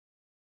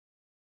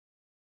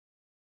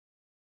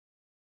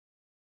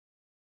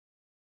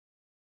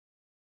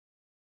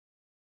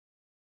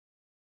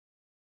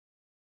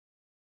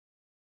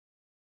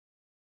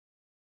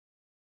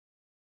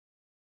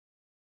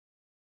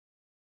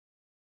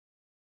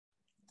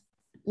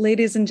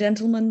Ladies and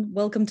gentlemen,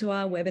 welcome to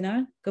our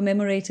webinar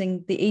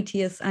commemorating the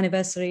 80th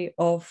anniversary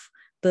of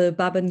the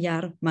Babyn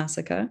Yar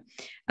massacre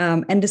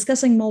and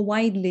discussing more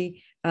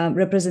widely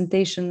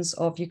representations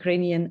of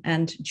Ukrainian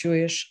and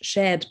Jewish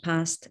shared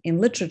past in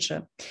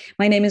literature.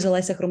 My name is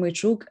Olesia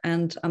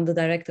and I'm the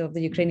director of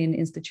the Ukrainian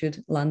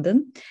Institute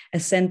London, a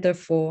center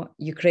for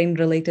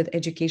Ukraine-related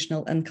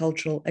educational and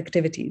cultural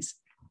activities.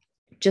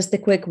 Just a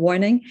quick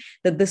warning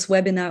that this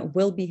webinar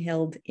will be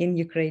held in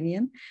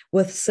Ukrainian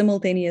with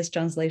simultaneous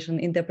translation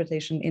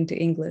interpretation into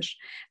English.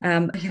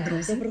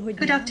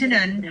 Good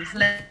afternoon,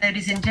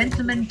 ladies and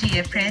gentlemen,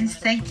 dear friends.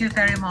 Thank you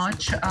very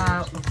much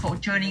for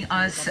joining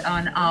us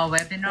on our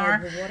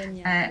webinar,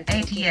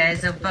 80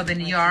 years of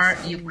Babyn Yar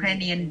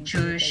Ukrainian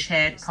Jewish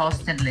shared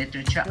past in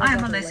literature. I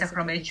am Olesia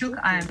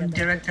I am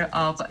director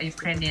of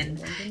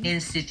Ukrainian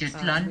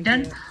Institute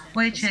London,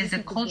 which is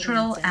a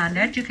cultural and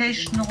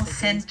educational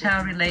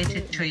center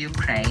related to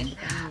Ukraine.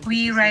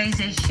 We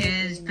raise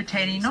issues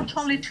pertaining not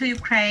only to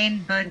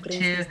Ukraine, but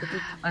to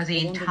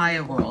the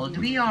entire world.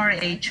 We are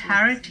a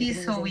charity,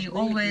 so we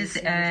always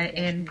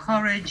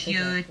encourage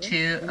you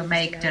to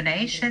make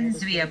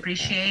donations. We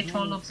appreciate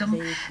all of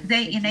them.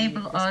 They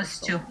enable us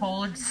to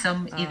hold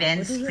some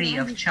events free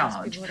of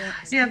charge.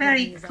 We are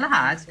very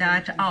glad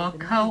that our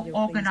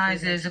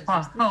co-organizers of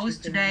our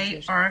host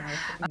today are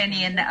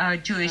Ukrainian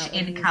Jewish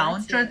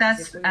Encounter.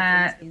 That's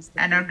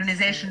an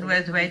organization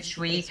with which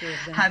we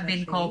have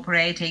been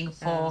cooperating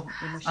for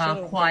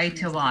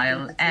quite a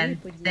while, and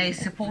they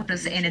support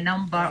us in a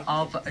number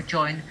of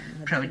joint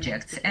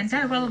projects. And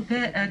I will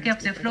give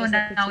the floor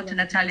now to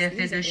Natalia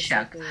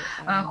Fedoshak,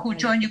 who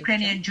joined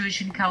Ukrainian Jewish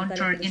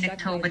Encounter in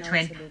October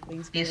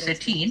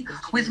 2013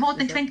 with more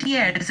than 20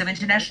 years of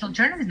international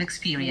journalism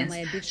experience.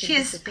 She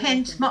has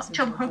spent much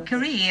of her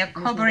career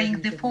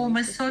covering the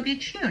former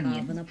Soviet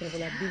Union,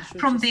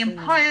 from the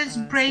empire's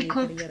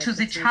breakup to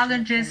the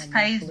challenges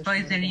faced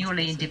by the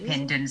newly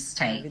independent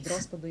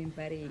states.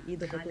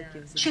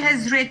 She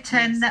has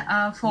written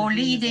for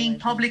leading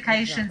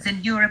publications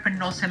in Europe and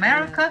North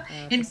America,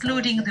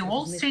 including the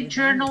Wall Street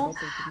Journal,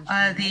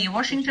 the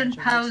Washington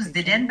Post,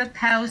 the Denver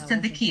Post,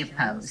 and the Kyiv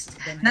Post.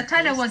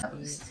 Natalia was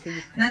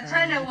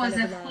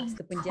a full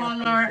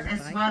scholar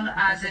as well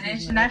as an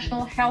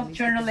international health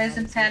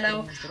journalism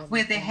fellow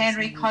with the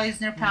Henry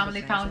Kissinger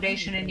Family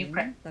Foundation in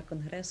Ukraine,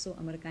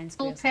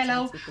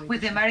 fellow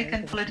with the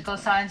American Political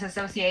Science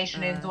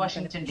Association in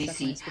Washington,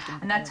 D.C.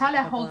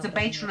 Natalia holds a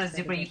bachelor's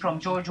degree from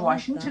George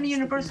Washington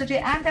University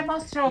and a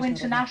Master of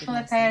International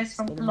Affairs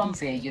from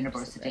Columbia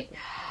University.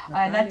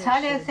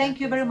 Natalia, thank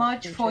you very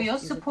much for your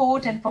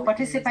support and for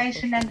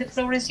participation, and the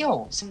floor is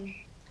yours.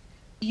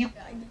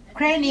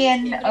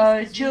 Ukrainian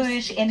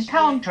Jewish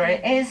Encounter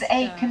is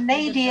a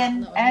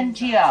Canadian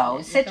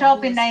NGO set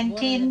up in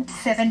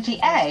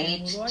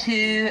 1978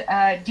 to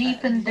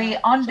deepen the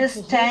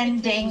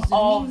understanding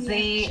of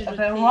the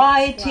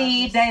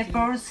variety,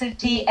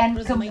 diversity,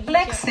 and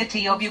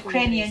complexity of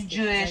Ukrainian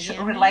Jewish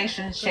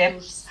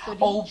relationships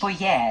over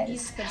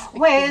years,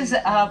 with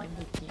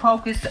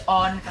focus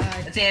on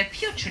their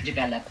future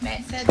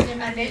development.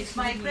 And it's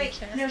my great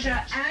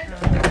pleasure and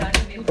honor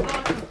to be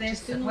part of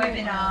this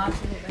webinar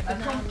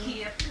from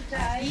Kyiv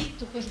today.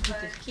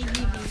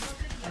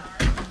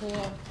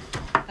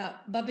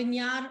 Babyn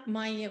Yar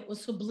має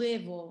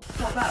особливо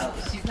for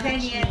both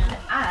Ukrainian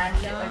and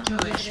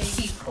Jewish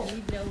people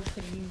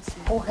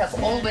who have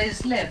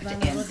always lived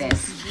in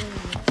this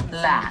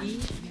land.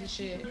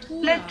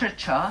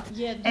 Literature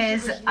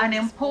is an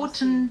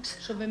important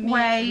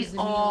way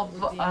of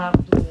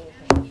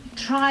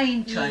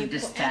trying to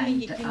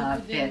understand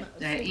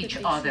each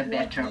other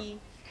better.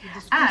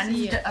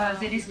 And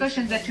the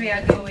discussion that we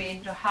are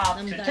going to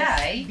have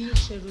today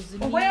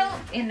will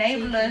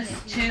enable us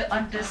to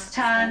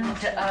understand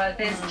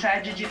this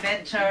tragedy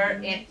better,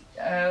 its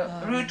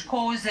root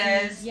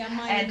causes,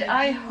 and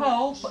I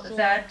hope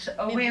that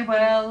we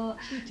will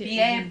be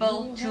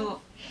able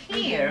to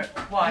hear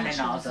one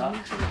another,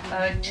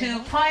 to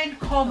find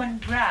common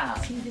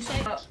ground.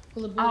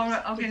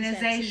 Our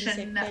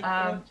organization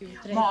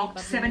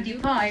marked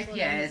 75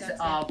 years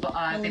of the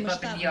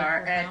Babyn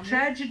Yar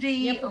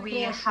tragedy.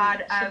 We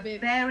had a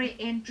very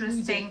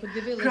interesting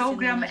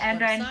program,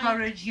 and I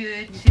encourage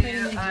you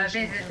to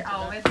visit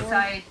our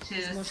website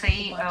to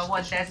see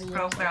what this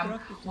program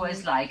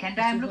was like. And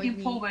I'm looking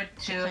forward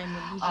to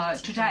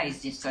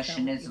today's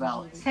discussion as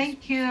well.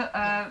 Thank you,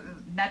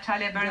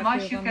 Natalia, very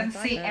much. You can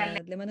see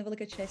it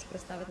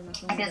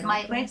is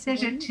my great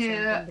pleasure to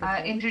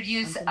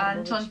introduce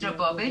Anton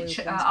Drobovych,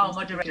 our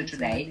moderator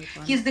today.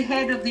 He's the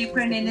head of the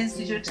Ukrainian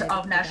Institute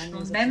of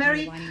National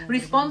Memory,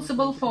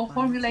 responsible for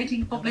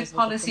formulating public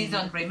policies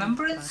on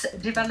remembrance,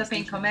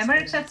 developing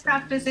commemorative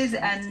practices,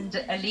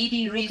 and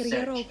leading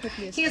research.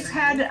 He's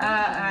had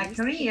a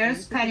career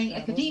spanning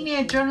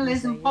academia,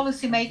 journalism,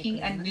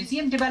 policymaking, and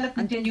museum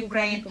development in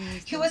Ukraine.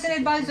 He was an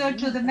advisor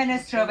to the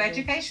Minister of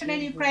Education in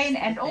Ukraine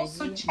and also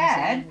also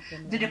chaired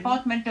the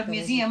Department of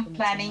Museum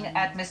Planning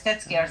at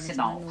Mistetsky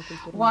Arsenal,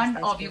 one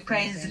of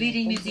Ukraine's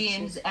leading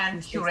museums,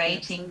 and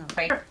curating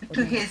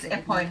to his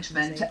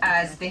appointment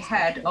as the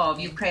head of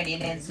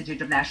Ukrainian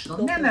Institute of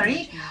National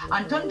Memory.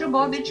 Anton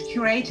Drobovych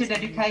curated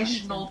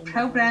educational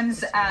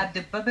programs at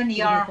the Babyn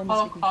Yar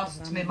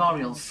Holocaust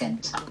Memorial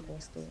Center.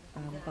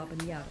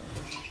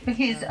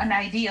 He's an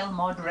ideal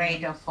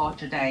moderator for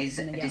today's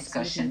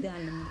discussion.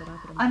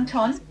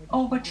 Anton,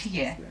 over to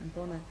you.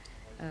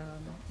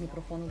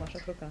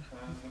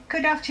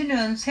 Good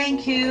afternoon.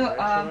 Thank you,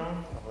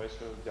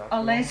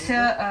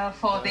 Alessa,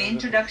 for the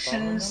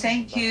introduction.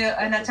 Thank you,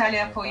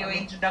 Natalia, for your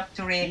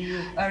introductory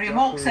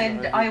remarks.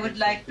 And I would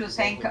like to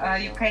thank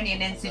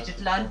Ukrainian Institute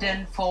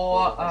London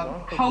for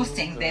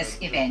hosting this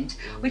event,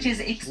 which is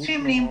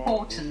extremely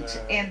important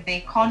in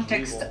the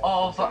context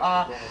of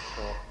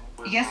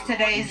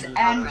yesterday's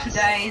and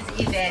today's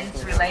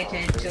events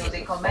related to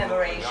the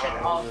commemoration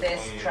of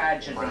this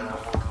tragedy.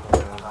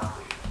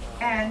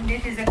 And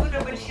it is a good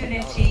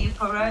opportunity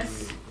for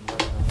us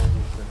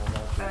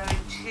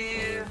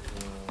to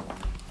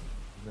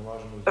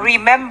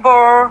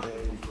remember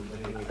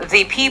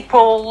the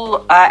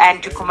people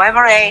and to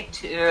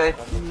commemorate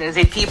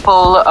the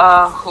people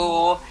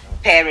who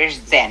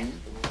perished then.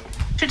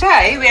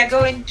 Today we are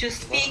going to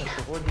speak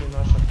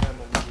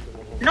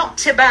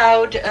not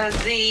about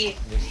the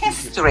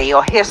history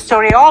or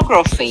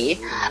historiography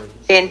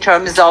in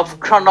terms of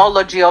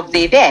chronology of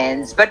the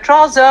events, but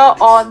rather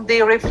on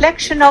the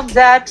reflection of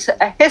that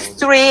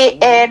history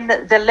in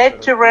the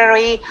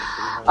literary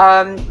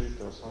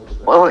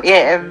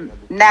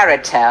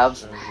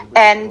narrative.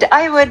 And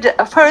I would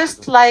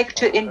first like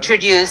to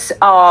introduce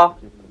our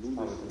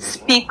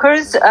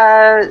speakers.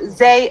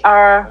 They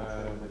are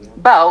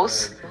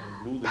both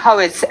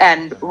poets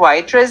and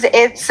writers.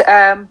 It's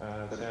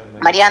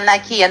Marianna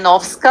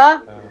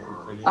Kiyanovska.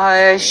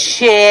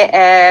 She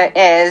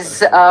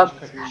is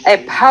a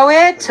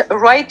poet,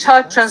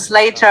 writer,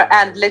 translator,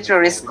 and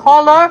literary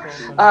scholar.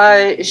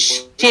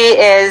 She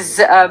is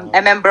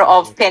a member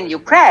of PEN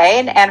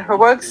Ukraine, and her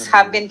works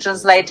have been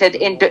translated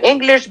into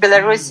English,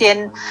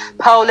 Belarusian,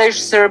 Polish,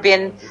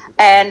 Serbian,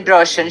 and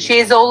Russian. She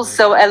is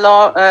also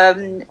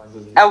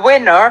a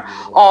winner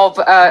of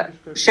the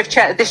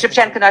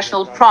Shevchenko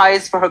National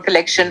Prize for her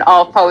collection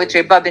of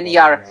poetry, Babyn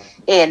Yar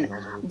in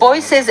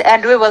Voices,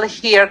 and we will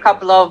hear a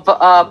couple of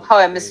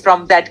poems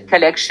from that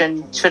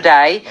collection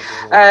today.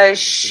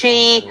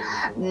 She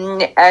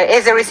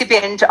is a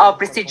recipient of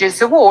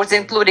prestigious awards,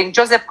 including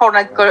Joseph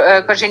Konrad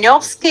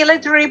Khersonskyi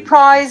Literary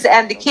Prize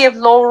and the Kyiv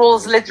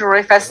Laurels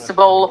Literary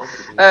Festival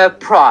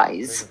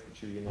Prize.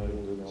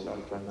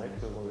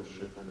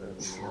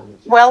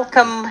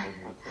 Welcome,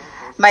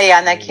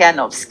 Marianna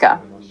Kiyanovska.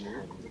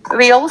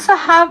 We also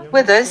have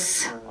with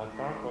us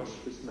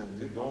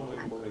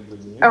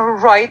a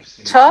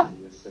writer,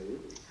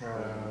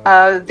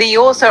 the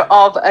author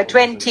of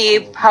 20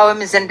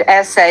 poems and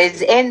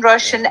essays in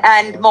Russian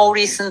and more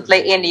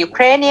recently in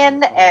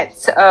Ukrainian.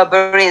 It's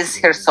Borys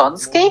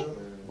Khersonskyi.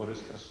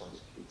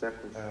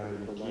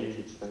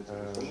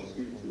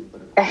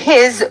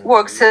 His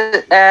works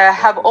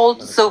have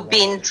also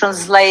been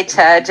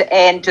translated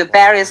into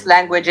various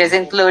languages,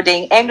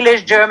 including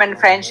English, German,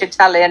 French,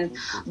 Italian,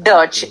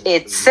 Dutch,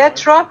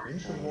 etc.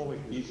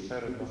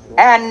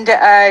 And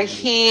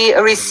he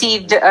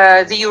received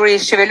the Yuri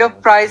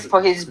Shevelyuk Prize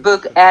for his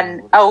book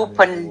An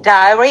Open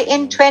Diary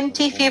in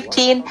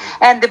 2015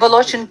 and the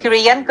Voloshin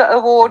Kiriyenko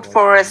Award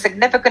for a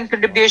significant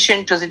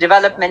contribution to the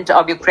development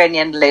of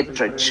Ukrainian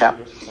literature.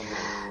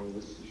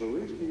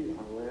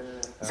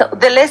 So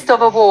the list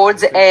of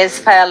awards is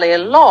fairly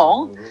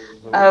long,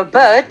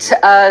 but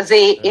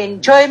the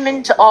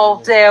enjoyment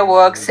of their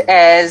works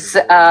is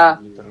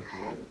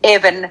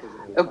even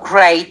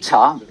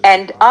greater.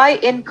 And I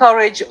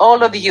encourage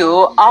all of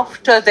you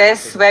after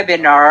this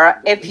webinar,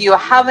 if you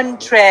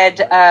haven't read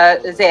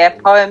their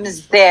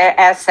poems, their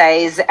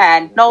essays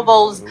and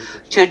novels,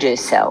 to do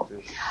so.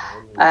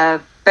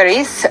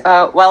 Borys,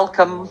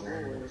 welcome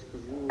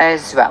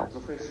as well.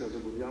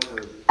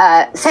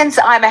 Since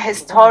I'm a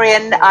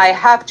historian, I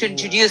have to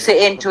introduce you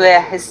into a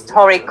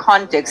historic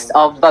context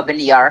of Babyn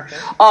Yar.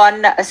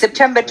 On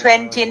September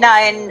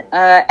 29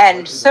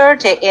 and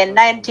 30 in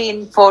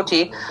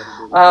 1940,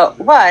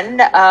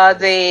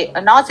 the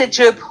Nazi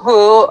troop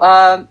who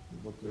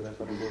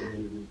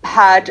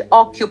had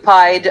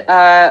occupied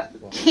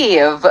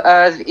Kyiv,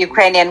 the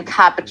Ukrainian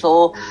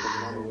capital,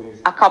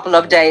 a couple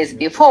of days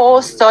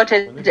before,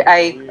 started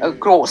a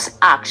gross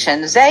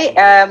action. They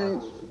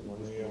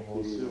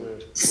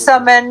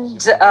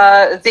summoned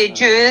the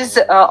Jews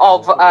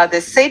of the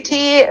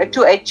city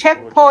to a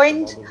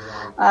checkpoint,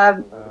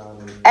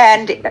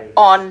 and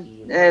on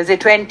the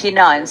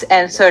 29th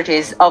and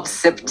 30th of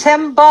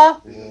September,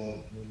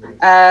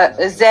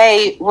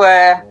 they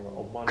were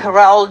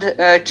corralled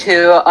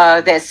to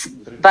this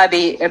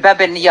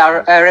Babyn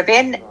Yar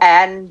ravine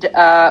and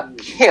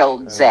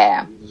killed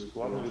there.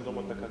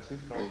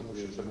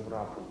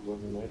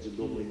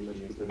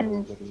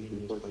 And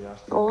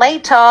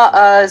later,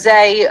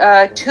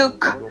 they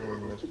took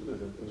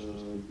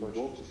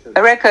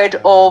record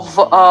of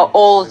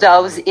all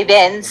those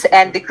events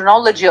and the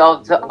chronology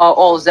of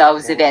all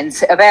those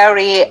events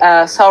very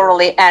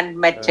thoroughly and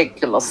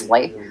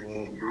meticulously.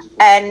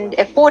 And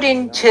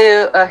according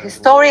to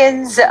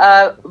historians,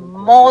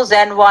 more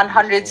than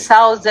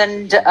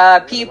 100,000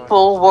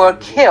 people were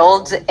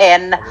killed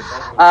in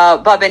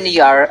Babyn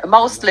Yar,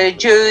 mostly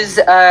Jews,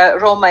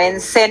 Roma and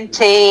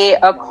Sinti,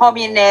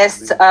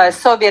 communists,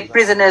 Soviet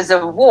prisoners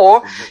of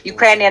war,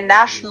 Ukrainian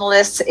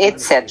nationalists,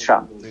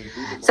 etc.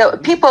 So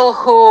people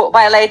who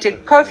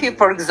violated curfew,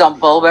 for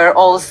example, were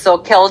also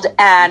killed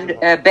and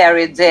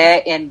buried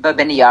there in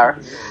Babyn Yar.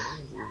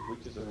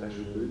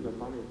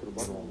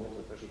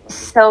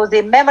 So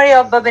the memory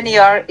of Babyn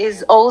Yar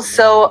is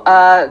also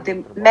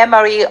the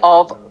memory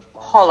of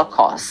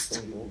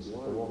Holocaust.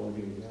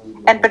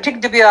 And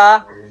Patrick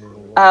Dubois,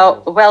 a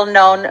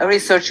well-known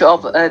researcher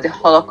of the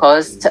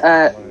Holocaust,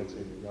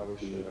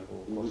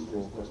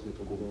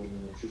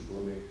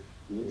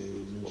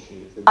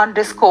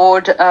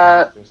 underscored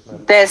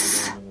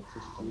this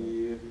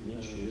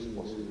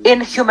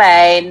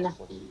inhumane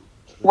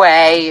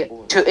way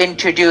to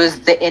introduce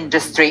the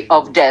industry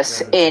of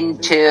death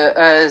into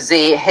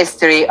the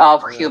history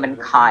of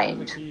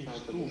humankind.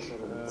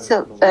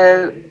 So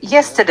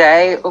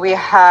yesterday we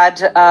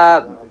had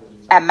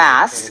a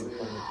mass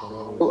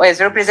with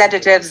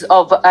representatives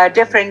of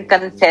different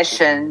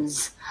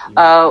confessions.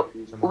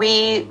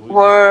 We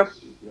were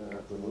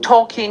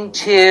talking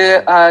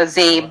to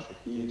the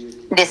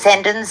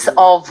descendants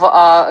of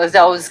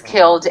those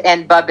killed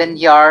in Babyn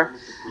Yar,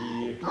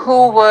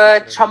 who were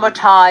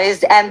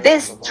traumatized, and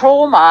this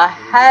trauma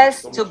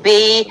has to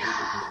be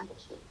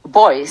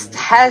voiced,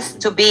 has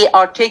to be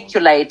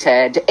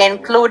articulated,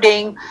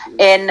 including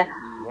in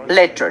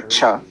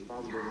literature.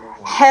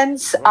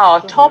 Hence our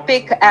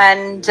topic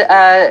and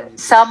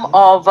some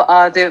of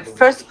the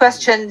first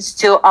questions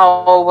to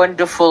our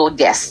wonderful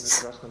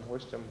guests.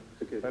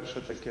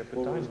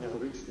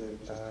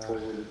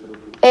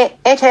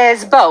 It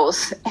is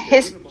both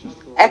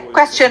a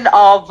question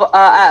of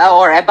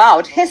or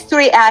about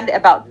history and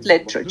about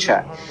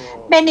literature.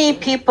 Many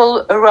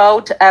people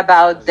wrote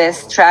about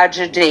this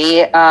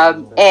tragedy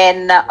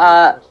in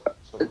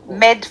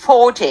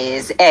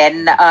mid-40s,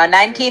 in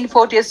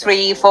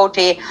 1943,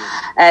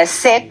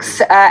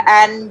 46,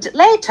 and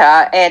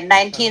later in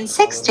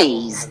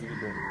 1960s.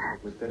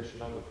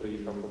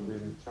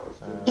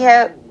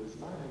 Yeah.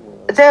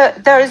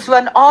 There is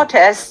one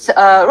artist,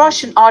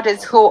 Russian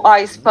artist, who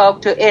I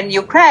spoke to in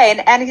Ukraine,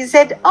 and he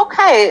said,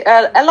 okay,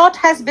 a lot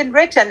has been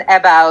written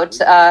about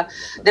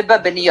the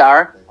Babyn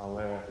Yar.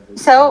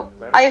 So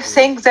I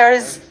think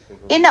there's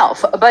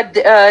enough, but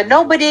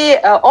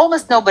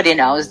almost nobody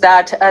knows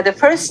that the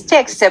first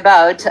text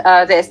about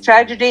this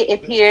tragedy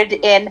appeared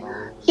in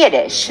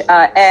Yiddish,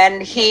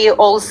 and he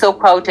also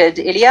quoted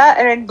Ilya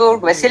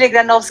Ehrenburg, Vasily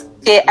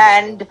Granovsky,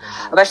 and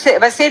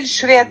Vasil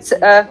Shvets,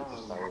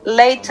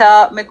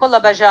 later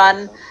Mykola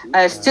Bajan,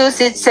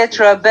 Stus,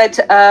 etc., but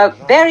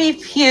very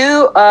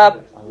few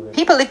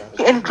people,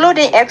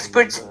 including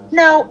experts,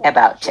 know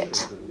about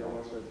it.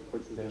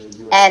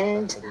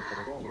 And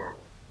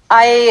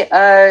I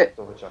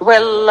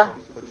will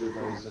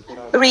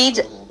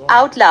read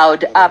out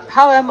loud a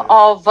poem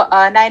of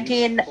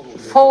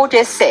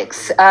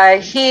 1946.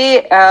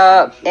 He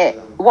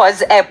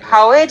was a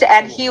poet,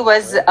 and he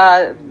was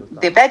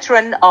the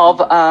veteran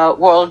of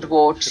World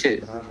War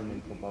II.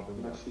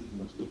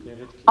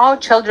 Our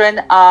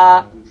children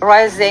are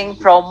rising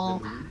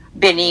from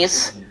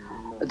beneath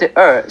the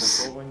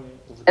earth.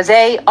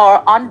 They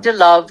are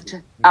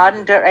underloved,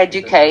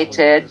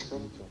 undereducated.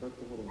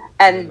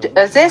 And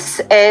this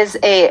is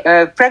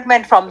a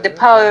fragment from the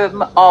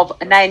poem of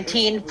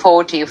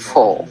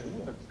 1944.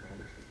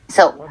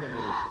 So,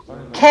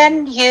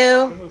 can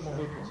you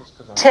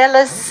tell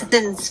us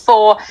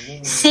for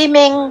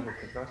seeming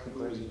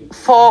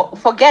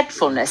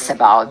forgetfulness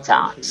about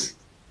that?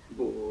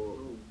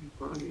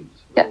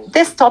 Yeah,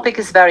 this topic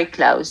is very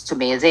close to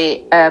me.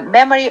 The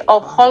memory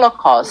of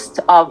Holocaust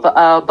of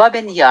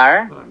Babyn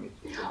Yar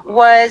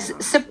was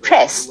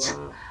suppressed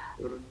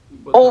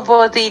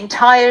over the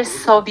entire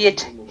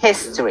Soviet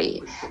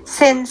history.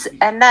 Since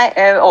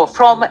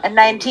from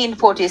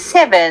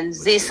 1947,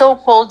 the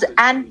so-called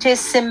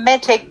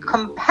antisemitic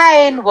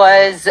campaign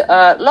was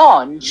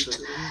launched,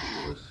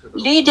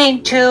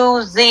 leading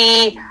to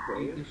the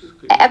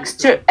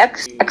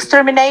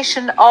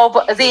extermination of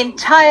the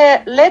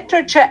entire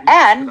literature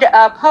and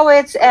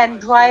poets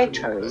and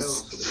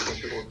writers.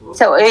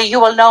 So you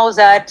will know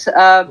that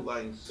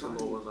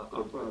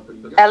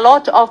a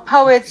lot of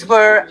poets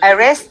were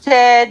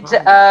arrested,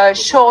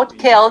 shot,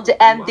 killed,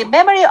 and the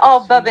memory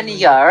of Babyn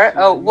Yar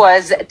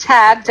was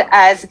tagged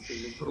as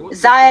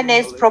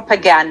Zionist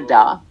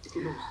propaganda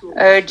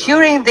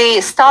during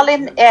the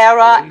Stalin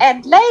era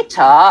and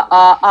later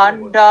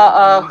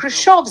under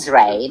Khrushchev's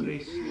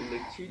reign.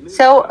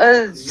 So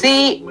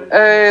the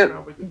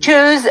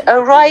Jews'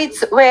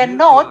 rights were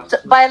not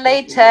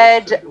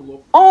violated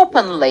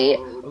openly,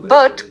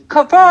 but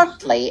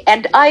covertly.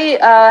 And I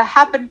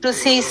happened to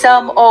see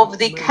some of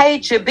the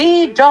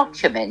KGB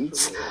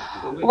documents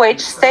which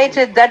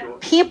stated that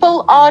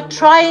people are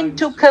trying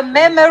to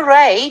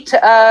commemorate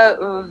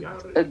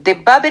the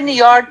Babyn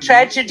Yar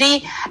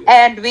tragedy,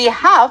 and we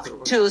have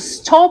to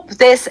stop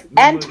this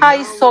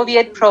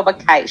anti-Soviet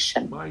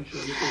provocation.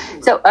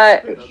 So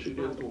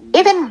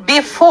even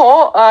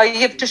before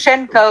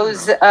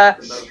Yevtushenko's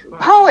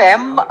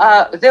poem,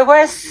 there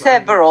were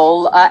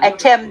several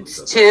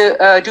attempts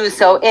to do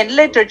so in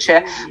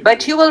literature,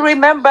 but you will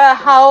remember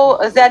how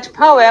that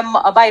poem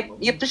by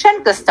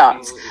Yevtushenko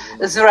starts.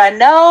 There are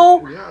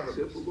no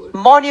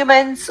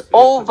monuments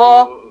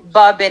over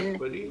Babyn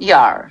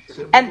Yar.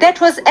 And that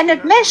was an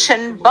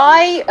admission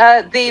by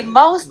the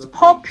most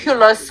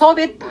popular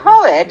Soviet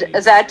poet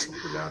that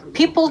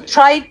people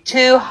tried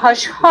to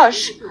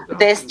hush-hush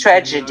this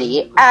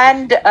tragedy.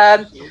 And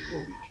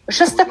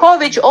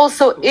Shostakovich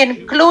also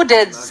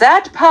included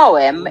that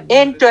poem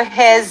into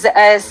his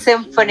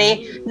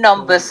Symphony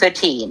No.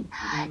 13.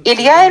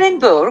 Ilya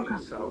Ehrenburg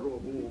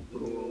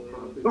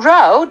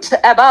wrote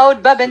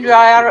about Babyn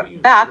Yar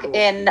back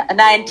in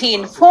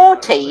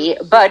 1940,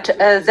 but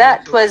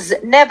that was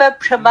never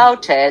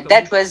promoted,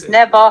 that was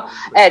never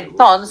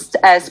advanced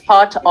as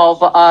part of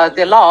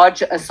the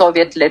large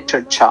Soviet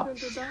literature.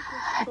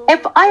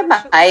 If I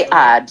may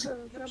add,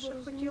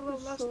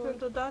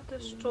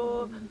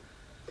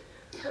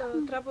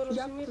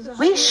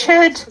 we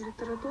should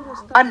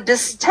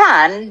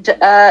understand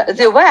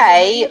the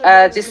way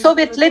the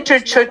Soviet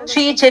literature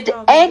treated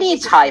any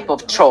type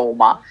of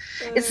trauma.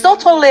 It's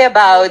not only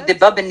about the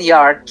Babyn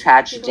Yar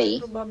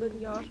tragedy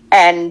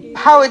and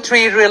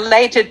poetry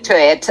related to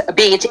it,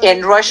 be it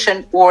in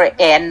Russian or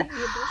in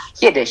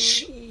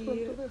Yiddish.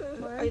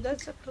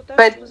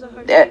 But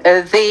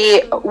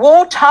the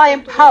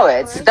wartime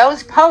poets,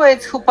 those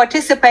poets who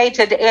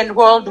participated in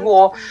World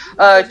War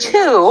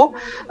II,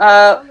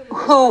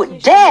 who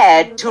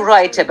dared to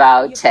write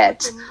about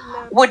it,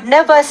 would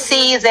never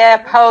see their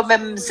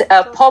poems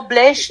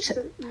published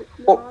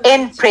or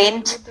in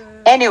print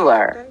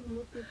anywhere.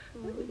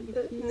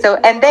 So,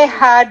 and they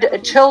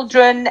had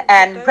children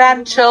and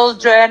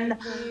grandchildren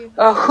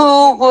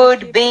who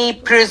would be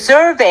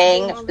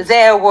preserving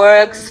their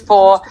works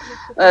for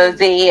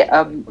the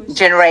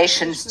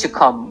generations to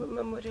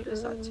come.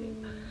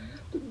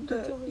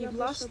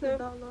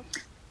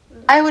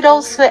 I would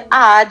also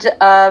add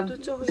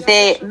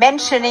the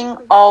mentioning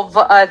of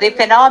the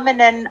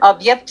phenomenon of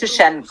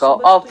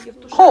Yevtushenko. Of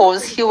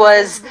course, he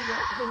was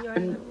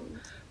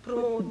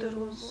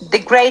the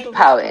great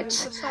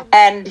poet,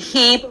 and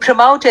he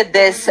promoted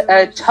this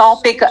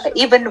topic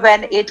even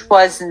when it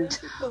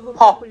wasn't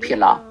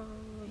popular.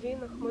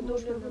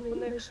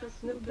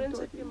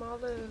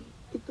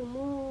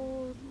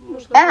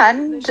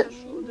 And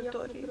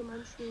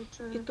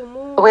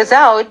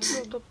without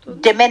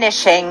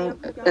diminishing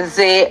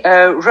the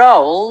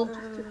role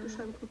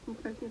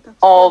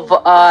of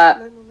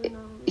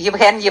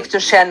Evegeny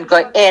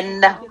Yevtushenko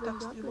in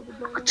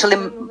actually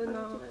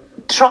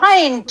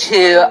trying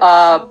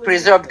to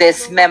preserve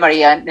this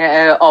memory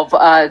of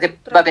the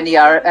Babyn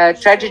Yar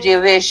tragedy,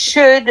 we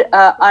should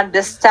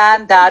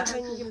understand that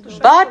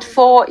but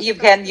for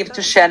Evegeny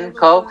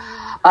Yevtushenko,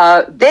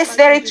 this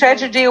very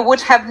tragedy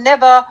would have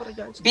never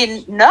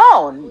been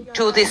known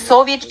to the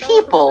Soviet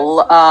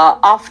people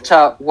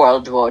after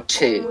World War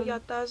II.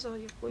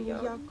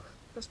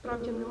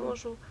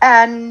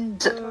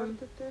 And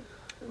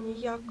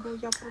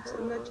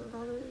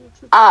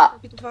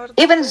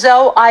even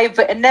though I've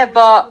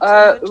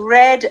never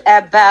read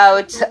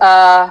about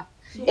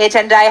it,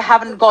 and I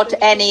haven't got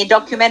any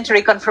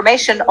documentary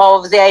confirmation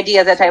of the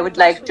idea that I would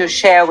like to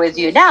share with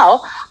you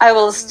now, I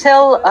will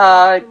still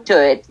do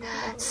it.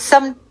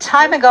 Some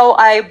time ago,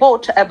 I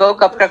bought a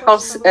book of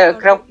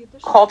Krakowska,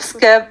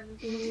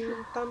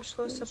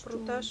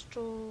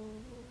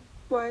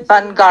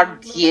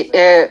 Vanguard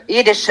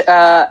Yiddish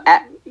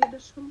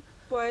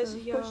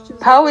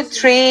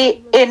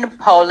poetry in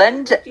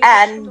Poland,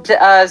 and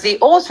the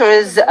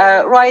authors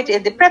write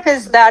in the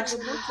preface that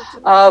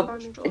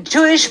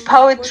Jewish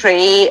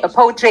poetry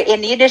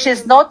in Yiddish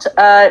is not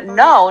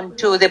known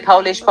to the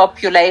Polish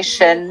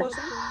population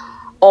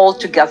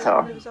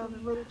altogether.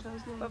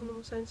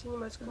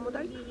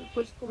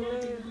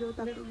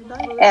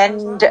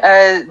 And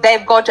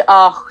they've got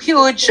a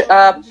huge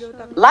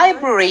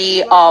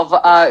library of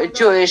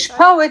Jewish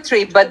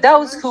poetry, but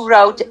those who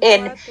wrote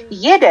in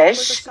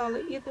Yiddish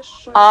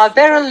are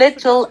very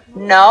little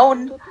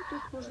known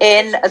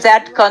in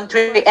that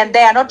country, and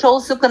they are not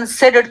also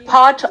considered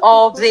part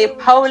of the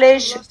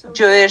Polish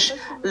Jewish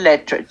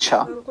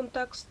literature.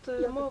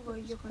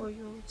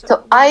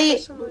 So I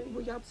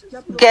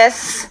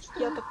guess,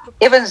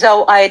 even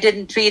though I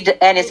didn't read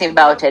anything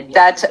about it,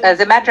 that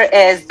the matter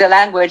is the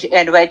language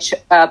in which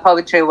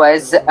poetry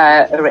was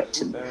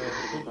written.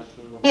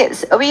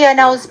 Yes, we are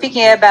now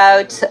speaking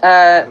about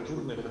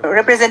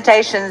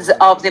representations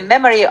of the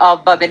memory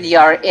of Babyn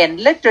Yar in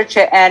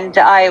literature, and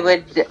I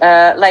would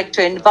like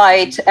to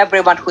invite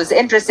everyone who's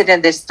interested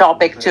in this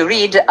topic to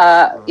read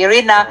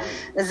Irina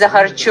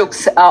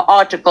Zakharchuk's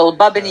article,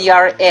 Babyn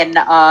Yar in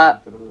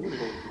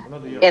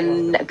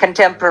in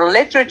contemporary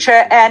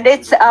literature, and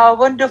it's a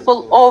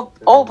wonderful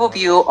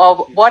overview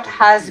of what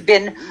has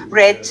been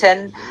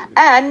written,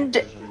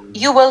 and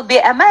you will be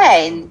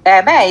amazed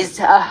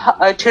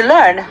to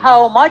learn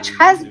how much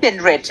has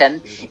been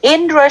written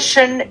in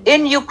Russian,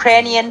 in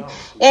Ukrainian,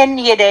 in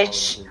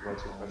Yiddish.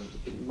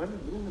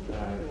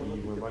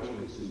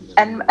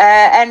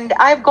 And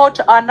I've got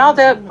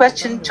another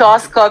question to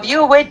ask of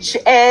you, which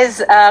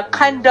is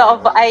kind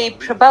of a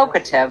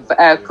provocative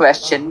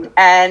question.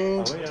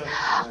 And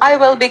I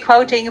will be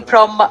quoting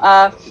from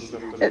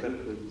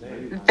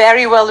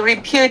very well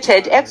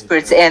reputed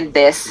experts in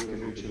this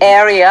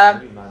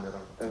area,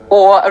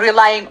 or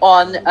relying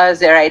on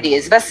their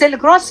ideas. Vasil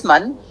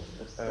Grossman,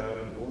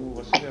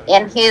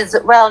 in his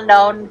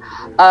well-known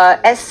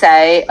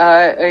essay,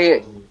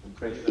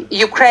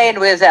 Ukraine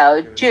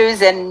without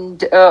Jews,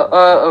 and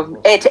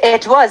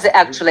it was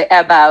actually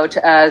about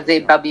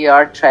the Babi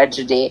Yar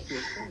tragedy.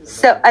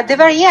 So at the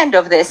very end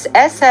of this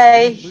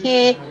essay,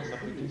 he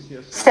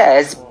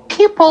says,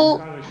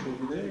 people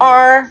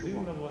are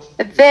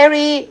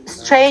very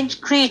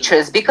strange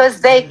creatures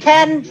because they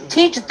can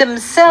teach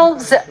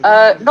themselves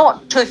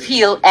not to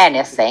feel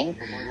anything.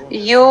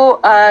 You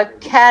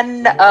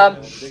can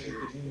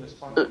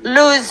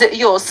lose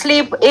your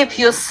sleep if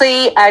you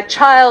see a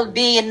child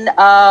being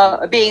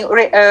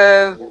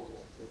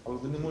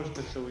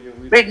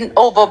ridden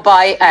over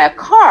by a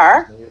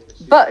car,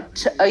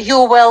 but you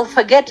will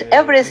forget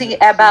everything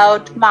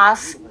about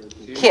mass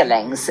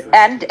killings.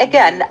 And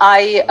again,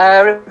 I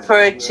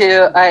refer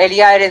to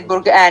Ilya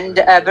Ehrenburg, and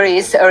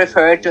Borys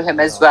referred to him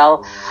as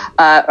well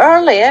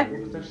earlier.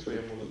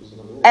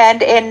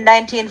 And in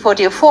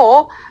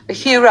 1944,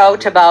 he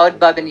wrote about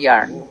Babyn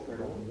Yar.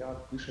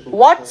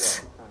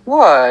 What's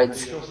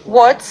words?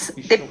 What's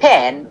the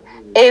pen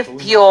if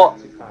your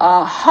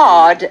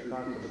heart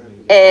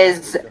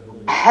is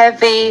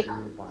heavy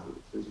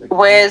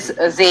with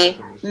the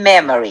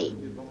memory?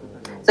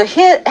 So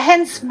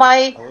hence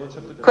my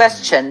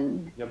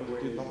question: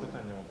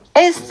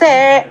 is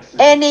there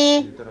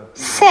any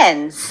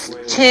sense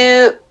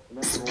to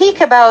speak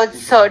about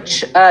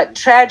such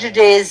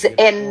tragedies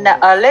in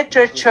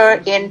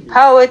literature, in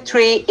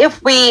poetry,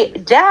 if we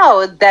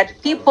doubt that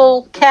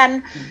people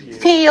can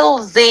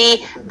feel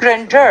the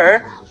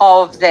grandeur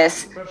of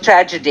this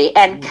tragedy?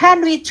 And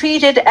can we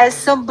treat it as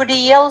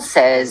somebody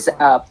else's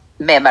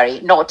memory,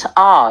 not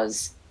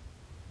ours?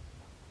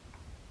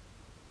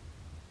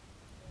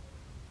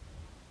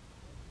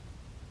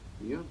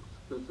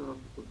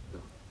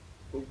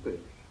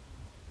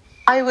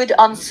 I would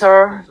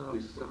answer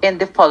in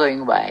the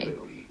following way.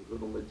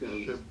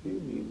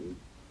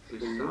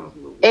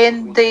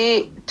 In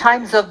the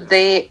times of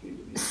the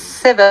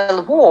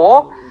Civil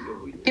War,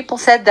 people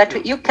said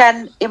that you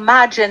can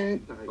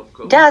imagine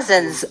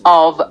dozens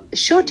of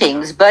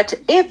shootings, but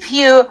if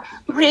you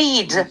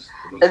read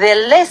the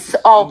list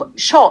of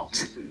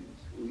shot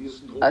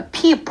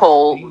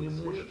people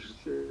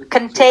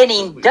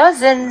containing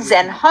dozens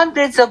and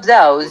hundreds of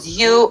those,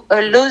 you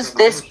lose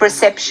this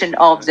perception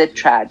of the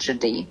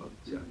tragedy.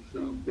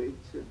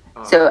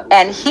 So,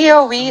 and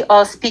here we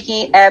are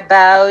speaking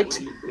about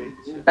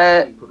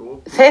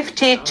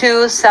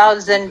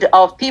 52,000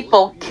 of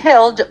people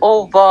killed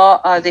over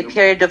the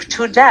period of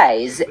 2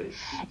 days.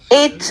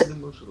 It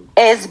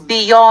is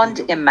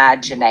beyond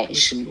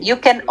imagination. You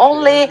can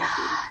only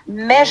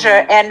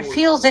measure and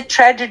feel the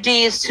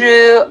tragedy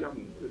through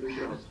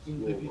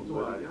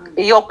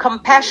your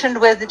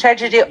compassion with the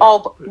tragedy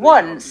of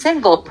one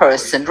single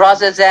person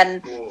rather than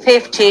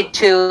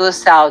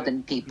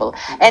 52,000 people.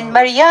 And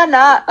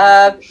Marianna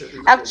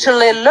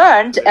actually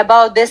learned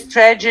about this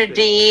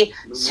tragedy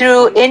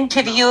through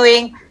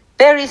interviewing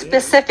very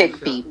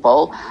specific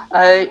people.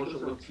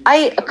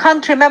 I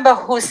can't remember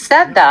who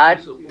said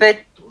that, but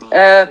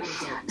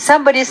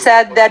somebody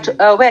said that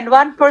when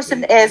one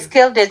person is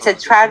killed, it's a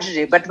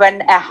tragedy, but when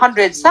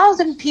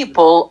 100,000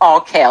 people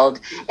are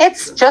killed,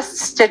 it's just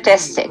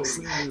statistics.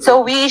 So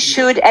we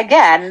should,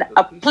 again,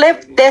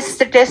 uplift these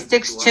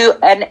statistics to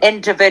an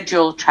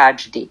individual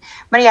tragedy.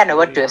 Marianna,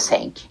 what do you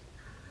think?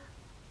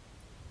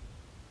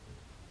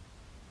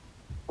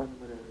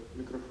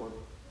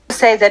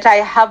 Say that I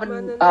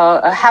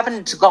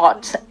haven't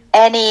got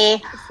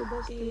any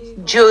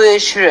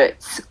Jewish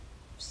roots.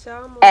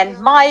 And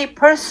my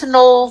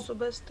personal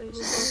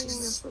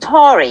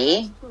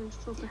story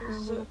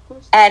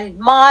and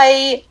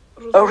my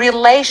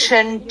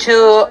relation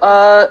to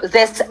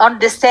this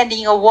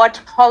understanding of what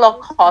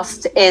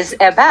Holocaust is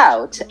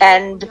about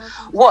and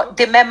what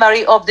the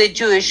memory of the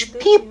Jewish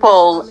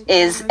people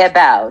is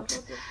about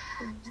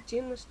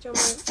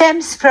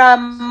stems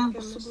from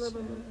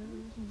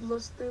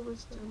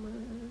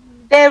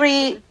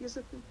very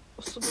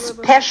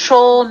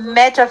special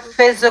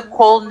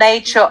metaphysical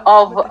nature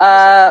of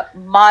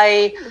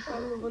my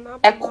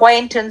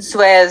acquaintance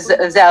with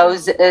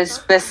those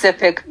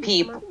specific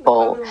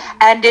people.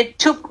 And it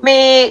took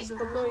me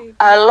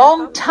a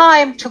long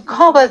time to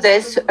cover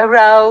this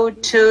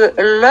road to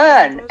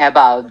learn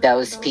about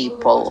those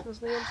people,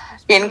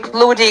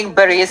 including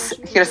Borys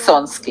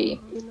Khersonskyi.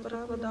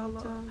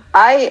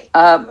 I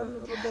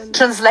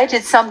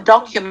translated some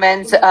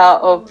documents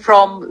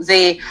from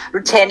the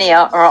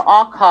Ruthenia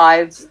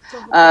archives.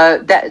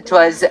 That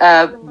was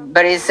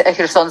Borys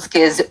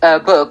Khersonskyi's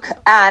book,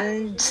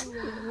 and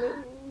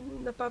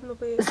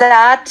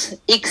that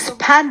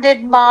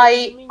expanded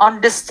my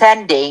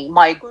understanding,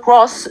 my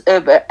grasp,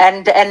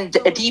 and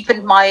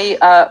deepened my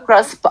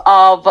grasp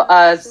of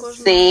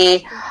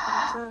the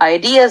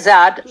idea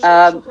that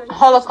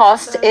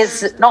Holocaust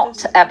is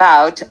not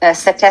about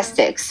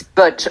statistics,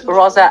 but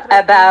rather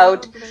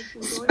about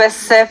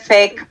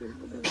specific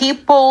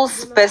people,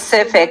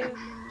 specific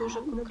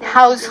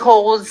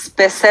households,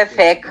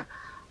 specific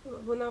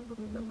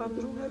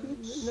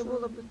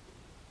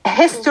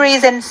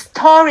histories and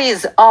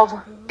stories of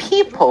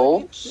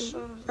people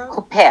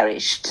who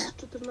perished.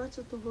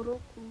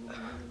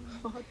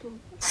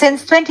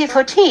 Since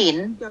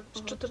 2014,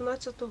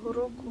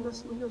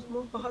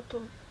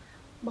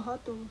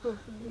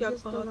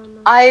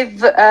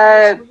 I've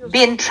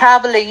been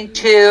traveling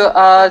to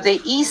the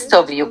east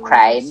of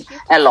Ukraine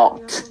a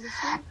lot.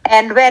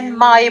 And when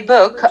my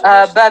book,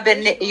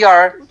 Babyn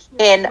Yar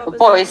in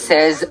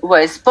Voices,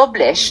 was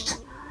published,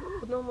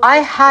 I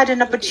had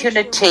an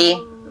opportunity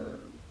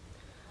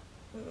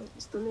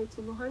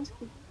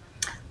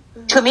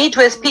to meet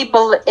with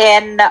people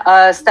in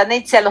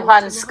Stanitsa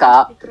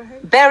Luhanska,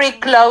 very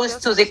close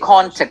to the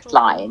contact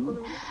line.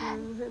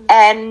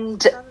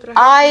 And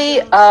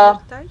I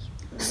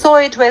saw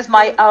it with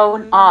my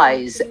own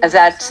eyes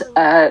that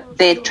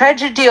the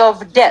tragedy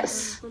of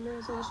death,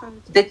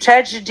 the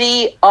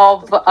tragedy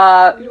of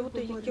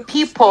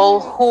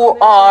people who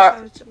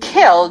are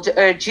killed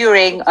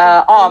during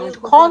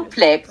armed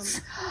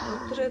conflicts,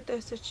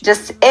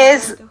 just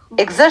is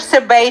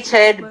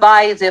exacerbated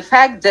by the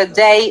fact that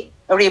they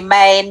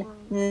remain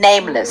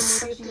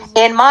nameless.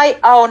 In my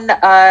own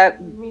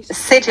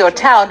city or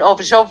town of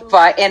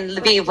Zhovkva in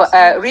Lviv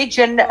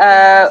region,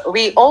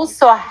 we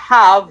also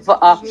have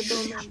a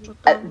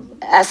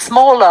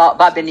smaller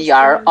Babyn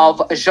Yar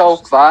of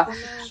Zhovkva.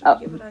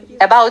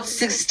 About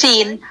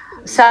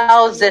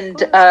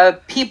 16,000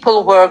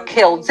 people were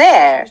killed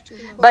there,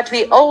 but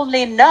we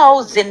only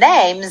know the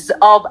names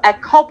of a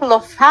couple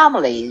of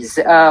families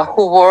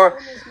who were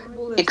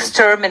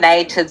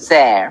exterminated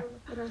there.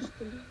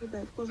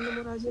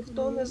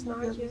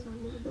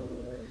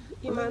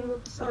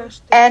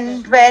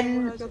 And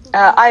when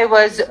I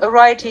was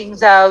writing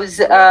those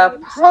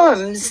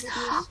poems,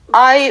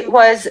 I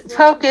was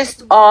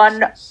focused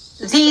on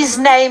these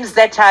names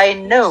that I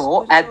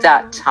knew at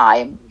that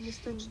time.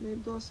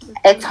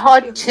 It's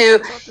hard to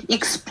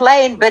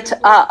explain, but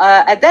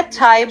at that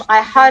time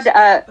I had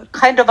a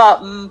kind of a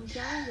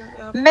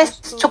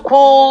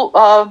mystical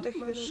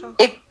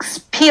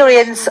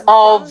experience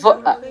of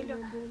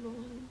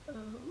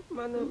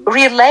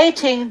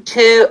relating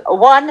to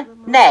one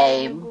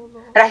name,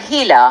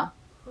 Rahila,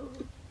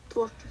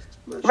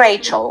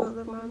 Rachel.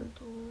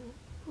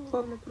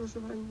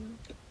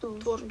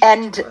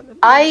 And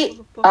I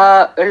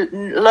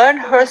learned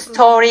her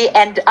story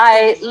and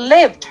I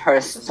lived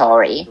her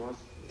story.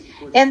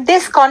 In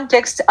this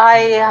context,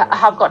 I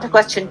have got a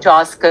question to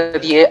ask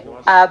of you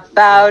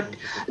about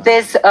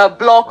this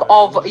block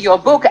of your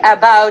book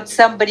about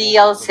somebody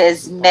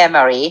else's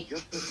memory.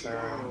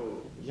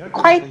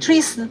 Quite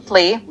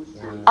recently,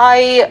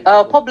 I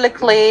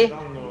publicly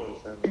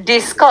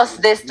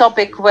discussed this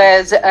topic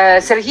with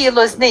Serhiy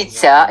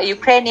Loznitsa, a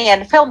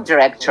Ukrainian film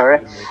director,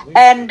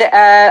 and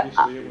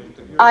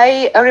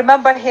I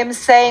remember him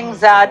saying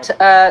that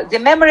the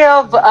memory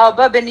of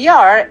Babyn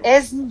Yar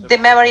isn't the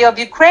memory of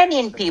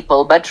Ukrainian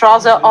people, but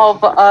rather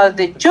of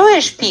the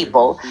Jewish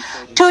people.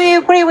 Do you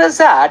agree with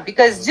that?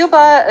 Because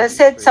Zuba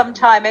said some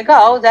time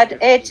ago that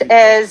it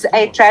is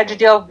a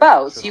tragedy of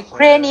both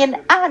Ukrainian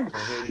and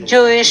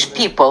Jewish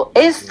people.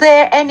 Is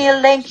there any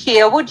link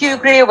here? Would you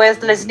agree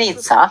with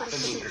Loznitsa?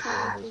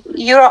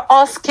 You're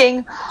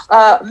asking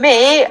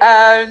me,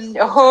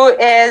 who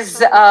is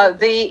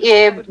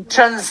the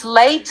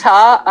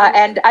translator,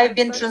 and I've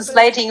been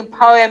translating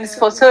poems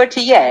for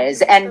 30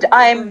 years, and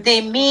I'm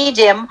the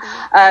medium,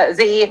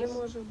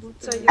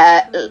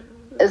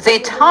 the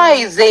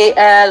tie,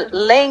 the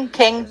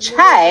linking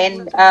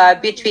chain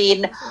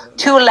between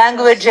two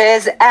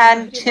languages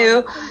and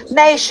two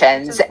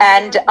nations.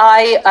 And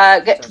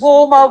I get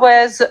warmer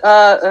with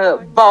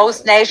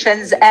both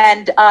nations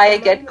and I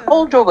get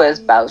colder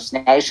with both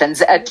nations.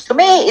 To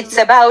me, it's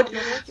about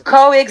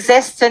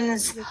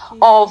coexistence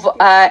of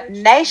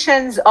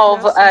nations,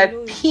 of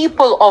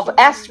people, of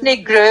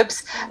ethnic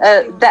groups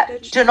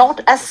that do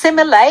not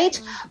assimilate,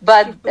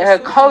 but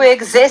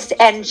coexist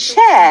and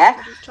share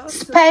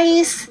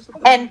space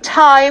and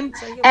time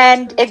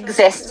and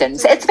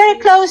existence. It's very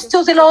close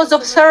to the laws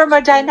of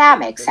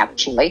thermodynamics,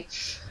 actually.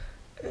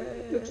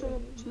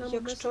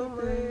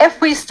 If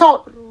we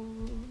start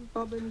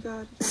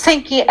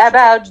thinking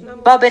about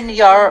Babyn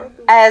Yar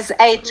as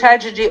a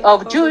tragedy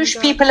of Jewish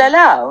people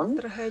alone,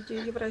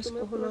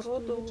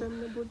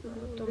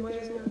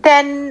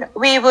 then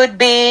we would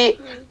be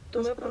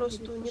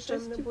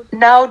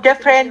no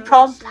different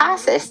from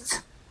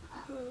fascists.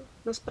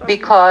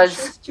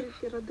 because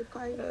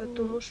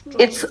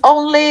it's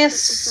only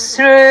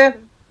through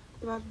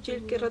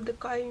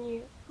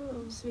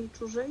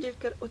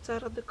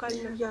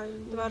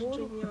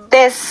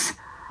this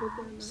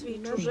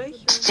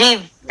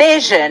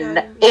division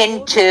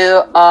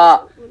into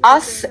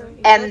us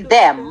and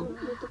them,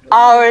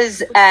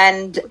 ours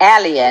and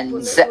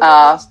aliens.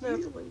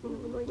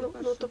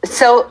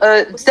 So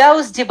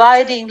those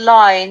dividing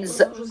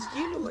lines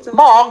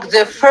mark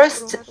the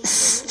first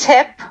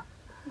step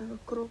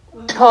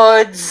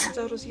towards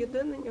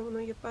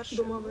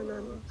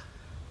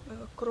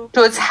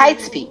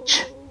hate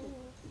speech.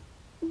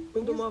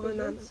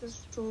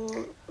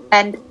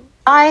 And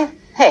I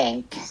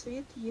think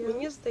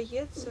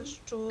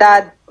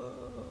that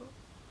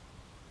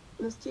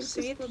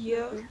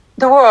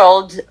the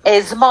world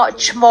is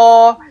much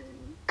more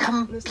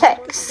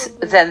complex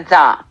than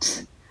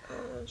that,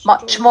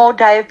 much more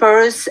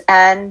diverse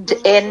and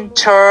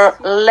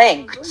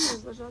interlinked.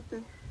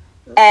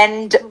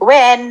 And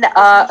when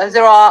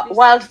there are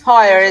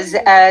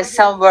wildfires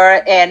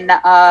somewhere in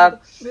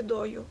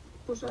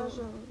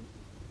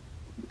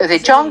the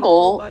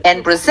jungle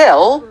in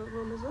Brazil,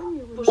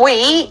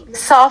 we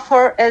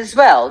suffer as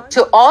well.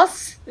 To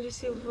us,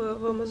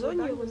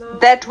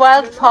 that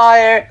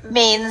wildfire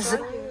means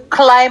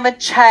climate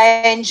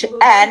change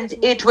and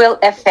it will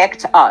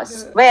affect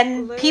us.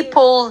 When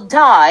people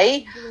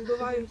die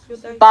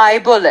by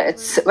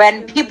bullets,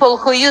 when people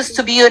who used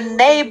to be your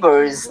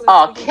neighbors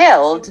are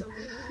killed,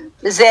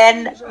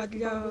 then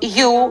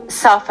you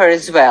suffer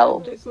as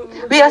well.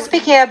 We are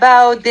speaking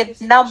about the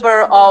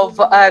number of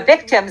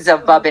victims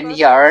of Babyn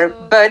Yar,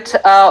 but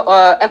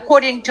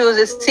according to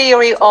the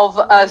theory of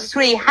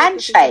 3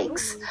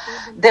 handshakes,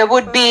 there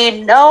would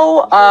be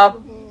no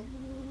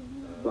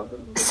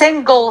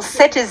single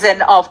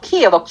citizen of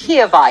Kyiv or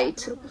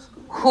Kyivite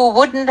who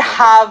wouldn't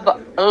have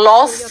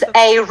lost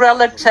a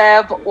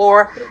relative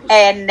or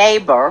a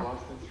neighbor.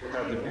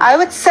 I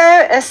would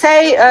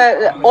say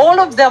all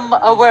of them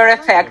were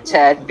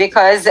affected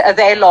because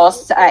they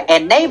lost a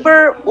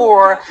neighbor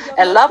or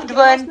a loved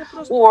one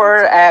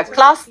or a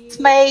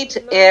classmate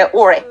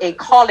or a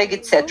colleague,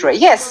 etc.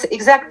 Yes,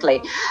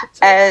 exactly.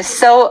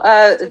 So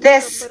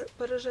this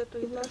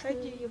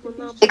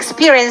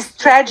experienced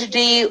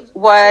tragedy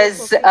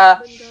was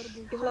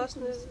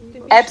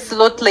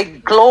absolutely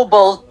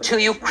global to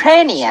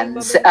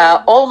Ukrainians.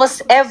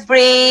 Almost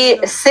every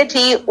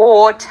city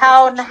or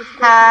town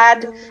had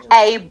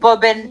a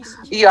Babyn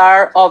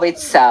Yar of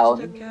its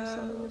own.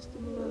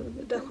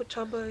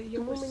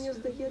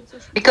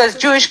 Because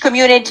Jewish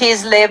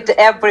communities lived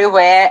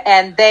everywhere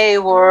and they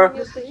were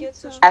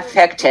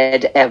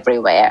affected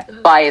everywhere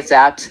by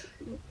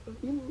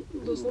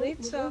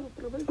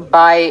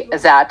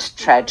that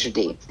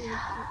tragedy.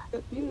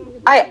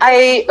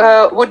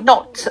 I would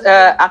not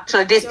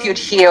actually dispute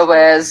here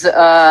with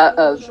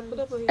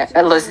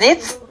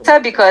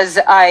Loznitsa because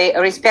I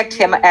respect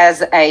him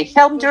as a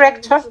film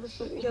director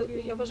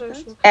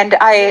and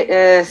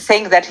I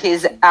think that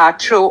he's a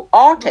true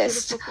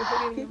artist.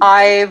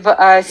 I've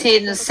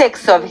seen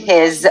 6 of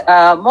his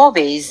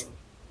movies.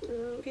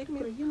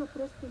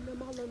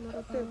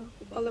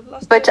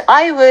 But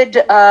I would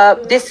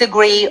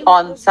disagree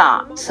on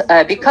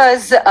that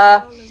because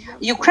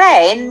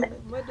Ukraine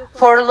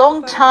for a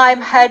long time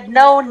had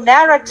no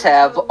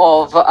narrative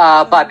of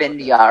Babyn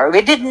Yar.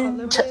 We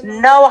didn't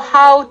know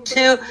how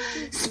to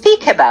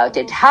speak about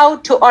it, how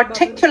to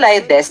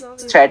articulate this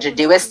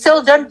tragedy. We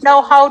still don't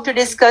know how to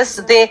discuss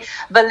the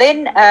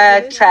Berlin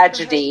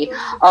tragedy,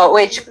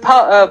 which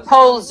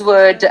Poles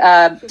would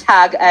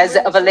tag as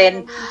a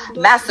Berlin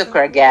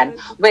massacre again.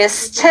 We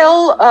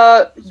still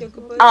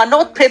are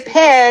not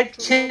prepared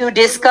to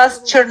discuss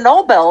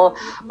Chernobyl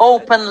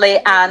openly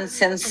and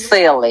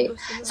sincerely.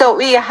 So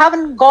we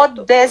haven't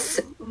got this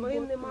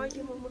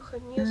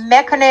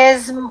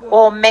mechanism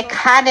or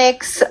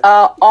mechanics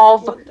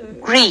of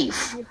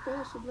grief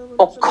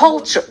or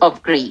culture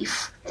of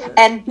grief.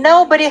 And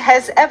nobody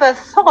has ever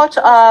thought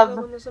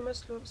of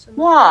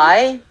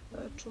why,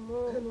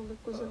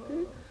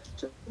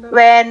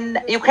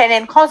 when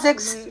Ukrainian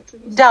Cossacks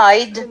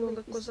died,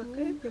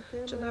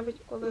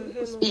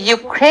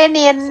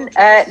 Ukrainian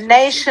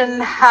nation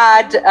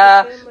had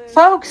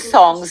folk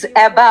songs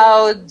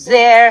about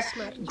their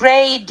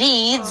great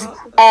deeds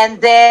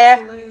and their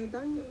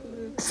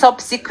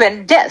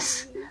subsequent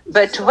deaths.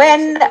 But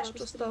when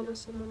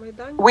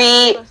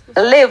we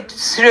lived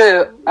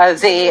through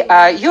the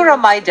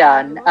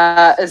Euromaidan,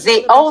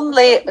 the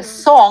only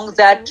song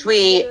that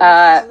we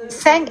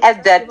sang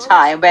at that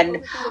time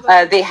when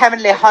the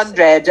Heavenly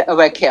 100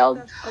 were killed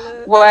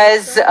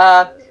was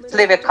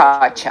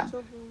Livikacha.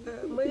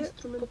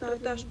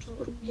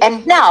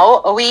 And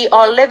now we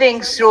are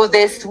living through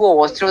this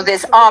war, through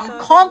this armed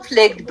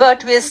conflict,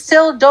 but we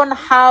still don't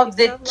have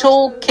the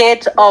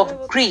toolkit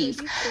of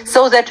grief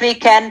so that we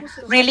can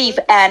relieve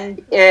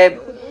and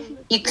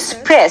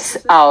express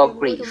our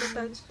grief.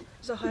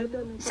 So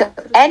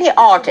any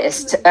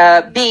artist,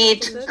 be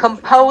it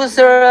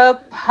composer,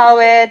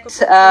 poet,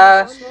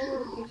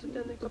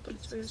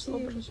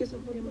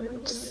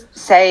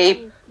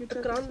 say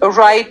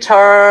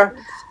writer,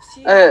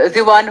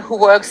 the one who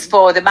works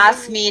for the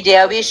mass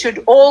media. We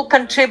should all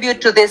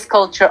contribute to this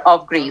culture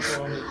of grief.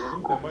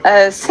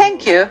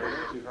 Thank you.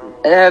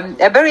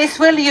 Borys,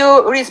 will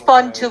you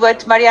respond to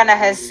what Marianna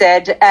has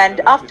said?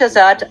 And after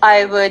that,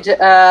 I would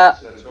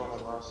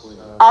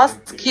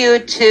ask you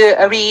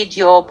to read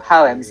your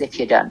poems, if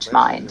you don't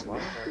mind.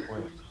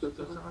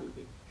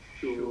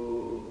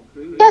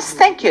 Yes,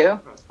 thank you.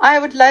 I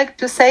would like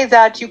to say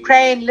that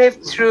Ukraine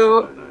lived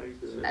through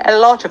a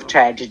lot of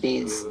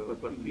tragedies.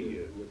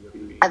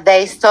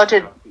 They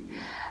started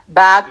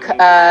back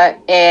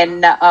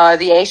in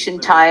the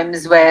ancient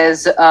times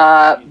with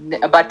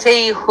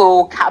Batii,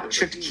 who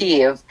captured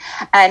Kyiv.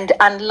 And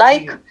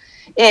unlike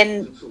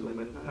in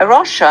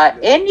Russia,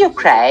 in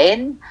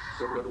Ukraine,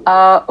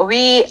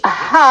 we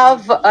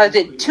have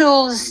the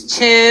tools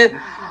to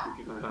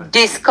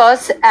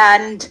discuss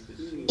and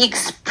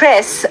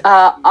express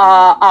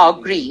our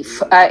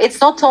grief. It's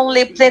not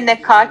only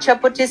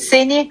plenekacha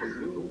potisini,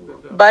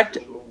 but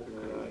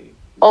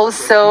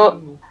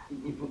also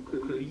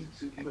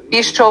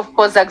Пішов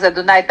козак за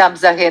Дунай, там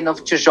загинув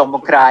в чужому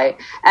краї.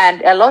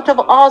 And a lot of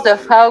other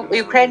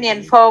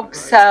Ukrainian folk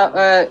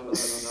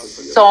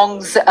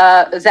songs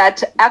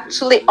that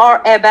actually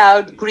are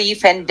about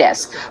grief and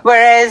death.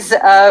 Whereas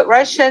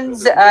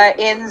Russians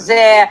in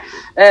their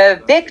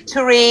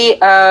victory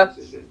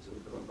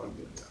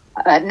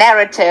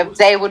narrative,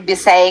 they would be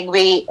saying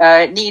we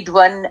need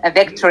one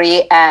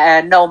victory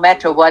no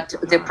matter what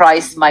the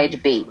price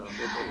might be.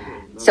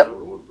 So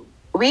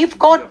we've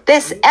got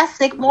this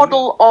ethnic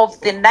model of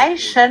the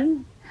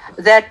nation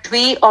that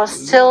we are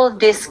still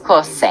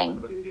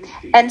discussing.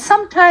 And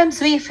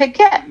sometimes we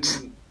forget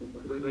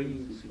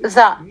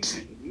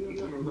that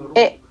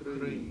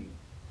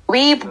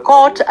we've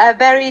got a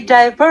very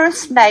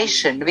diverse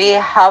nation. We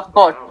have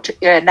got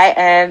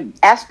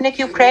ethnic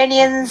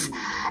Ukrainians,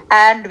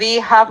 and we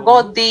have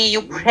got the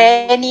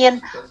Ukrainian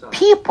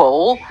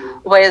people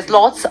with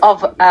lots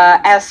of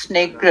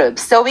ethnic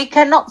groups. So we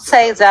cannot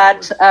say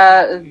that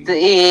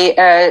the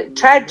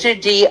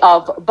tragedy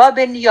of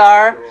Babyn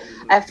Yar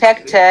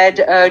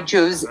affected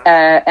Jews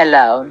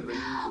alone.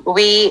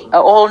 We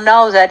all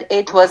know that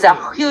it was a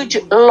huge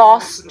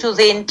loss to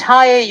the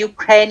entire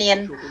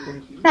Ukrainian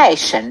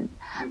nation.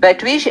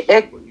 But we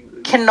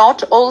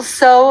cannot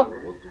also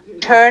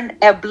turn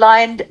a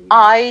blind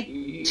eye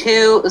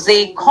to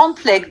the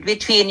conflict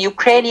between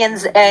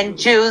Ukrainians and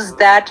Jews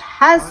that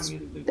has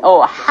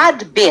or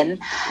had been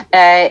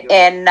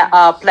in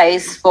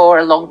place for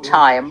a long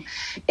time.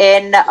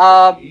 In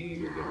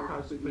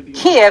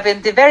Kyiv,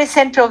 in the very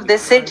center of the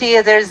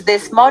city, there's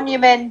this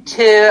monument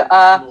to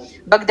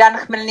Bogdan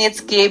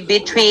Khmelnytsky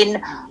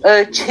between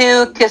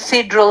two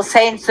cathedrals,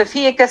 Saint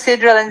Sophia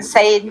Cathedral and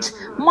Saint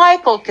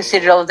Michael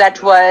Cathedral,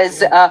 that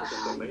was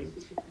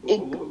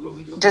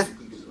just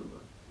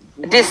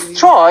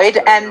destroyed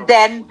and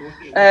then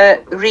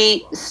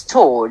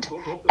restored.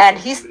 And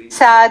he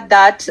said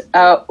that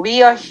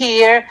we are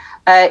here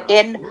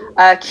in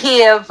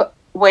Kyiv,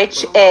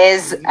 which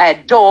is a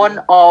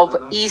dawn of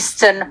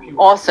Eastern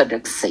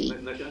Orthodoxy.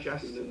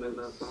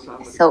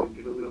 So,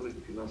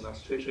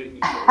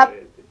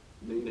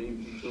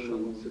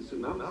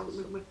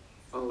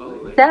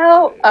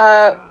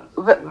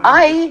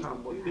 I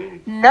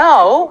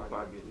know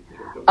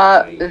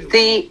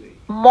the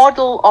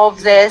model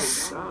of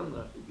this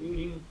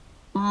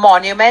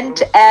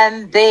monument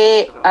and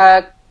the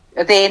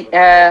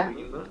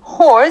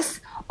horse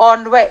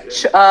on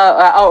which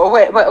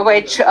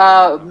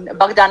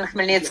Bogdan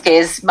Khmelnytsky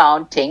is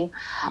mounting.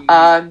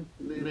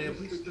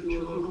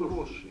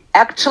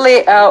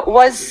 Actually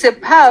was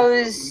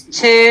supposed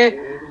to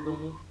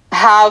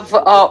have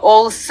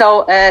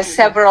also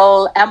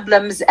several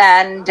emblems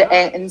and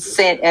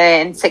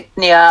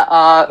insignia,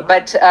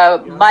 but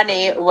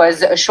money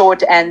was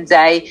short and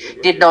they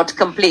did not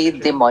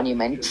complete the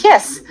monument.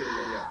 Yes,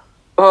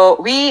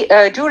 we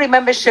do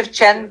remember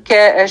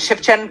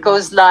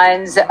Shevchenko's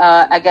lines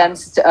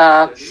against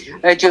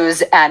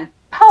Jews and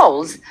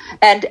Poles,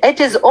 and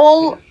it is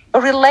all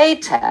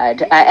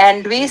related.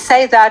 And we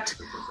say that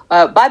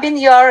Babyn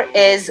Yar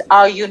is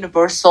our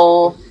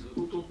universal,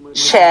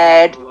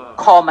 shared,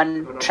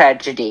 common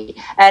tragedy.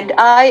 And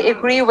I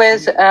agree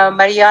with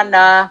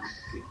Marianna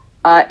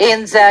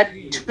in that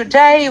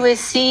today we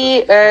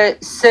see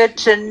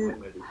certain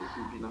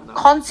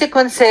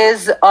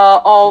consequences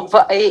of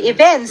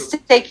events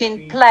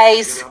taking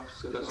place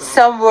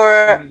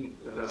somewhere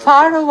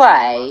far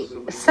away,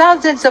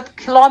 thousands of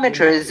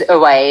kilometers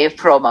away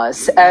from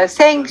us,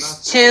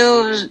 thanks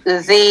to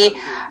the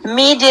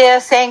media,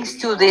 thanks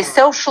to the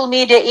social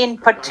media in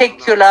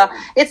particular.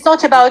 It's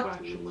not about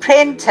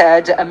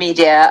printed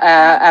media,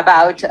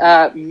 about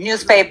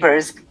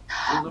newspapers,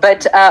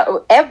 but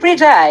every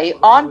day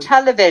on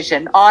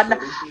television, on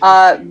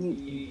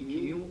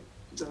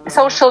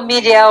social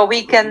media,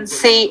 we can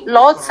see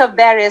lots of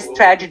various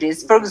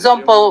tragedies. For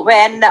example,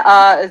 when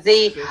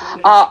the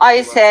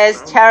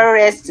ISIS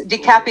terrorists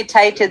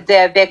decapitated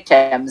their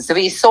victims,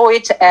 we saw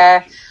it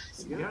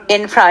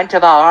in front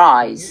of our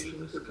eyes.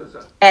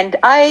 And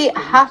I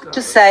have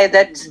to say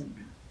that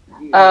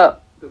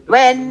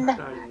when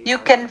you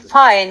can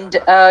find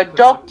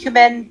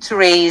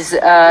documentaries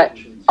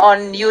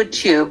on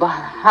YouTube,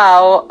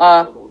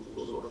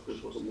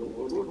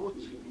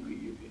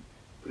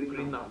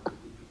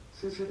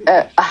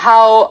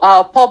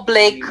 how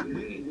public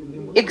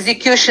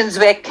executions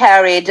were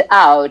carried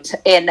out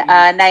in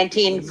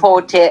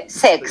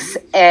 1946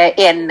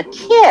 in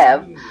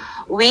Kyiv,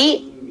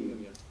 we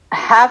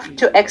have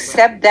to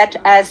accept that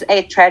as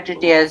a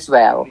tragedy as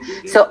well.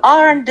 So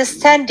our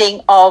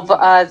understanding of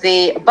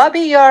the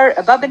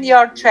Babyn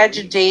Yar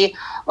tragedy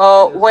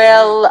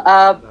will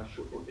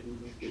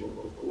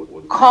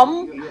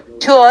come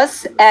to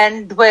us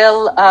and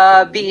will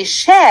be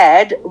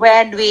shared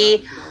when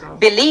we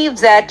believe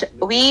that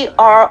we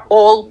are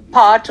all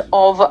part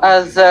of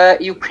the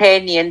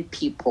Ukrainian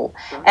people.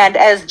 And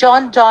as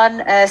John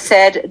Donne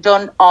said,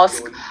 don't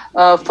ask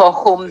for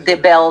whom the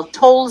bell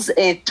tolls,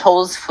 it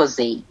tolls for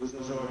thee.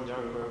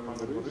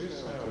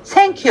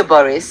 Thank you,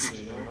 Borys.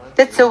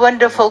 That's a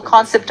wonderful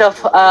concept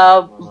of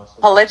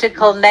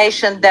political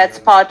nation that's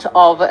part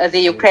of the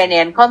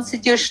Ukrainian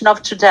constitution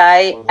of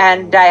today,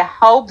 and I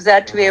hope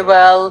that we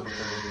will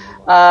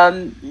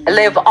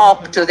live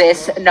up to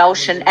this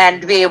notion,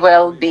 and we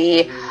will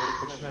be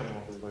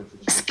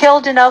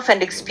skilled enough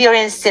and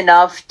experienced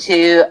enough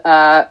to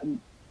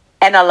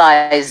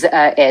analyze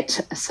it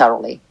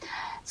thoroughly.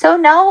 So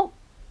now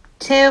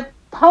to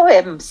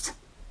poems.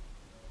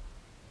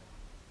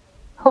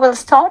 Who will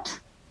start?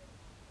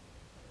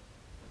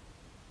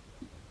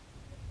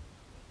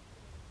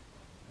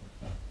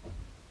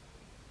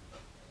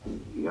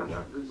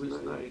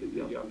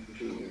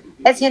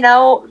 As you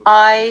know,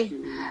 I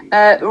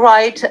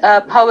write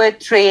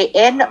poetry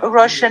in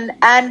Russian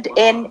and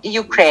in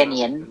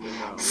Ukrainian,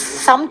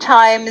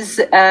 sometimes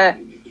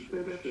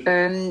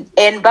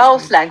in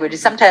both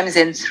languages, sometimes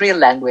in 3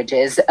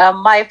 languages.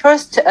 My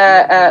first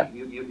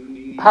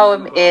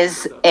poem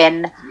is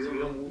in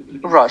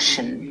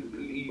Russian.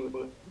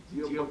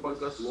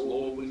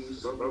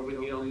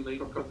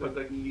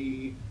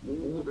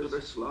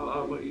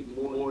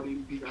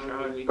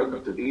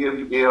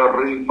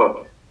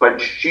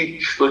 Почти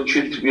что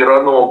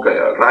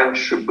четвероногая,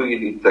 раньше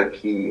были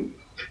такие.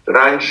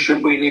 Раньше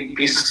были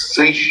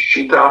писцы,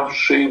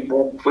 считавшие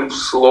буквы в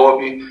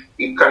слове,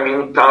 и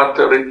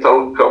комментаторы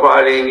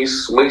толковали не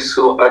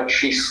смысл, а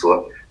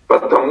числа,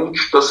 потому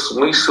что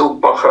смысл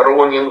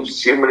похоронен в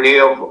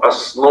земле в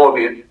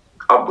основе,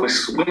 а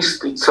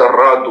бессмыслица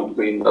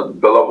радугой над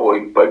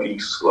головой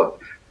повисла.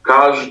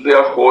 Каждый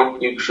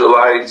охотник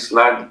желает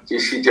знать, где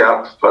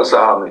сидят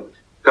фазаны.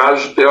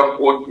 Каждый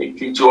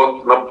охотник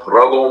идет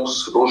напролом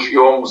с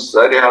ружьем, с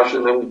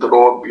заряженным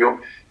дробью.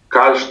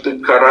 Каждый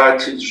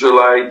каратель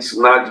желает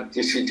знать,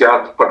 где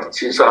сидят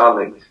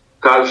партизаны.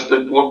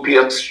 Каждый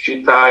глупец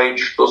считает,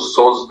 что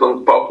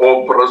создан по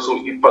образу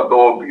и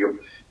подобию.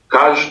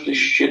 Каждый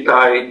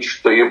считает,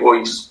 что его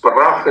из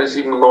праха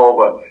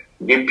земного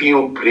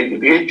лепил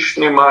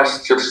предвечный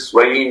мастер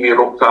своими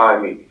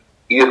руками.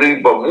 И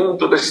рыба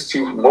мудрости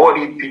в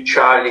море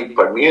печали,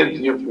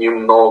 помедлив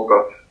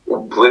немного,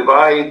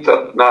 уплывает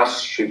от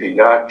нас,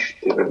 шевеля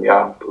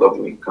 4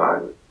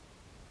 плавниками.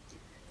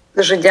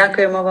 Дуже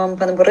дякуємо вам,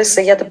 пане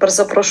Борисе. Я тепер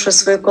запрошую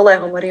свою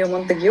колегу Марію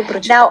Монтегю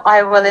прочитати. Now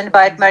I will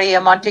invite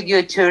Maria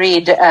Montague to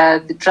read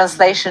the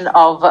translation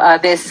of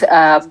this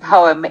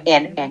poem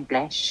in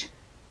English.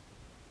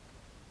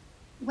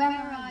 Where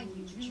are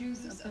you, Jews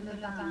of the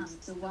Levant,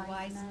 the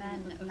wise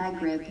men of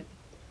Maghreb?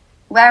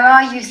 Where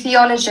are you,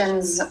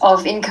 theologians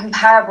of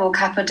incomparable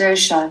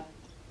Cappadocia?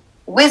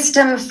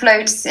 Wisdom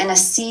floats in a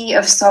sea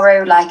of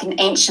sorrow like an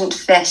ancient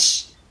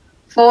fish.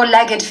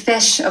 4-legged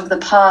fish of the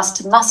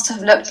past must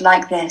have looked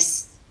like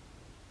this.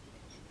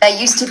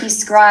 There used to be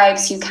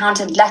scribes who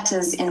counted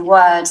letters in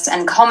words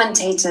and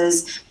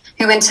commentators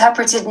who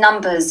interpreted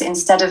numbers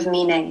instead of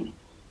meaning,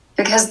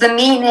 because the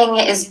meaning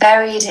is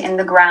buried in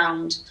the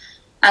ground,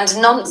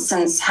 and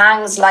nonsense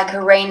hangs like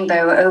a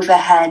rainbow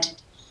overhead.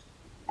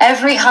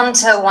 Every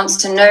hunter wants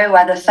to know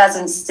where the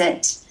pheasants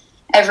sit.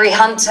 Every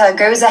hunter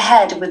goes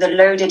ahead with a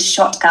loaded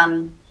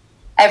shotgun.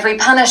 Every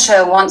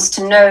punisher wants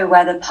to know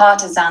where the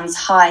partisans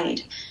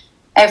hide.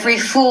 Every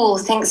fool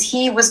thinks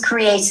he was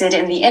created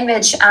in the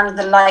image and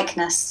the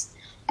likeness.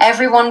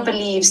 Everyone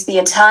believes the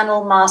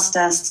eternal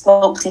master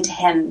sculpted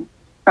him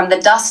from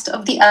the dust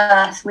of the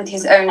earth with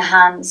his own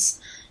hands.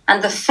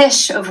 And the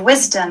fish of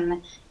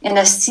wisdom in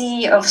a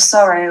sea of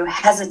sorrow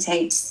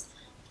hesitates,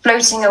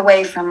 floating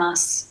away from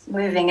us,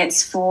 moving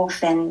its 4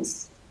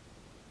 fins.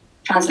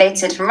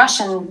 Translated from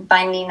Russian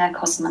by Nina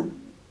Kosman.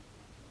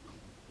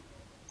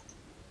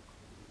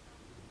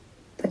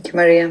 Thank you,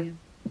 Maria.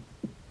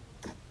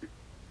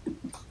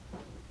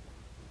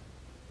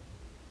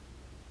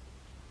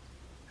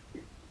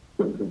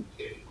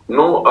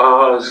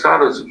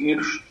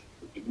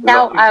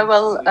 Now I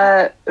will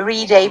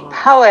read a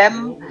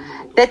poem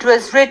that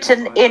was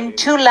written in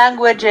 2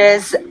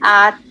 languages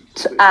at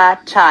a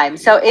time.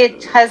 So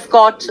it has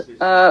got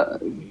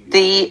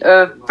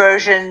the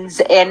versions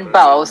in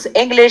both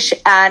English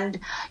and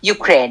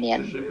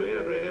Ukrainian.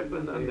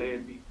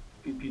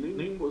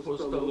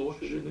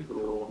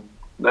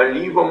 На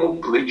лівому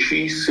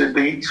плечі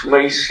сидить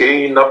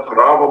Мойсей, на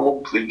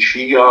правому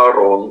плечі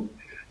Аарон.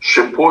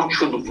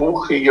 Шепочуть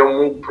вухи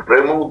йому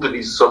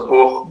премудрість з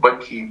обох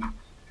боків.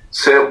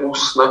 Це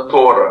усна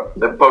Тора,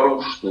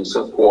 непорушний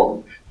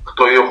закон.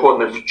 Хто його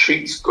не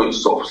вчить, той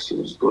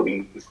зовсім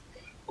здурів.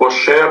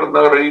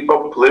 Кошерна риба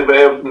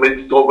пливе в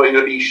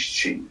медовій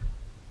річці.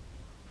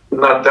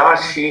 На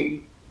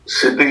дасі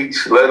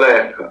сидить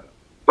лелека.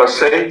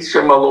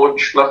 Пасеться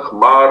молочна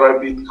хмара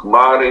від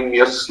хмари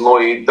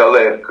м'ясної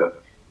далека.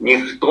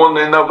 Ніхто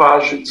не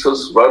наважиться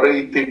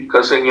зварити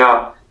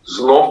казеня,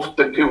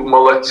 знов-таки в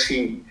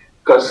молоці.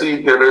 Кази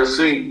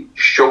дерези,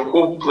 що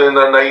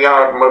куплена на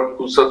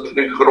ярмарку за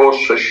 3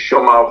 гроші,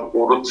 що мав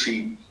у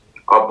руці.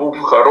 А був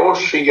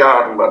хороший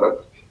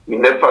ярмарок, і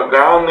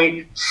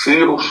непоганий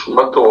сиру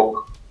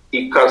шматок.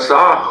 І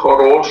коза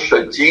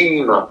хороша,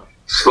 дійна,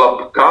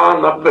 слабка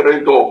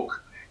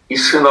напередок. І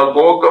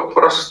синагога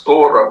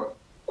простора,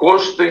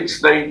 кожний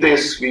знайде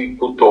свій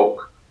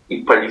куток. І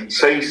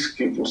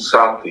поліцейський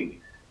вусатий,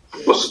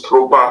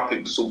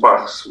 пострубатий в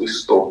зубах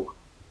свисток.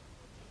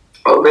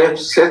 Але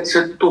все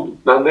це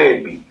тут, на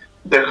небі,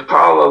 де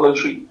хала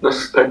лежить на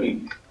столі.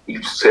 І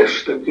все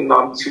ж таки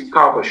нам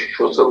цікаво,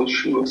 що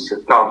залишилося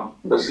там,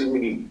 на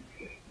землі.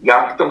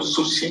 Як там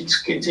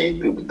сусідські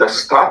діти в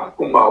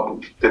достатку,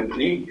 мабуть, в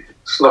теплі,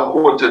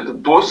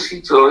 знаходять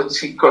досі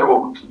золоті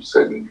коробки в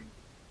залі.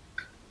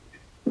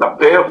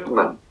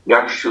 Напевно,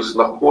 якщо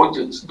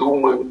знаходять,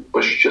 думаю,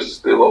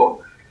 пощастило.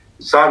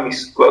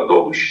 Замість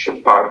кладовища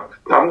парк,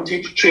 там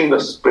дівчина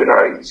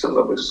спирається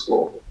на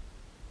весло.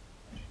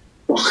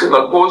 У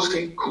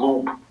синагозі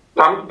клуб,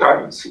 там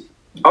танці,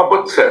 або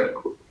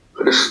церква.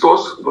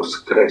 Христос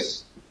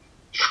воскрес.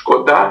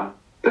 Шкода,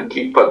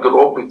 такі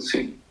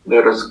подробиці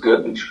не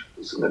розглядиш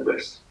з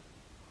небес.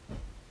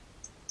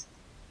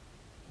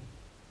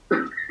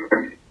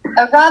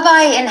 A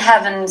rabbi in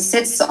heaven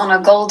sits on a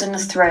golden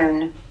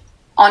throne.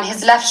 On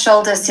his left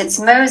shoulder sits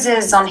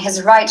Moses, on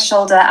his right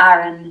shoulder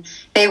Aaron.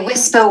 They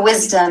whisper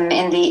wisdom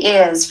in the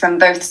ears from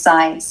both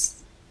sides.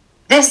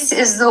 This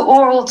is the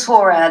oral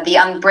Torah, the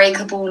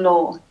unbreakable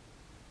law.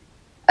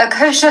 A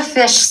kosher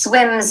fish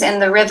swims in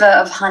the river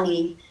of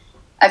honey.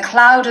 A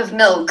cloud of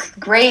milk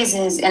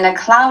grazes in a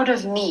cloud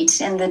of meat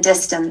in the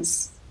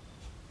distance.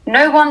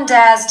 No one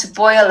dares to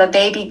boil a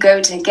baby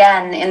goat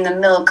again in the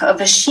milk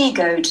of a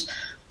she-goat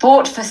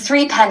bought for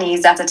 3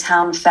 pennies at a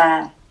town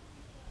fair.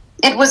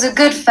 It was a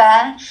good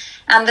fair,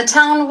 and the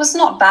town was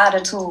not bad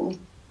at all.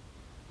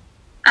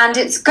 And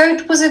its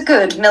goat was a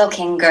good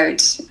milking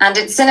goat, and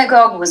its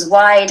synagogue was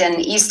wide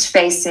and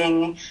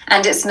east-facing,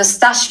 and its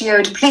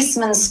mustachioed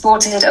policeman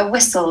sported a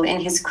whistle in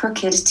his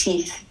crooked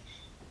teeth.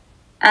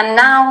 And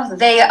now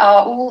they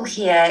are all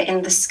here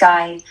in the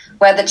sky,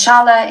 where the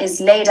challah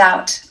is laid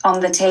out on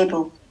the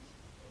table.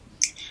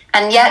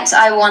 And yet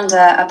I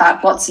wonder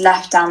about what's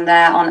left down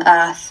there on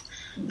earth,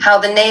 how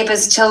the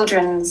neighbors'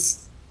 children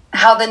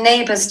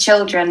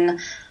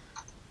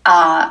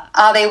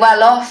are they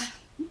well off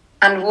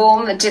and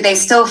warm? Do they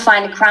still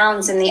find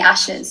crowns in the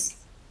ashes?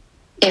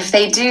 If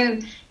they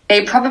do,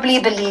 they probably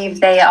believe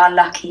they are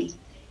lucky.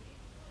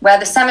 Where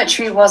the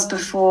cemetery was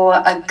before,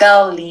 a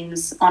girl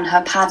leans on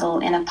her paddle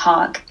in a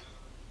park.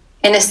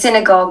 In a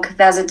synagogue,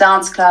 there's a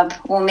dance club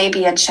or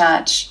maybe a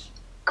church.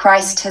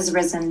 Christ has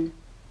risen.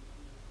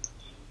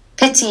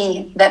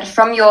 Pity that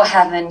from your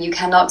heaven you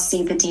cannot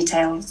see the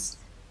details.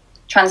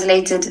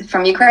 Translated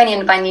from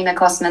Ukrainian by Nina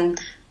Kosman.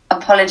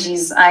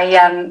 Apologies,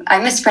 I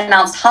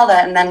mispronounced Hala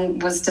and then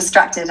was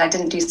distracted. I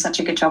didn't do such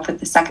a good job with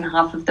the second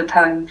half of the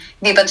poem.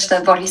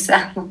 Вибачте, Борисе.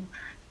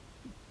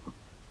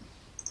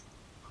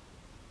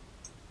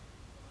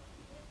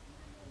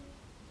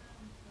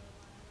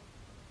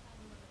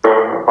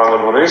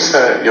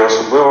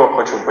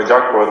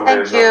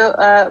 Thank you,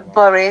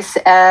 Boris,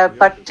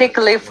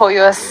 particularly for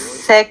your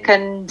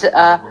second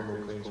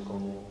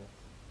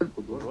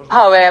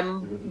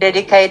poem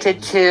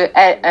dedicated to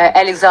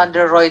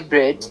Alexander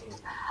Roydbrid,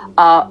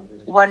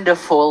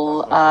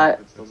 wonderful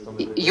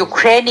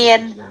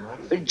Ukrainian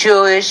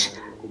Jewish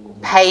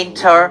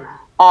painter,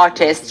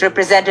 artist,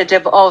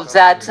 representative of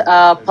that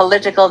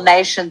political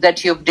nation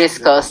that you've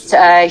discussed.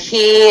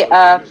 He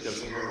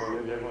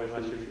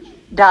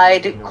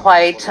died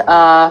quite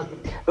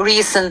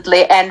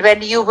recently, and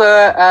when you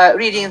were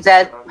reading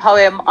that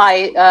poem,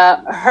 I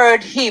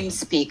heard him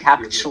speak,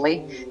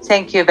 actually.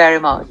 Thank you very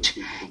much.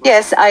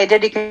 Yes, I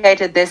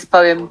dedicated this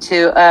poem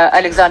to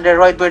Alexander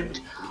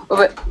Roydbrid,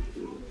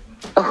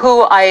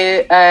 who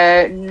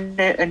I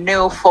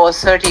knew for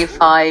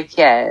 35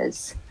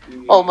 years,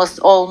 almost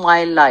all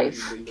my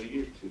life.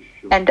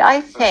 And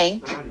I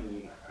think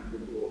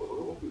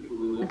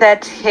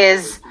that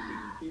his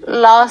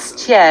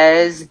last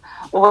years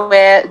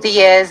were the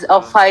years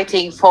of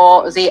fighting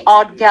for the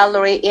art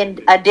gallery in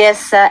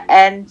Odessa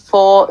and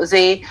for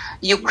the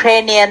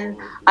Ukrainian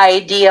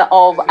idea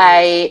of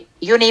a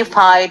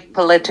unified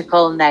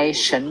political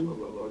nation.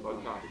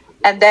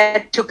 And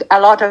that took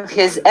a lot of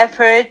his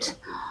effort,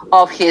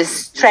 of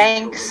his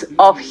strength,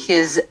 of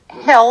his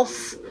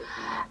health.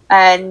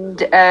 And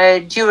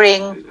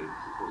during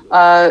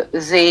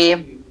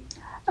the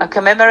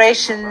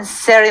commemoration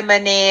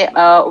ceremony,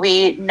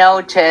 we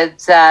noted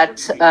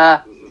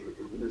that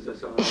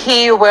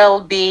he will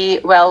be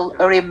well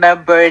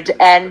remembered,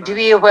 and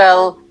we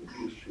will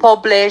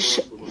publish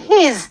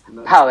his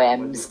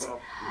poems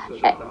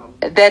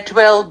that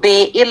will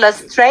be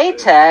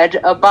illustrated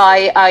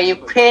by a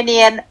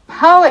Ukrainian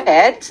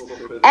poet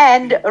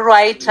and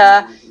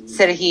writer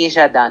Serhiy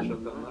Zhadan.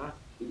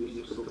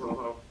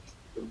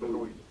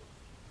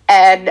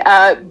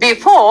 And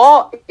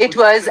before, it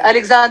was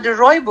Alexander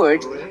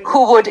Royburt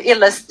who would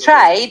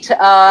illustrate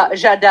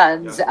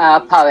Zhadan's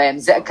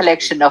poems, a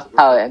collection of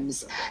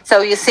poems.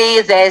 So you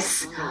see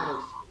this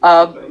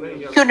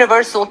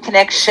universal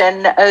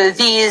connection,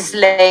 these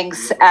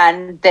links,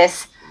 and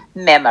this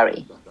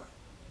memory.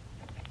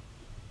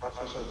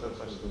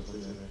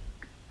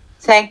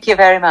 Thank you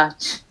very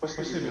much.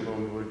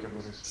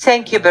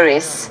 Thank you,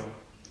 Borys.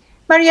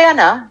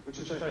 Marianna,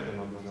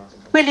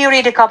 will you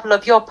read a couple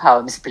of your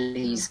poems,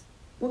 please?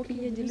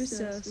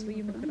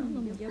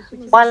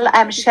 While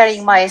I'm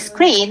sharing my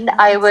screen,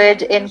 I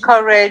would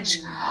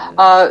encourage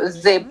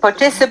the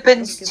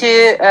participants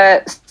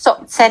to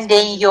stop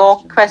sending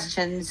your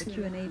questions.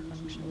 Q&A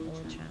function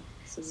or chat,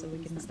 so we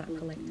can start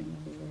collecting them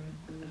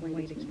for a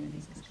wider Q&A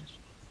discussion.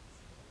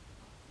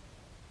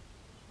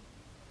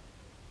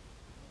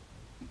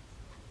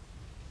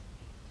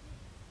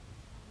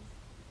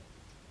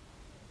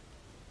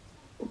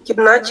 У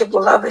кімнаті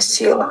була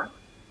весіла.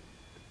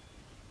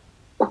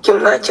 У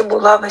кімнаті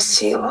була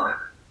весіла.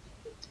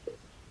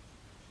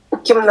 У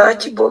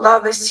кімнаті була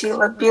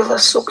весіла біла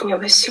сукня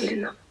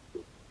весільна.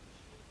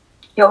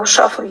 Я у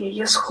шафу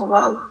її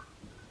сховала.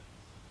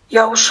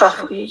 Я у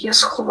шафу її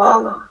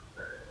сховала.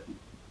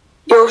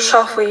 Я у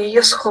шафу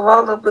її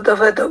сховала, бо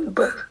Давида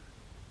вбив.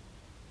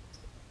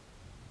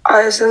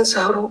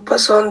 Айзенсгрупа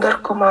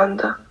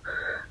Зондеркоманда.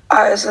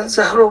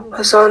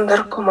 Айзенсгрупа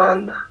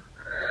Зондеркоманда.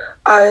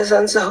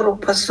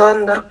 Айзенсгрупа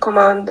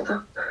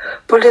Зондеркоманда.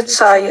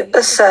 Поліцаї,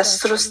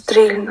 СС,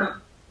 розстрільна.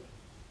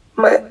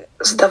 Ми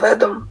з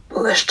Давидом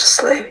були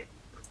щасливі.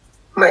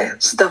 Ми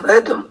з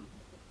Давидом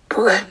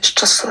були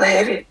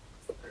щасливі.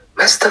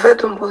 Ми з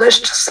Давидом були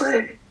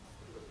щасливі.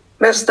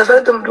 Ми з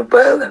Давидом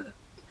любили.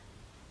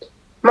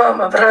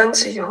 Мама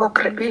вранці його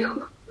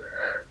прибігла.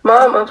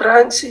 Мама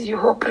вранці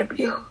його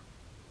прибігла.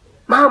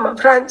 Мама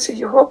вранці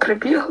його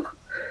прибігла.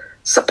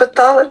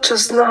 Запитала, чи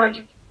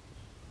знаю.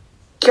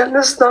 Я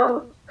не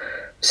знала.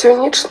 Всю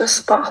ніч не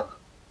спала.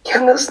 Я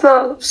не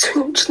знала,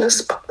 всю ніч не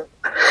спала.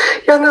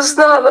 Я не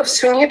знала,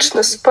 всю ніч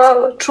не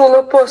спала.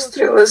 Чула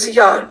постріли з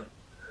яру.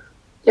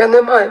 Я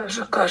не маю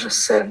вже, каже,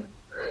 сина.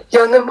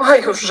 Я не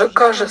маю вже,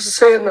 каже,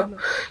 сина.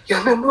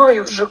 Я не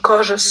маю вже,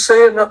 каже,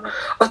 сина.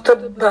 А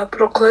тебе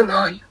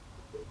проклинаю.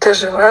 Ти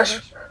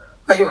живеш,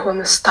 а його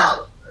не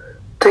стало.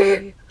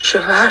 Ти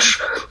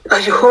живеш, а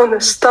його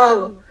не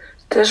стало.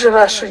 Ти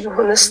живеш, а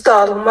його не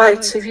стало.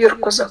 Майце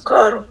вірку за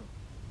кару.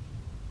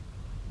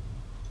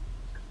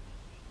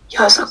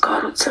 Я за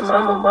кару це,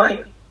 мамо,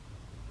 маю.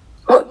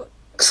 От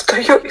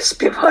стою і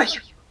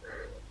співаю,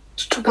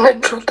 щоб не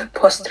чути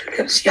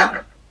пострілів з яру.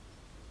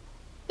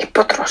 І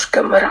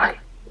потрошки вмираю.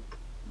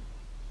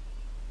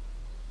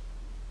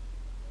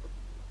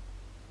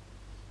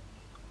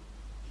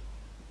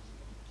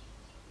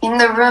 In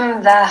the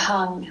room there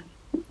hung,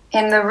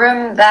 in the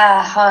room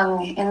there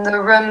hung, in the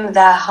room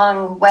there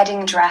hung,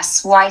 wedding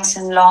dress white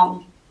and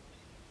long.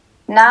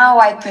 Now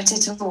I put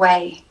it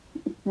away.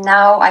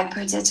 Now I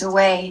put it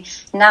away.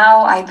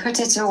 Now I put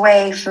it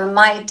away, for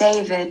my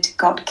David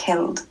got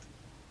killed.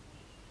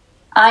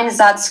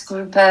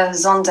 Einsatzgruppe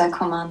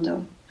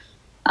Sonderkommando.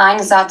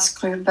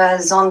 Einsatzgruppe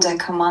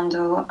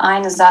Sonderkommando.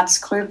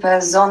 Einsatzgruppe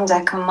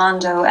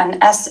Sonderkommando, an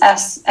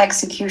SS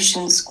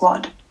execution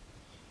squad.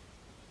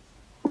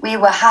 We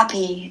were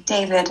happy,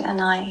 David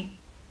and I.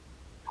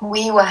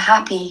 We were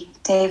happy,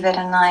 David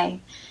and I.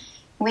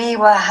 We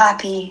were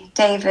happy,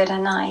 David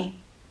and I.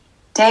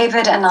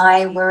 David and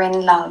I were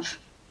in love.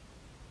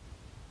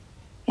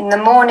 In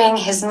the morning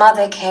his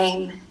mother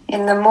came.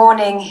 In the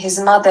morning his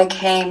mother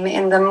came.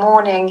 In the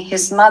morning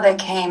his mother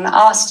came,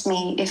 asked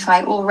me if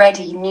I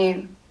already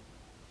knew.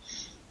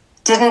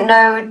 Didn't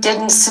know,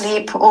 didn't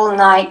sleep all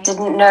night.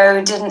 Didn't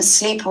know, didn't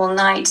sleep all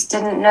night.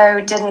 Didn't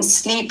know, didn't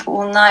sleep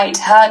all night.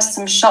 Heard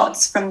some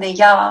shots from the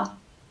Yar.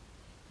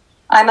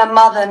 I'm a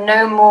mother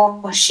no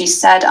more, she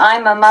said.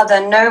 I'm a mother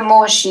no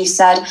more, she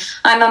said.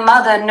 I'm a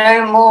mother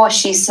no more,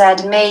 she said.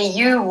 May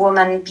you,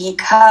 woman, be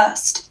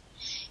cursed.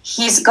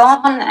 He's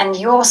gone and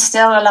you're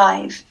still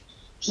alive.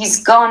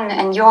 He's gone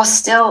and you're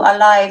still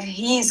alive.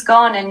 He's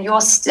gone and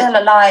you're still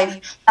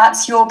alive.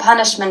 That's your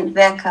punishment,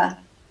 Veka.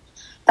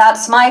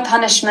 That's my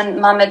punishment,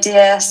 Mama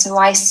dear. So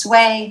I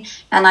sway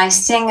and I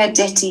sing a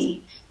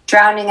ditty,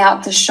 drowning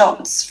out the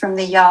shots from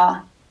the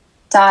Yar,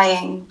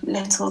 dying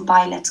little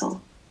by little.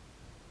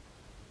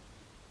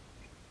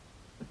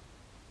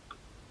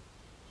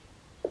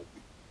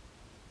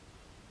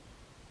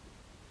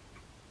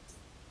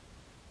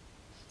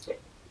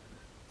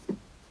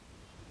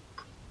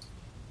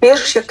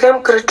 Вірш,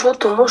 яким кричу,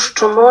 тому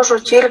що можу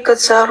тільки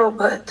це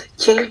робити,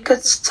 тільки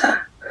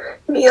це.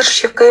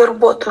 Вірш, який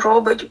роботу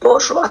робить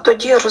Божу, а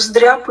тоді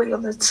роздряпує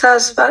лице,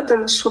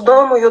 зведене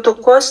судомою до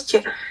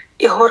кості,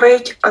 і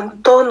горить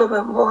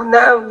Антоновим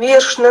вогнем.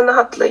 Вірш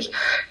ненадлий,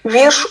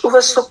 вірш у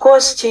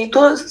високості,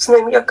 йду з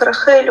ним, як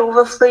Рахиль у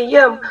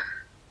Вифлеєм.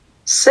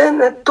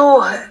 Сине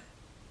туги,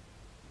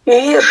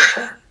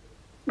 вірше,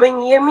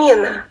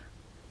 Бен'яміне,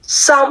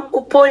 сам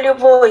у полі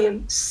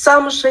воїн,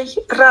 сам же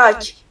й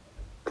радь,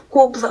 в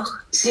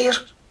кублах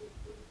зір,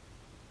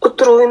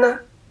 отруйне,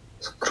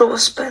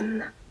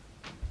 кровоспинне.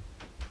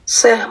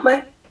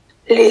 Сигми,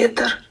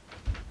 літер,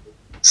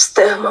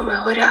 стигмами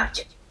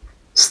горять,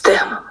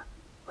 стигмами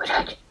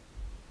горять.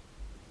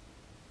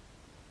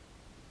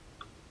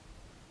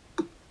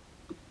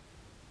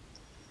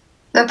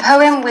 The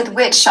poem with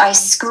which I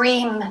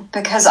scream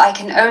because I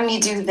can only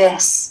do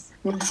this,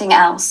 nothing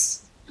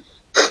else.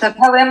 The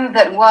poem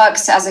that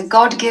works as a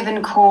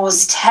God-given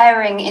cause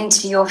tearing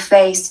into your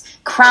face,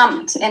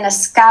 cramped in a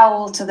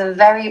scowl to the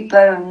very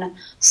bone,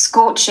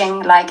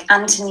 scorching like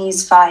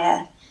Antony's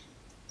fire.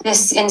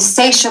 This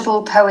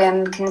insatiable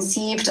poem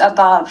conceived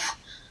above,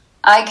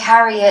 I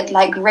carry it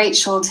like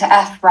Rachel to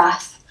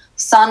Ephrath,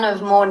 son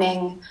of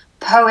morning,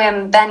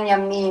 poem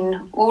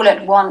Benjamin all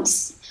at once,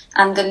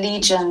 and the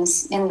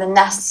legions in the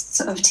nests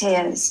of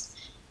tears.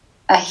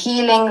 A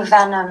healing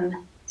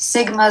venom,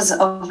 sigmas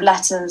of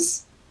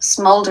letters,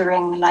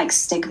 smoldering like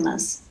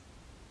stigmas.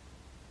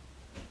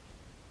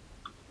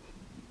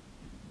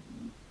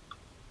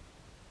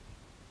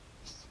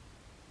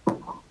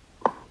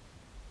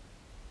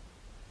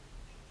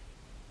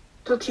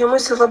 Тут я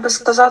мусила би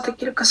сказати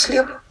кілька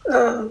слів.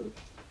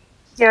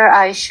 Here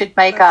I should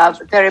make a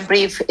very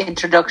brief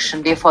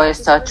introduction before I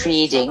start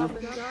reading.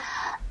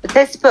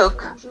 This book,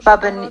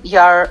 Babyn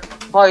Yar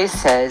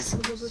Voices,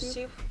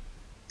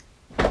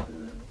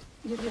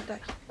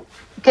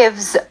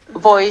 gives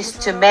voice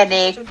to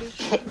many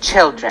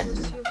children.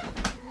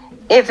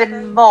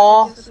 Even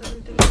more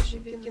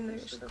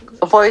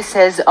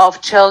voices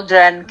of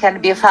children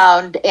can be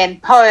found in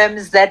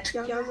poems that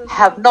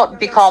have not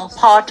become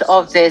part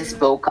of this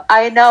book.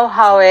 I know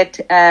how it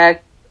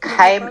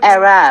came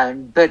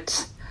around, but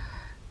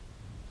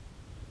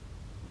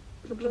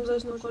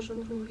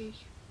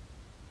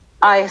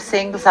I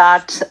think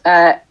that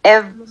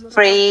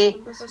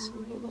every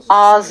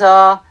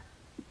other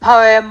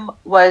poem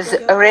was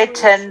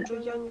written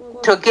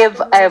to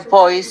give a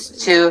voice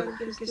to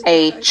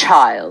a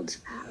child.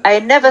 I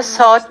never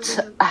thought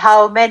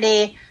how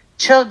many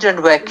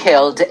children were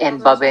killed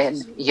in Babyn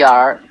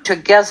Yar,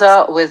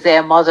 together with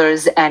their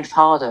mothers and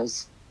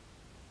fathers.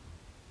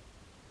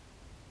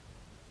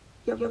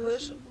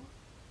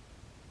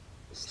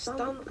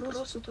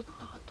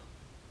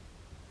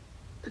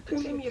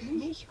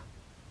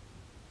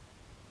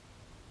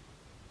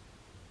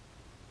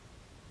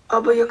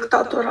 Або як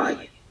тато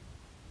Раї.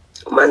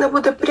 У мене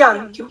буде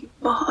пряників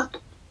багато.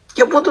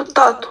 Я буду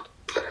тато.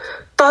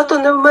 Тато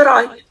не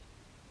вмирає.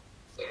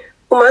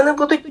 У мене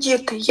будуть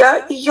діти, я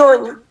і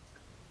Йоня.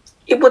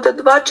 І буде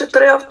 2 чи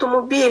 3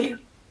 автомобілі.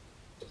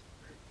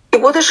 І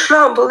буде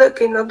шрам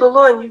великий на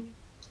долоні.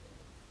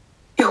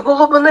 І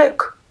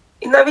голубник,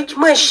 і навіть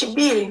миші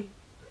білі.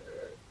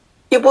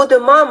 І буде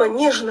мама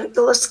ніжна і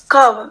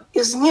ласкава,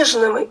 і з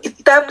ніжними і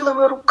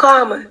теплими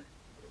руками.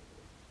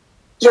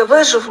 Я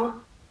виживу,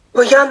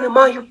 бо я не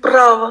маю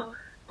права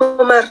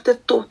померти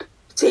тут,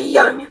 в цій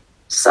ямі,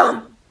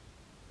 сам,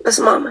 без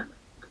мами.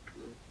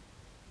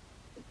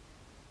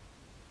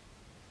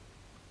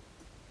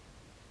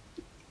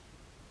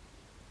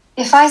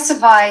 If I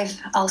survive,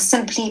 I'll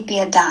simply be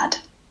a dad.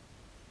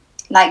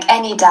 Like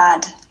any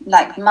dad,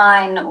 like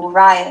mine or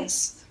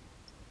Raya's.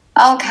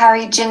 I'll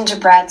carry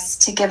gingerbreads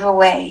to give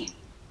away.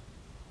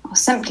 I'll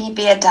simply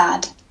be a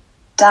dad.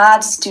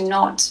 Dads do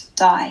not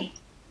die.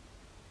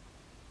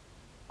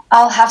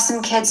 I'll have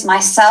some kids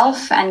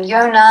myself and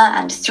Yona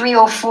and 3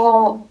 or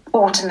 4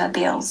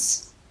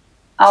 automobiles.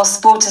 I'll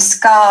sport a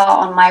scar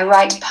on my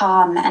right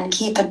palm and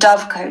keep a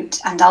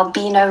dovecoat and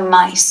albino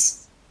mice.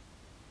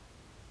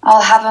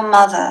 I'll have a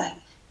mother,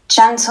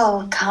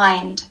 gentle,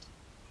 kind.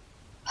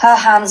 Her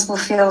hands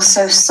will feel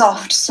so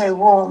soft, so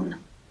warm.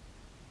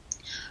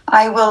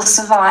 I will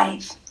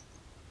survive.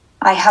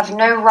 I have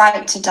no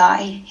right to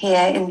die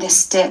here in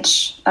this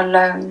ditch,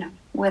 alone,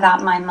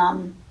 without my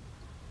mum.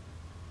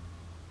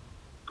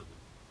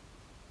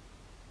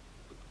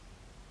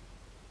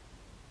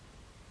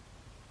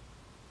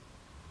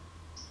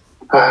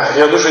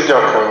 Я дуже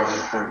дякую,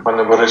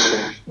 пане Борисі,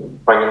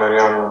 пані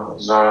Маріанно,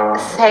 за...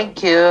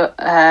 Thank you,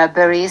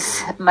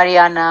 Borys,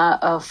 Marianna,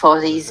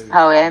 for these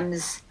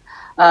poems,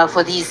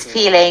 for these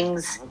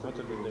feelings.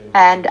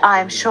 And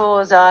I'm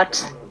sure that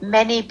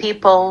many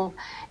people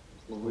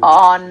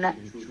on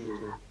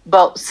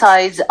both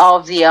sides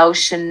of the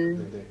ocean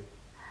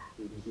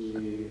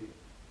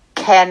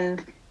can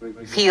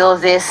feel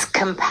this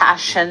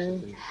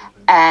compassion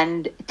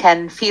and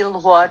can feel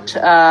what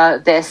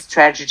this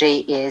tragedy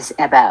is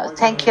about.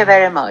 Thank you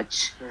very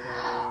much.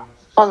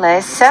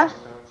 Olesa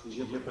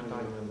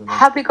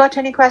Have we got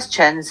any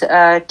questions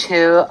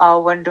to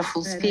our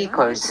wonderful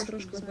speakers?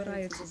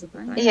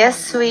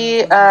 Yes,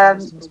 we are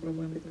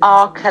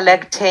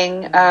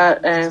collecting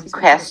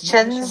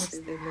questions.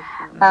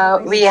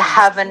 We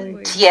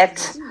haven't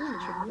yet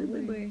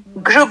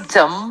grouped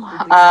them.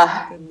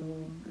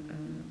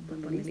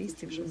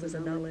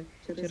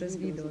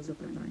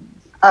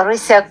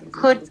 Arisa,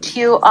 could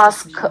you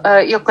ask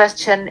your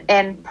question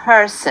in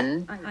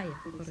person?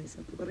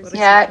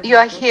 Yeah, you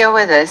are here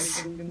with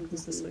us,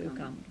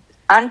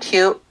 aren't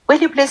you? Will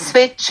you please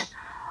switch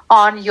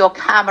on your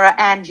camera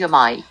and your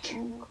mic?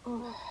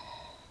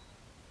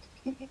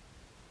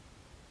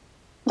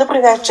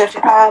 Good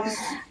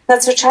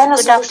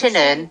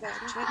afternoon.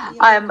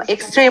 I'm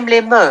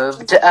extremely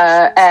moved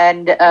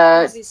and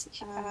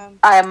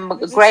I'm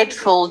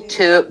grateful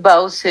to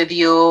both of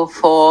you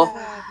for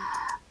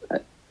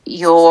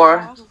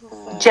your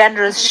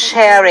generous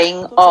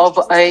sharing of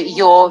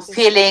your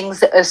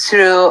feelings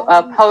through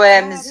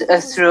poems,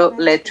 through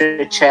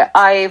literature.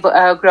 I've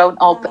grown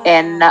up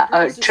in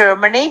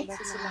Germany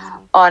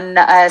on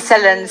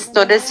Sellen's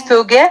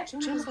Todesfuge,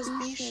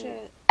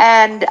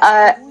 and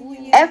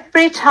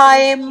every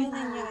time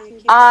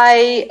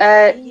I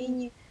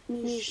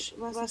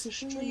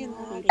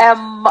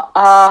am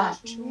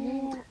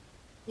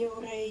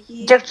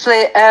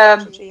actually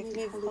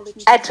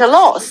at a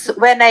loss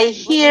when I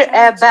hear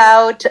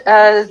about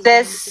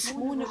this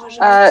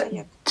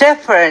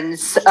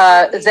difference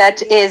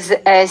that is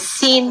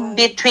seen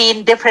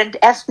between different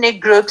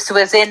ethnic groups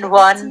within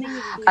one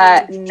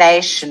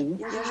nation.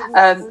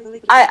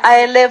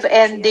 I live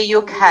in the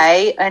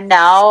UK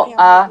now,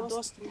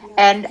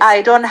 and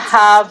I don't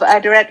have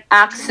direct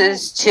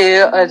access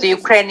to the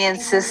Ukrainian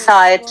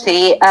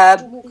society,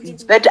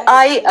 but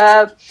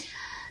I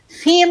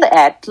feel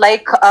it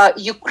like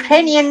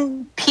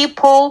Ukrainian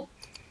people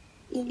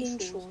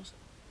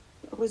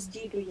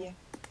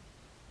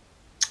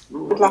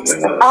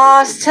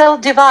are still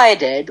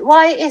divided.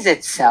 Why is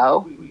it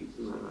so?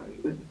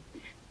 You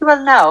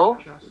will know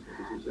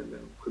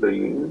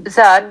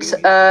that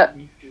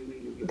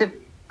the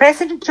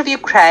president of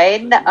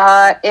Ukraine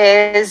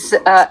is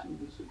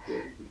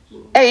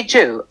a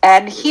Jew,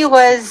 and he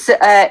was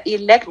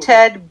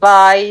elected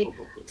by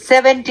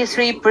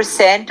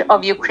 73%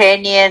 of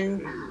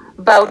Ukrainian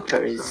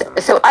voters.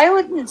 So I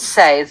wouldn't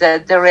say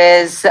that there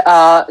is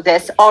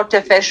this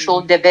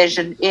artificial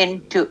division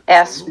into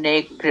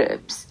ethnic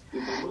groups.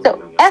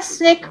 So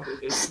ethnic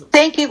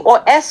thinking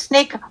or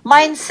ethnic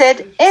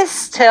mindset is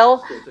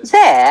still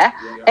there.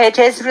 It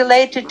is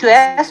related to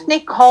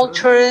ethnic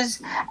cultures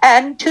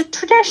and to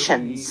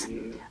traditions,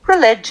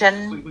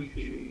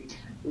 religion,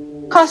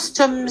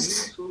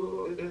 customs.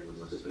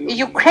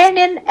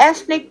 Ukrainian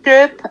ethnic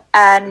group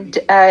and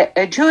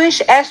a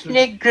Jewish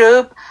ethnic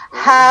group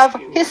have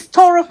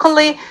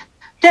historically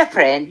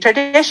different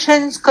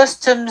traditions,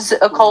 customs,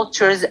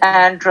 cultures,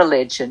 and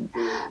religion.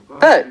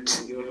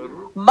 But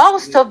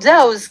most of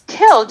those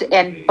killed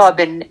in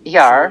Babyn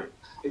Yar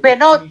were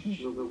not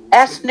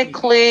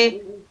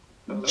ethnically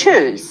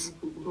Jews.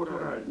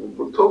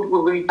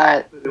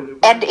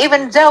 And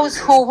even those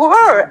who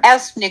were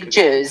ethnic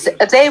Jews,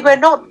 they were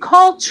not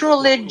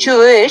culturally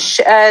Jewish.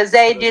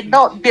 They did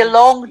not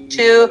belong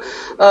to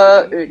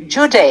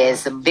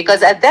Judaism,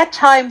 because at that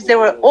time they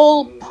were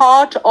all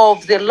part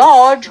of the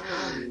large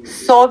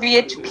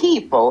Soviet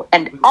people.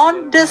 And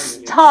under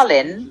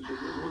Stalin,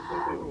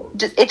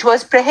 it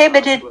was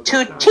prohibited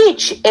to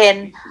teach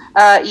in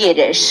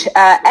Yiddish,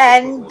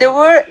 and there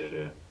were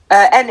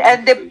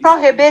and the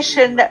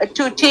prohibition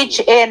to teach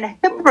in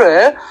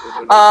Hebrew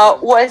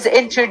was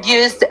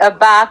introduced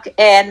back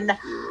in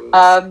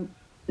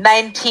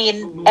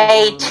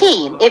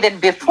 1918, even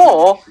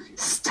before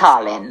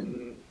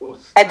Stalin,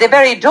 at the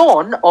very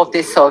dawn of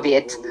the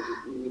Soviet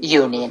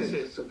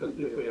Union.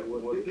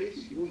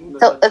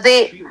 So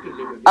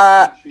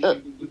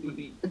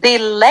the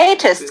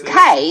latest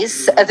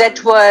case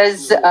that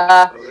was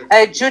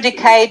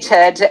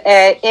adjudicated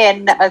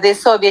in the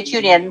Soviet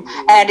Union,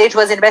 and it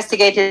was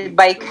investigated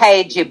by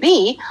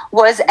KGB,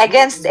 was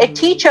against a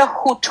teacher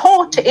who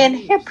taught in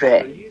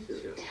Hebrew.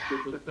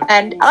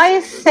 And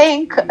I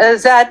think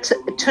that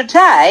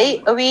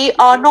today we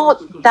are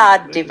not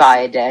that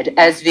divided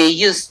as we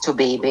used to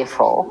be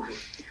before.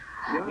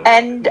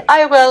 And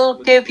I will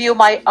give you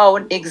my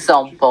own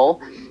example.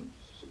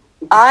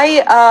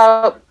 I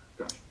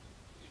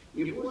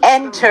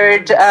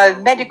entered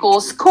medical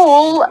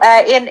school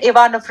in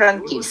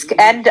Ivano-Frankivsk,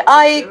 and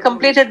I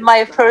completed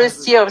my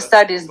first year of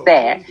studies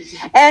there.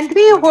 And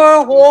we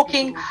were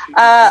walking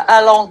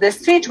along the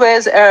street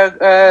with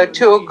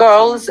two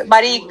girls,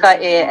 Marika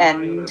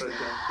and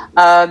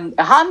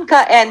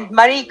Hanka, and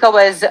Marika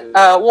was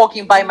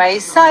walking by my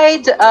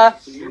side,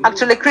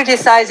 actually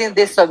criticizing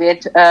the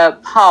Soviet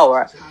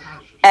power.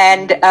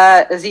 And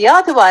the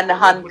other one,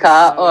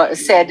 Hanka,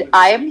 said,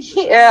 I'm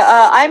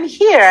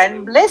here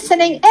and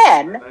listening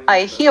in.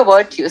 I hear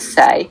what you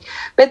say.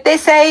 But they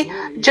say,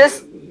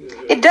 just,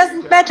 it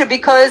doesn't matter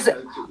because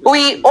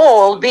we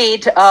all, be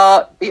it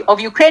of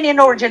Ukrainian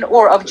origin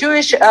or of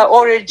Jewish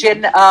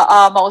origin,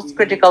 are most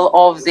critical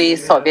of the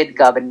Soviet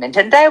government.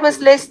 And I was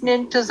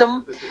listening to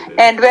them,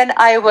 and when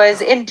I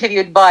was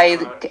interviewed by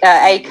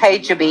a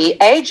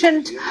KGB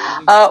agent,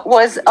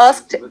 was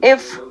asked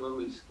if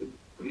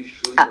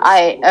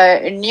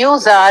I knew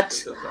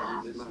that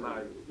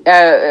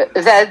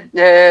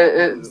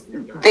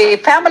the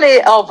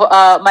family of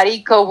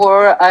Mariko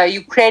were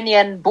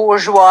Ukrainian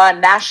bourgeois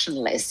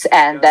nationalists,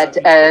 and that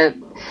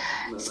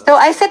so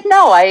I said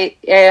no, I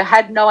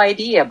had no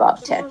idea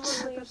about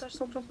it.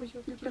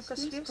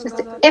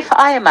 If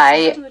I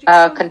may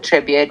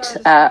contribute,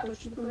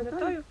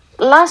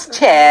 last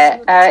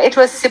year, it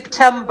was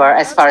September,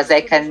 as far as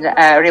I can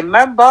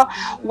remember,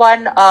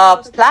 one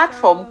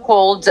platform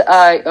called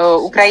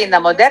Ukraina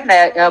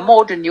Moderna,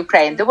 Modern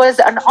Ukraine. There was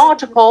an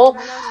article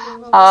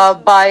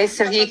by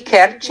Sergei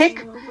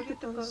Kerchik.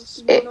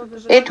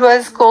 It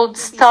was called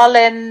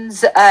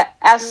Stalin's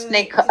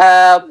Ethnic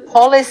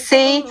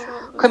Policy,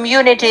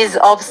 Communities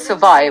of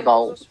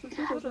Survival.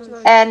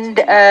 And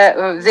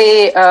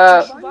the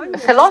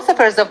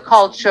philosophers of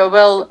culture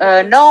will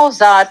know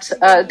that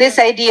this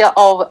idea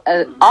of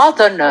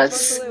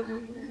otherness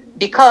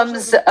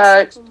becomes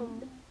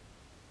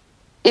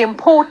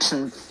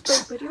important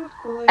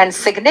and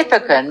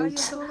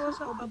significant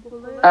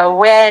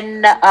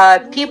when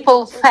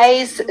people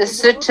face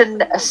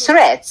certain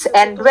threats,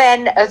 and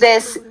when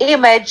this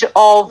image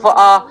of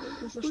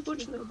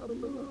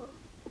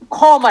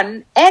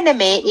common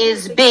enemy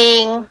is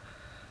being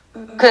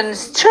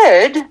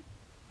construed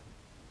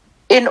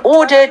in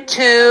order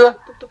to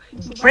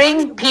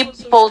bring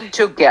people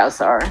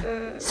together.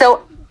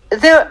 So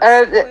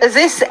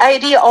this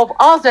idea of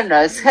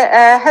otherness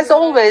has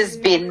always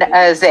been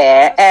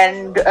there,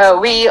 and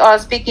we are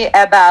speaking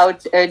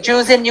about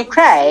Jews in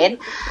Ukraine.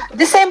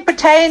 The same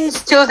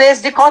pertains to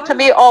this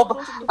dichotomy of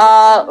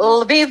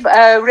Lviv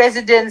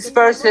residents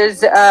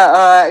versus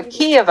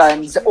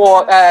Kyivans,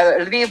 or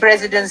Lviv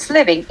residents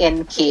living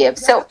in Kyiv.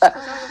 So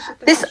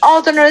this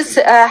otherness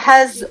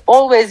has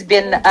always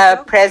been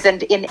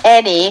present in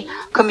any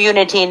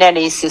community, in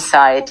any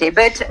society.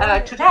 But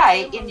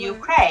today in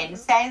Ukraine,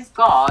 thanks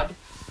God,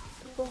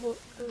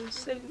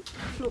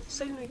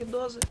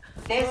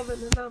 this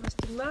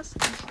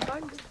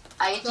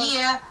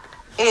idea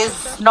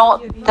is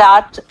not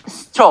that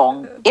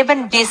strong,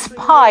 even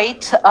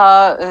despite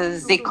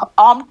the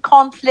armed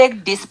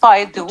conflict,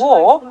 despite the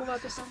war,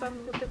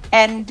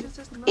 and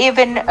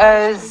even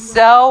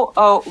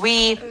though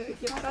we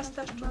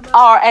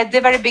are at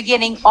the very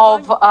beginning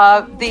of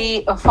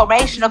the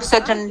formation of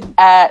certain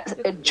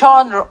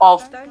genre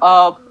of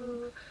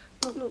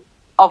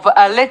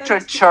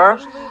literature,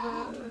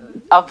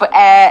 of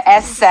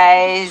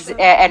essays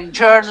and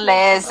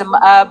journalism,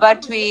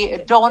 but we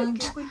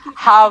don't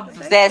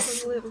have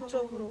this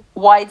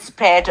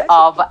widespread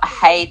of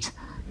hate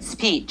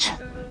speech.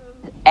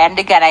 And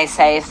again, I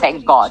say,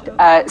 thank God.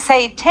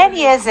 Say 10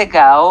 years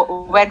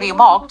ago, when we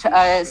marked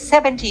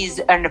 70th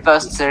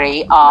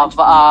anniversary of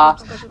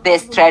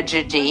this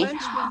tragedy,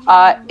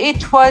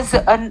 it was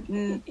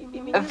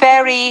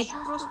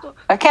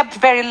kept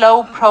very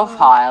low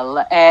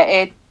profile.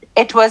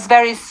 It was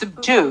very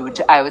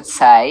subdued, I would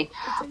say.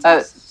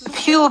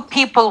 Few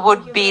people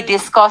would be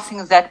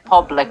discussing that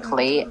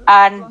publicly.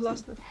 And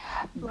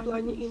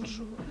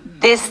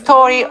the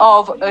story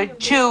of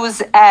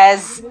Jews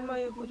as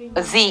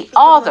the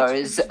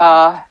others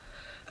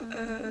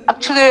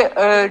actually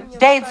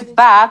dates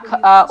back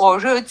or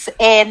roots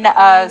in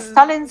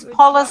Stalin's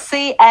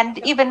policy, and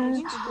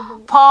even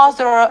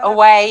farther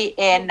away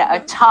in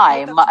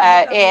time,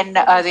 in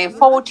the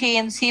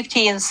 14th,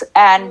 15th,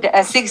 and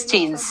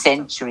 16th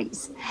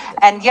centuries.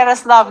 And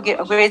Yaroslav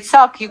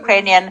Gritsak,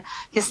 Ukrainian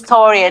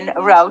historian,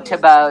 wrote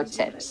about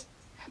it.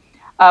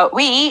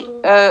 We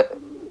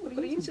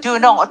do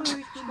not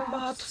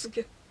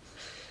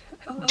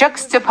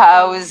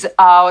juxtapose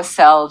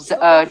ourselves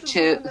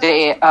to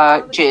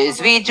the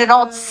Jews. We do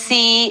not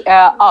see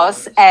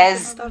us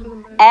as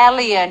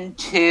alien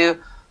to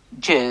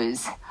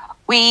Jews.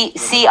 We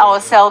see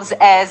ourselves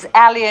as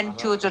alien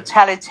to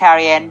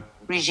totalitarian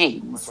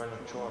regimes.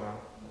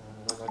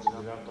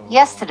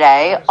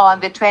 Yesterday, on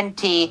the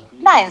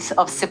 29th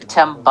of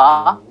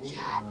September,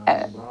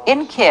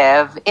 in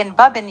Kyiv, in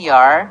Babyn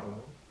Yar,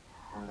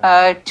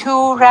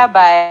 two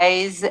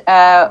rabbis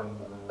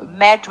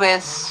met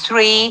with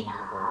three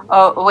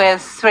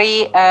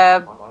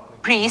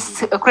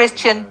priests,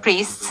 Christian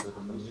priests.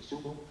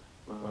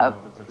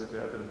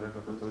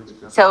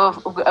 So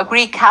a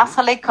Greek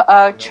Catholic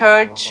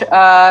Church,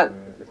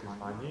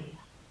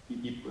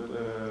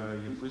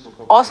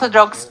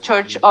 Orthodox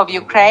Church of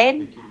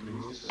Ukraine,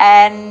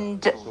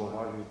 and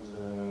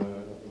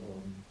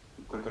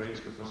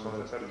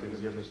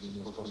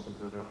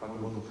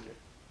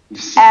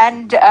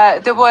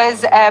there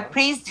was a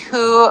priest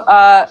who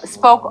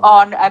spoke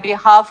on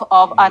behalf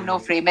of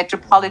Anufriy,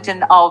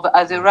 Metropolitan of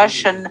the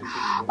Russian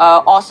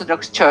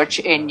Orthodox Church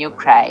in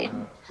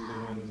Ukraine.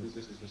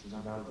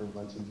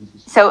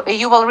 So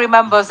you will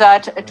remember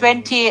that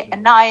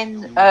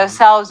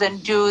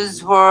 29,000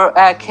 Jews were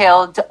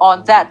killed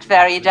on that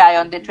very day,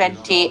 on the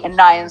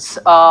 29th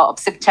of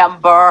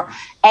September,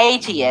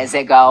 80 years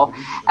ago.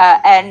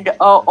 And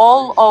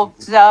all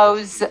of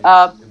those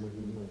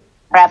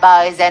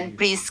rabbis and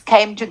priests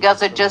came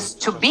together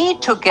just to be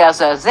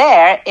together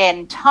there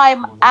in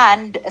time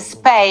and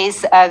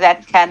space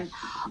that can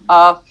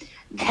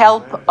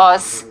help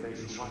us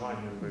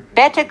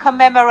better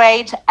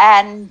commemorate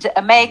and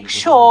make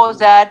sure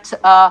that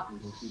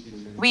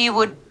we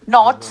would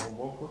not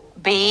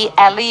be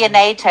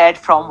alienated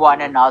from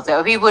one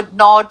another. We would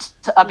not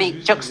be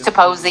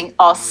juxtaposing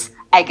us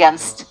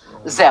against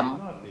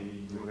them.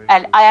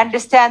 And I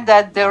understand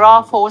that there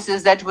are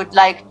forces that would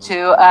like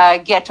to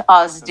get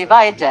us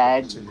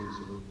divided.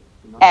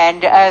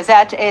 And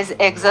that is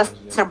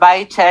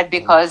exacerbated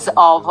because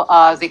of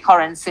the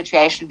current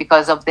situation,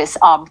 because of this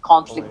armed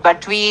conflict.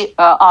 But we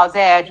are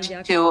there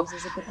to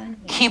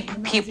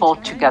keep people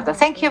together.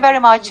 Thank you very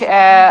much,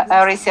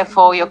 Arisa,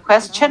 for your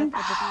question.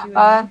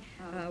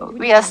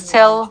 We are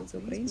still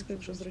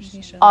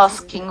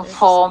asking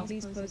for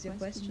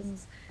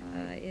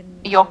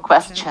your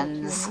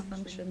questions.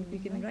 You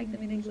can write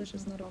them in English,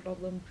 it's not a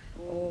problem,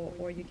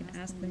 or you can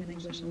ask them in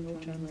English and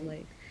we'll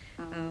translate.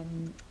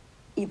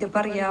 І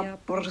тепер я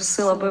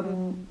просила би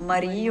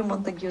Марію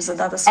Монтегю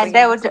задати And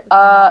I would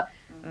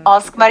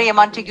ask Maria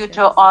Montague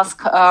to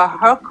ask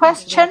her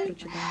question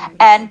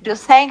and to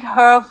thank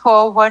her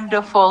for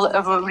wonderful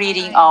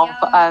reading of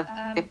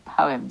the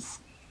poems.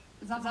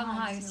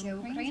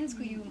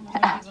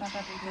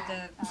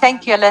 Thank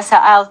you, Alessa.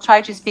 I'll try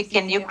to speak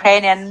in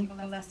Ukrainian.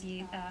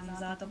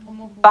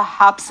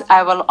 Perhaps I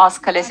will ask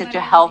Alessa to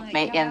help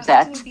me in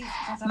that.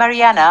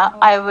 Marianna,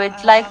 I would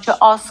like to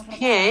ask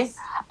you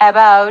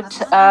about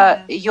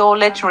your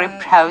literary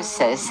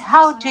process.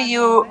 How do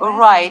you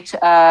write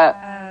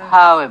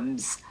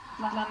poems?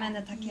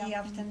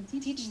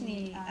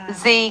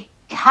 The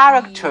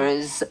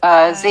characters,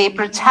 the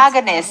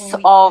protagonists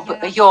of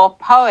your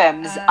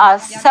poems are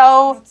so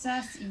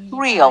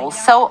real,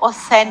 so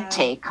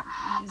authentic.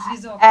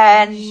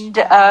 And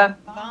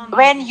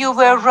when you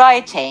were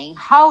writing,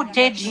 how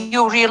did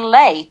you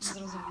relate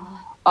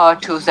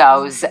to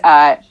those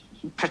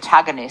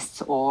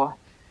protagonists or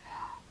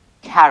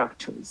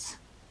characters?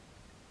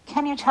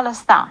 Can you tell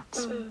us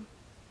that?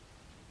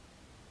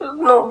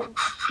 Ну,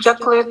 я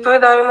коли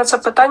відповідаю на це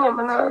питання,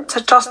 мене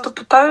це часто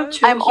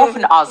питають. I'm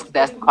often asked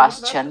that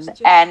question,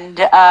 and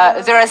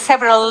there are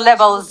several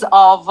levels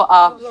of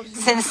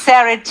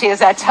sincerity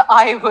that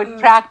I would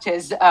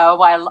practice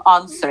while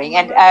answering.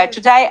 And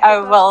today I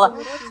will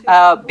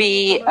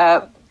be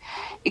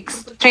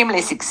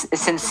extremely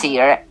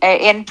sincere.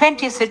 In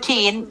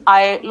 2013,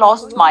 I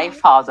lost my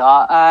father.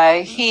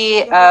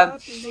 He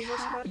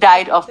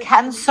died of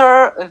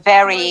cancer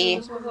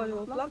very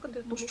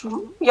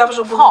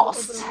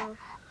fast.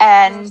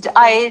 And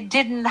I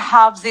didn't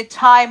have the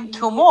time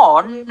to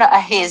mourn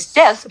his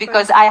death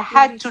because I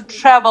had to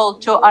travel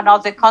to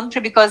another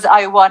country because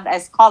I won a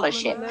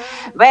scholarship.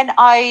 When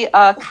I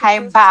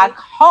came back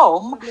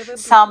home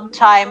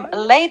sometime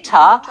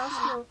later,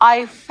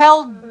 I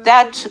felt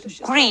that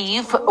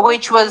grief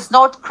which was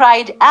not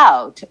cried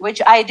out,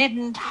 which I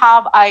didn't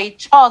have a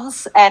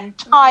chance and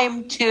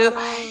time to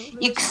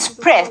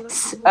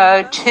express,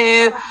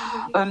 to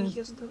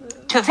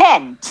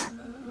vent.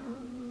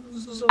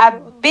 A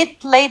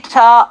bit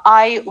later,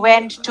 I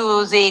went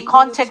to the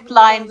contact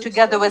line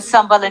together with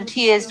some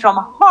volunteers from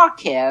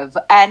Kharkiv,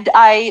 and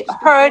I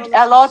heard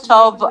a lot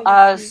of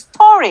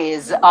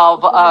stories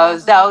of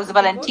those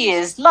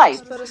volunteers'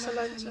 lives.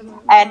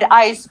 And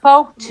I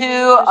spoke to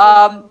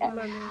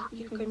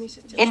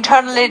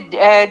internally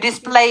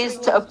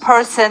displaced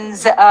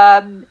persons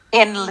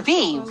in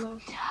Lviv.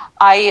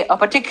 I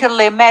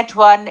particularly met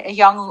one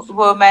young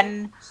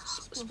woman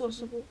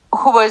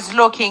who was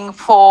looking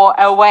for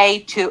a way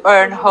to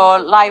earn her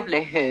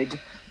livelihood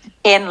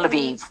in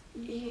Lviv.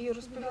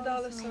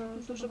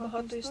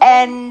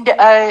 And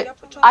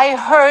I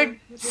heard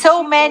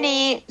so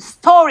many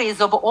stories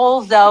of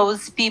all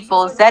those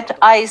people that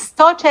I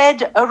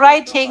started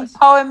writing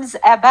poems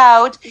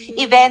about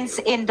events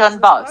in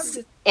Donbass,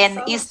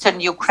 in eastern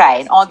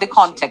Ukraine, on the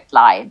contact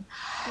line.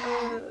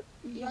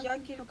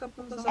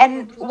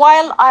 And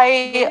while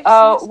I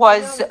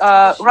was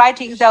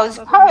writing those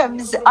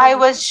poems, I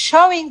was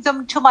showing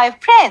them to my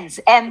friends,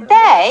 and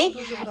they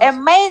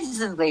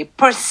amazingly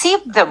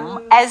perceived them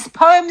as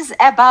poems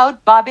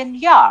about Babyn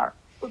Yar.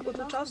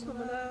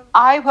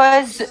 I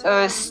was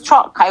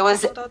struck. I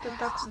was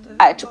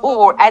at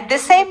awe. At the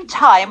same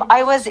time,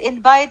 I was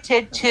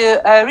invited to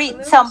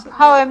read some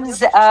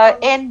poems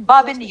in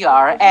Babyn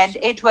Yar, and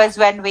it was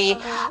when we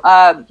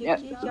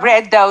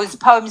read those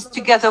poems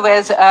together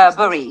with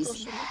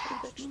Borys.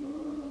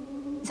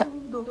 So,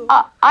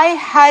 I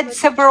had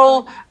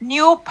several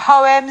new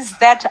poems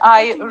that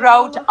I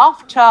wrote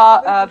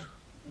after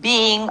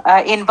being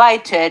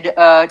invited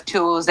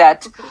to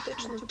that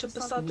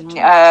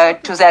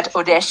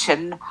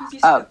audition,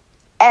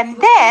 and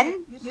then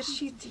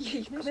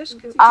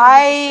I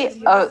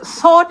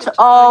thought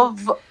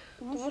of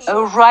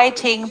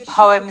writing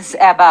poems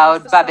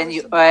about Babyn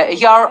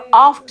Yar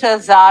after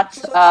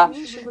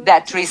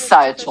that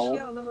recital.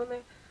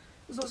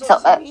 So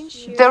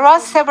there are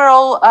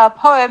several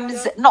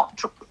poems not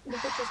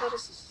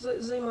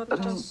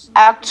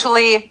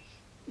actually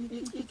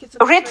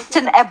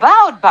written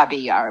about Babi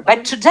Yar,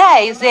 but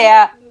today they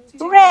are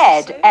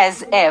read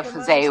as if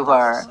they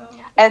were.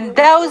 And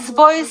those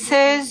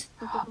voices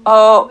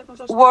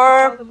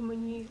were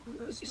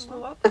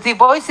the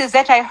voices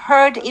that I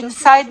heard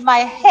inside my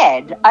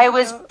head. I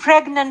was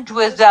pregnant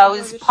with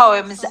those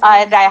poems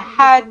and I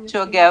had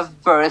to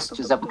give birth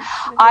to them.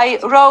 I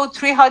wrote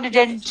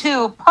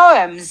 302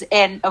 poems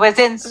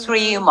within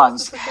 3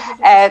 months.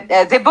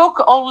 The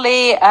book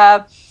only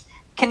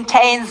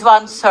contains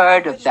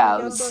 1/3 of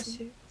those.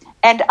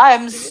 And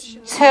I'm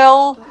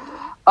still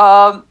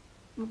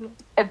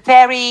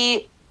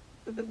very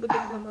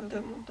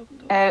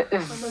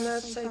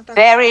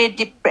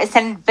depressed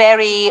and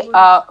very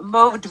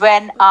moved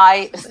when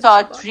I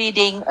start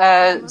reading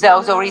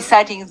those or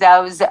reciting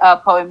those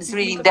poems,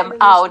 reading them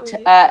out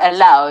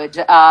aloud.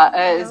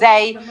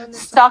 They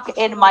stuck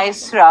in my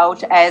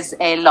throat as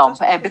a lump,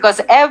 because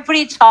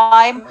every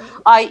time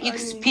I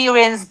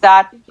experience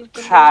that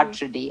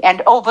tragedy,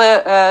 and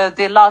over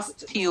the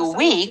last few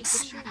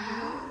weeks,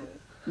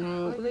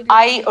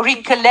 I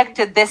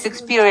recollected this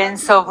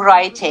experience of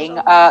writing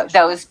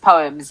those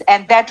poems,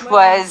 and that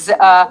was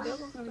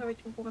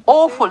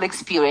awful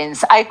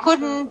experience. I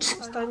couldn't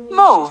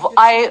move.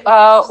 I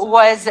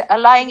was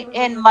lying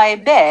in my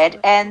bed,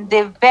 and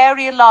the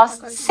very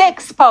last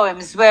 6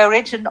 poems were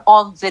written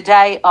on the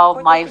day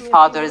of my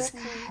father's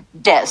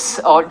death,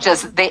 or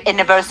just the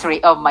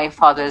anniversary of my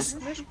father's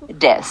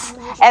death.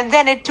 And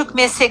then it took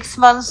me 6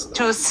 months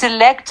to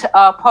select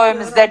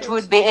poems that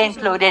would be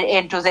included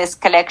into this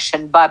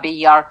collection, Babii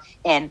Yar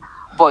in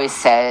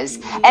Voices.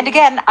 And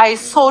again, I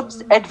sought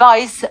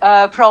advice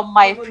from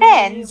my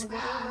friends,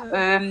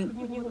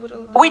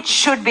 which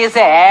should be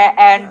there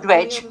and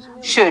which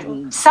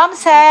shouldn't. Some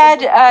said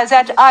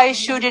that I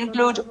should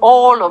include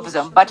all of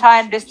them, but I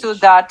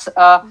understood that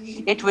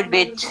it would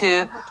be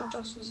too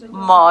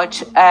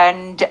much.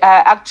 And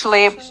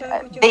actually,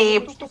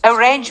 the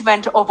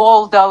arrangement of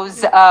all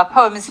those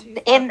poems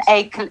in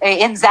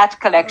that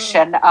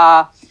collection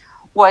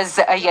was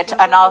yet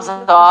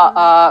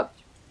another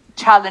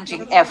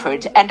challenging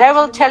effort. And I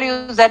will tell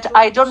you that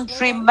I don't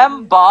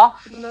remember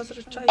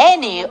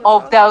any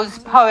of those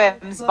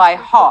poems by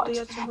heart,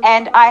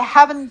 and I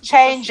haven't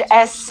changed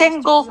a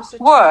single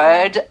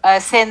word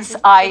since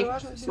I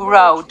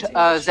wrote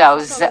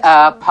those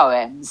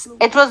poems.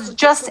 It was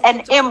just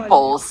an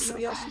impulse.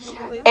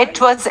 It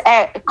was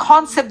a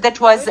concept that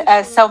was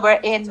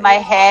somewhere in my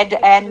head,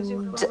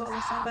 and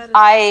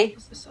I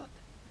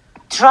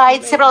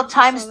tried several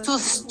times to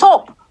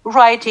stop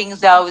writing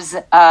those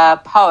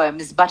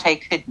poems, but I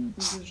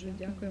couldn't.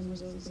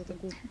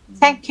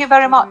 Thank you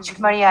very much,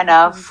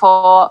 Marianna,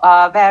 for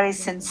a very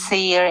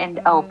sincere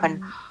and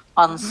open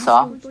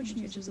answer.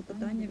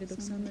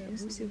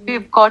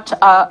 We've got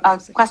a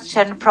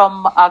question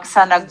from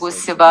Oksana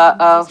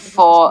Guseva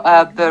for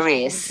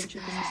Borys.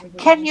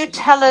 Can you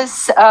tell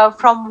us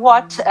from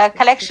what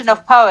collection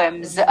of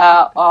poems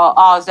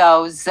are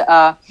those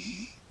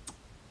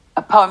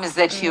poems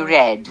that you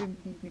read?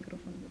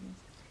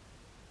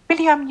 Will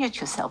you unmute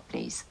yourself,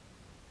 please?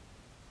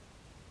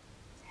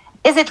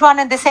 Is it one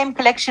and the same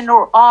collection,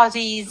 or are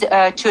these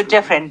 2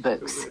 different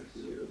books?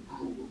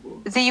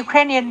 The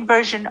Ukrainian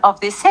version of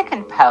the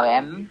second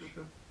poem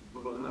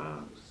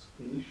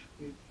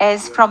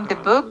is from the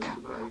book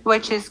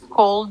which is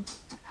called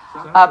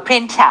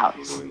Print Out.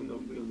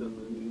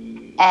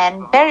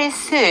 And very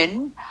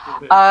soon,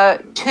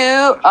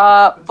 2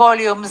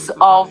 volumes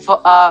of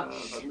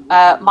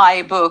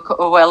my book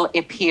will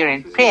appear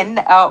in print.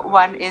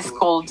 One is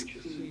called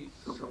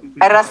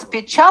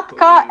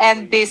Распечатка,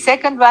 and the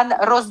second one,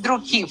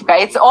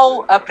 Rozдруківка. It's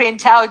all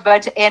print out,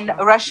 but in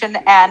Russian,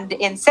 and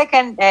in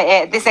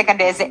the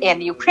second is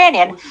in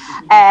Ukrainian,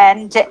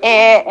 and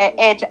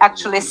it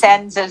actually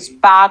sends us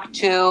back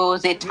to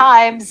the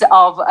times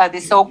of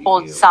the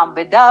so-called Sam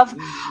Vedav,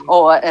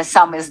 or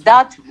Sam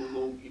Izdat.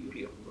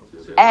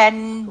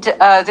 And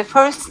the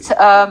first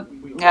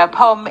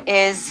poem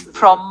is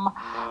from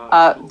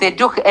the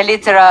Duch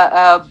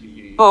Litera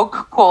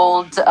book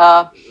called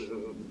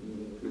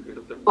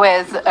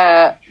with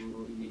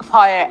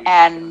Fire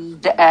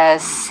and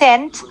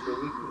Scent,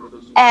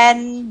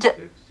 and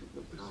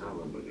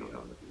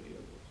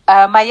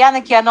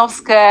Marianna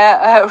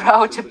Kiyanovska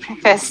wrote a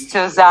preface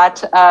to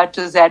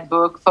that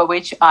book, for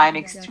which I'm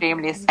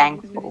extremely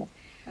thankful.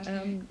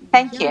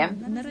 Thank you.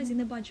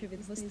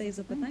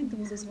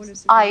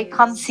 I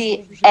can't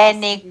see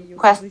any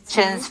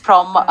questions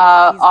from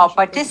our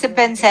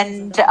participants,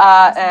 and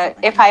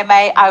if I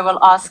may, I will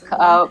ask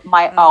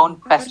my own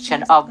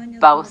question of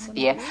both of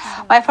you.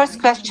 My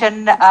first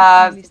question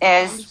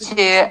is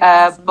to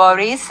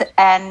Borys,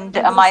 and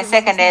my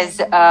second is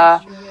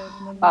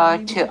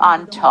to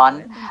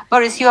Anton.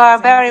 Borys, you are a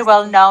very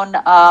well-known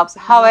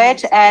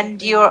poet,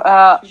 and you're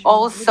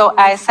also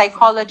a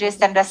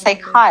psychologist and a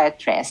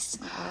psychiatrist.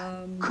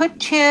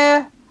 Could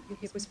you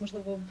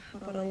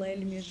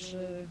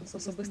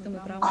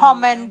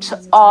comment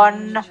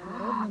on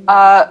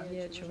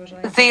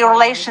the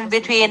relation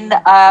between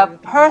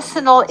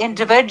personal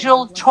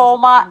individual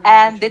trauma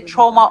and the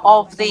trauma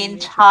of the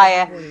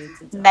entire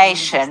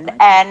nation?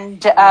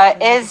 And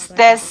is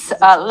this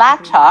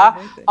latter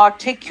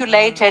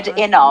articulated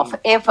enough?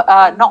 If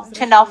not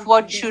enough,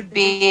 what should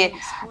be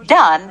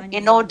done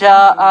in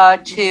order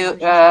to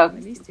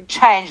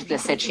change the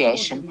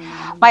situation?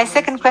 My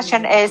second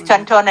question is to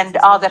Anton and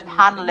other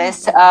panelists.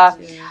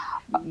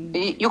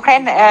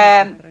 Ukraine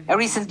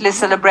recently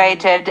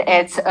celebrated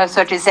its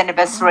 30th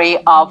anniversary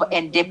of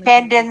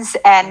independence,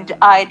 and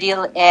I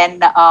deal in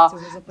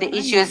the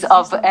issues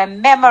of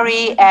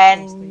memory,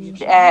 and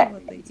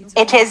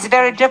it is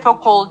very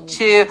difficult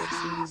to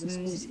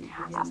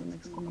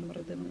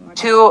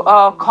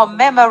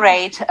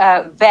commemorate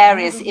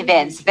various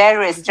events,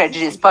 various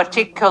tragedies,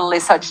 particularly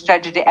such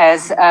tragedy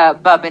as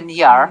Babyn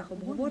Yar.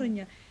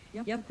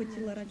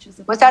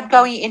 Without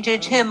going into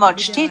too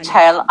much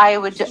detail, I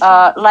would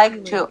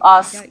like to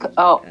ask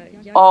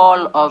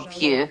all of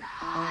you,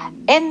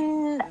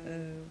 in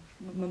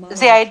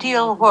the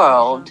ideal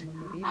world,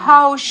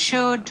 how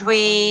should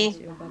we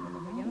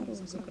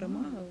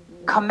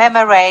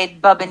commemorate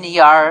Babyn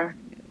Yar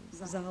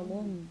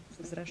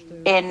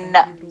in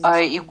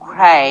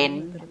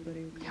Ukraine,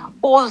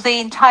 or the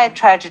entire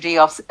tragedy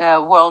of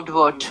World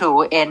War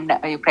II in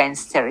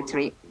Ukraine's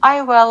territory?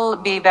 I will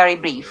be very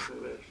brief.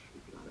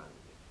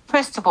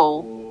 First of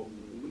all,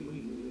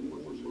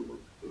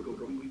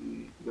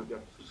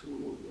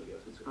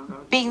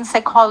 being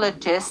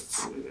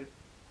psychologists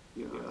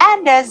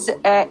and as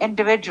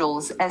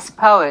individuals, as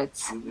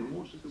poets,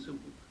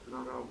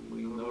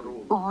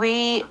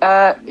 we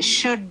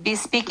should be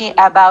speaking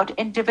about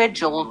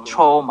individual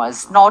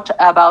traumas, not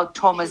about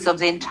traumas of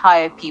the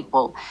entire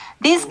people.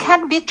 These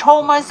can be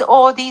traumas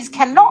or these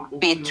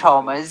cannot be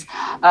traumas,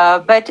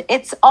 but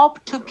it's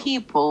up to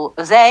people.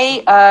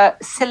 They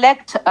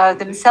select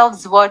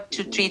themselves what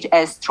to treat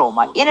as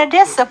trauma. In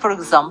Odessa, for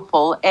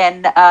example,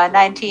 in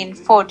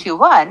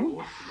 1941,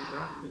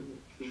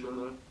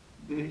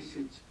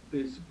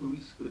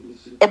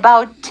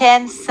 about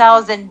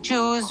 10,000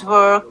 Jews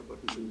were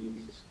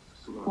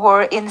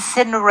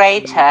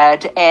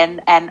incinerated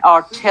in an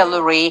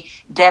artillery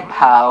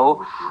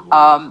depot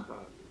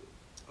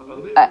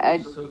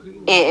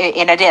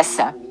in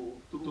Odessa,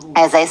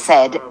 as I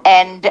said.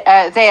 And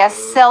they are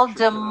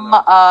seldom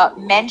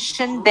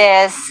mentioned,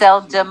 they are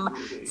seldom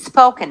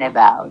spoken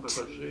about.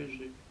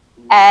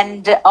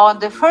 And on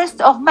the 1st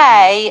of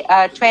May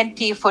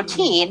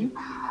 2014,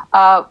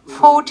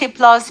 40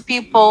 plus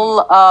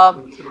people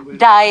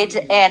died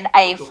in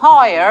a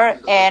fire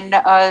in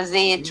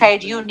the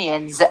trade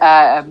union's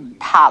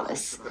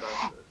palace.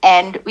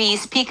 And we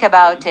speak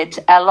about it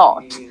a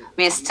lot.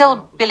 We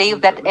still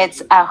believe that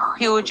it's a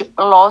huge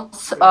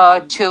loss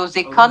to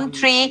the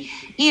country,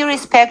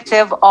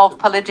 irrespective of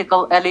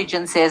political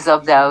allegiances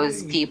of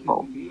those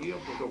people.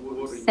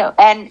 So,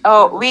 and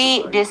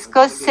we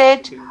discuss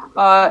it,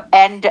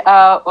 and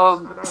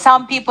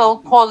some people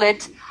call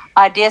it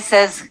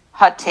Odessa's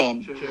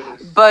Hatin.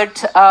 But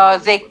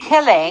the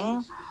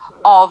killing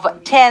of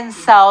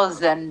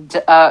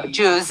 10,000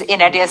 Jews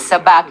in Odessa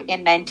back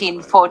in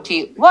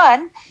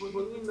 1941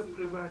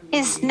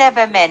 is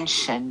never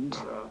mentioned.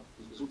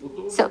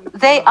 So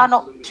they are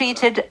not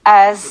treated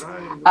as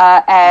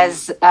a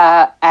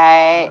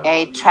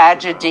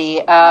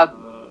tragedy.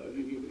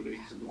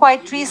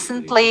 Quite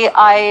recently,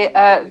 I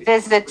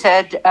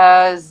visited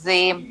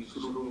the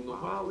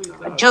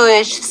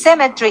Jewish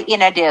cemetery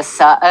in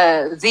Odessa,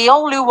 the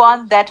only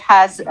one that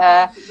has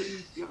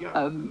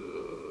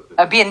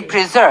been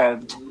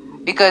preserved,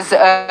 because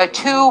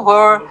 2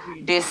 were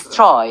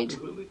destroyed.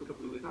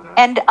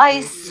 And I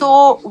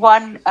saw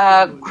one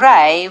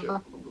grave,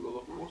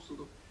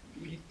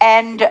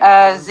 and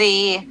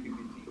the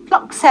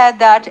plaque said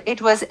that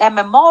it was a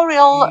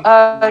memorial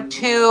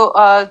to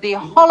the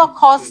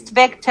Holocaust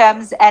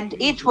victims, and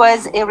it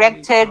was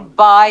erected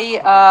by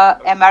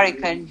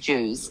American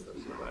Jews.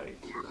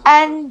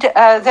 And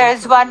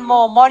there's one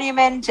more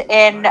monument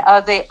in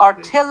the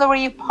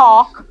artillery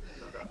park.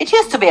 It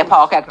used to be a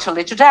park,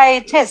 actually. Today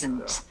it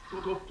isn't.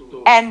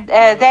 And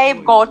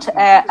they've got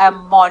a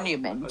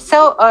monument.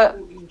 So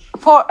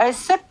for a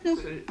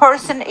certain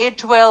person,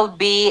 it will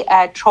be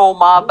a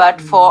trauma,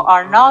 but for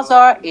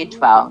another, it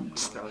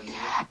won't.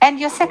 And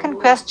your second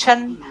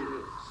question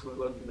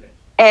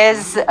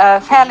is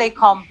fairly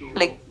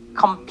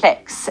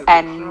complex.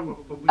 And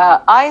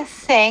I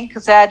think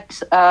that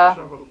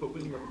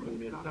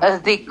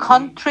the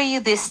country,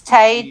 the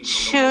state,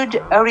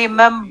 should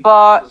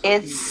remember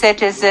its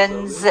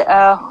citizens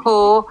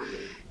who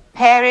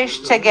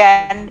perished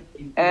again,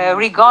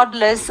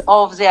 regardless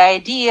of the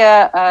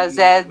idea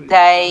that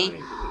they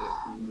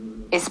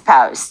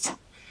espoused.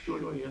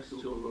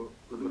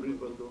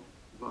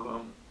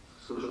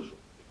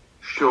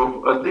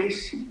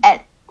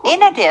 And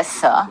in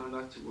Odessa,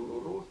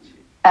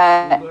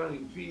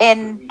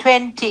 in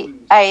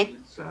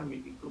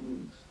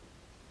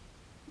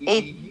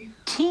 2018,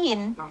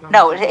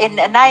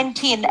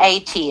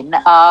 1918,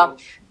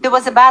 there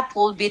was a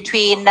battle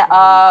between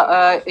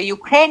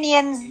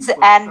Ukrainians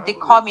and the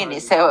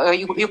communists,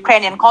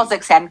 Ukrainian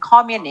Cossacks and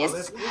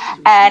communists,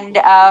 and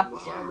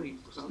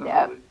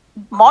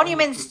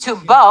monuments to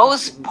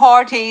both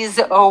parties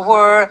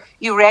were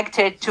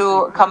erected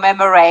to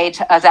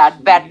commemorate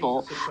that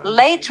battle.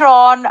 Later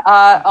on,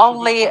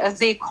 only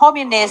the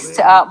communist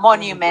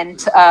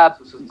monument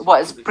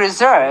was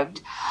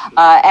preserved,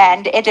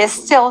 and it is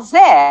still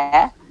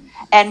there.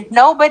 And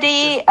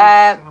nobody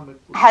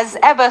has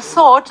ever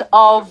thought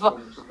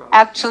of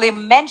actually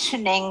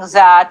mentioning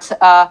that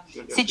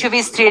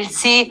Sichovi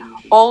Streltsi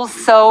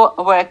also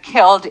were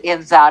killed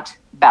in that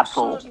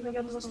battle.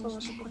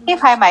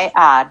 If I may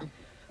add,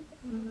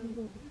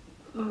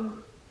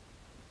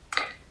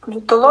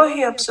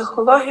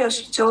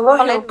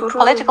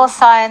 political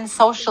science,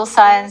 social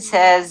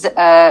sciences,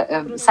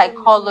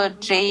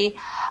 psychology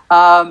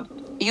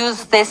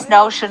use this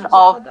notion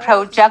of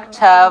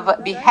projective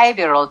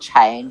behavioral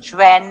change.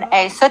 When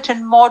a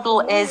certain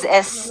model is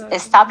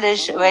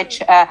established,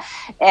 which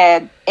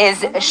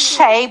is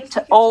shaped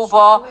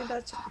over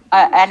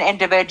an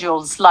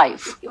individual's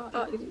life.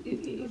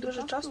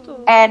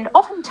 And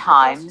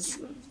oftentimes,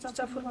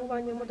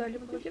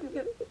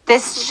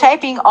 this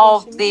shaping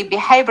of the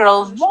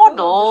behavioral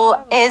model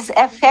is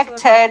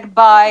affected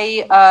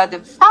by the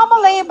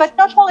family, but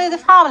not only the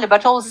family,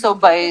 but also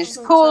by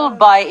school,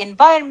 by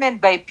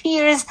environment, by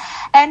peers,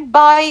 and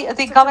by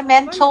the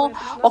governmental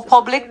or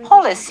public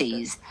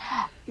policies.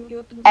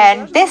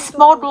 And this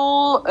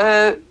model,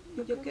 the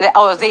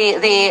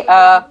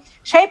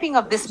shaping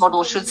of this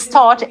model should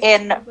start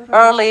in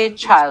early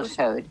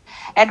childhood.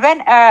 And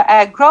when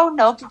a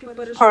grown-up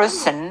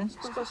person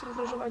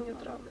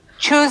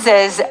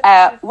chooses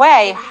a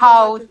way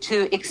how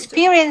to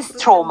experience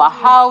trauma,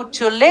 how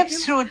to live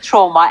through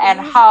trauma, and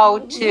how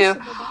to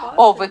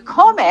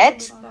overcome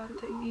it,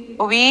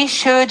 we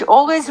should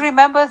always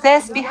remember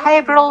this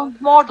behavioral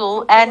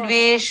model, and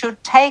we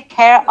should take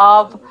care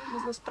of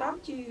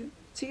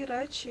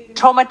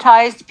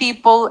traumatized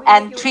people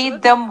and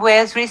treat them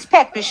with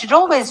respect. We should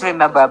always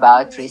remember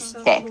about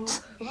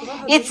respect.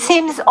 It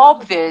seems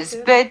obvious,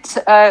 but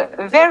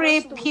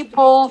very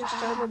people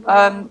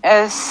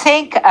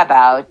think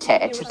about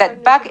it,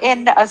 that back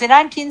in the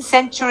 19th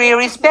century,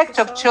 respect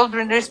of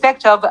children,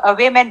 respect of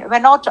women were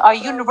not a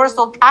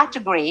universal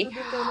category.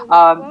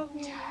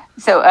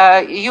 So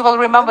you will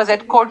remember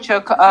that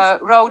Korchak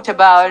wrote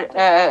about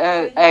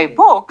a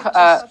book,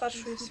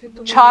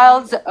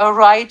 Child's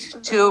Right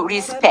to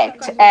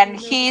Respect. And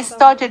he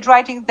started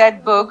writing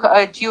that book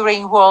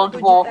during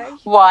World War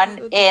I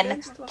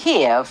in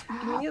Kyiv,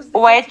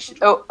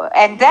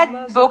 and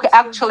that book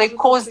actually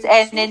caused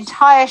an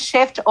entire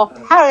shift of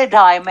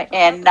paradigm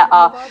in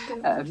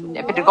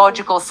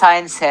pedagogical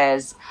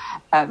sciences.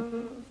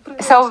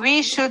 So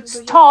we should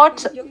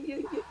start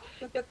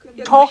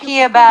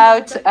talking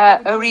about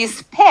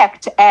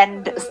respect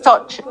and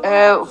start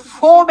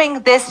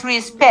forming this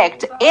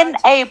respect in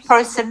a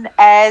person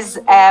as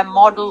a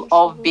model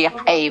of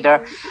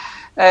behavior.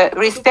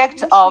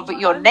 Respect of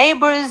your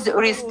neighbors,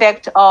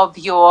 respect of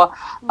your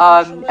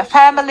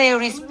family,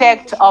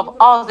 respect of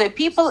other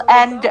people,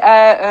 and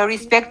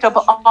respect of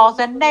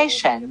other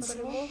nations.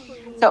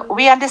 So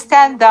we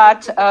understand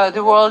that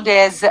the world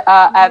is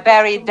a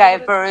very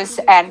diverse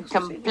and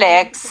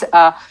complex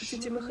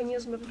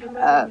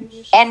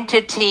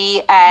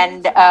entity,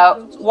 and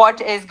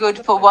what is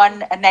good for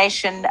one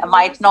nation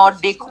might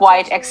not be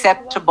quite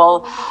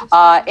acceptable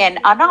in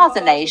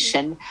another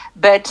nation.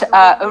 But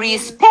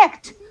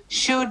respect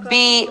should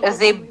be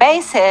the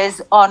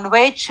basis on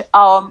which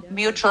our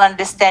mutual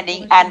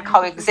understanding and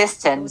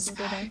coexistence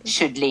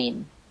should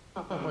lean.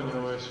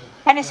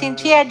 Anything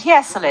to add?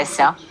 Yes,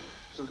 Alyssa.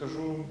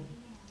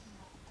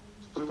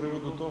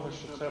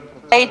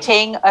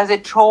 Dating the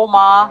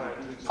trauma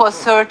for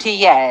 30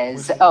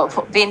 years,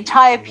 for the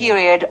entire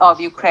period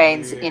of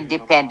Ukraine's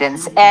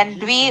independence.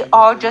 And we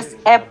are just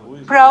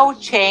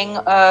approaching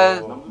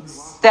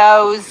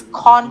those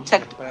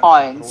contact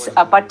points,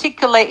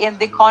 particularly in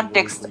the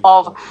context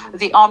of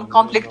the armed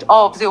conflict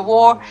of the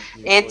war.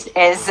 It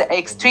is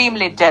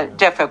extremely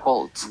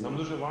difficult.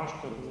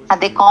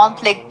 And the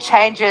conflict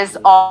changes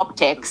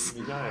optics,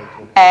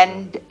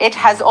 and it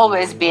has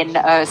always been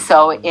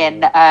so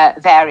in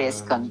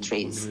various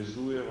countries.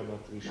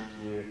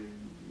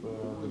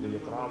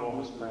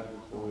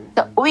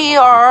 So we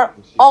are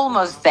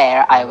almost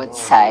there, I would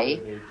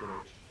say.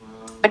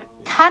 But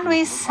can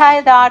we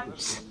say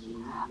that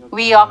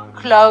we are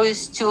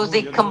close to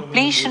the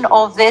completion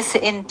of this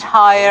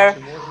entire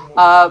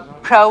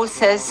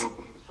process?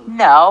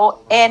 No.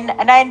 In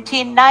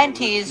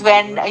 1990s,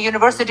 when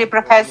university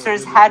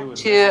professors had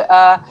to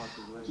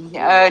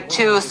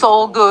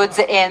sell goods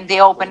in the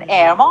open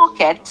air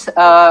market,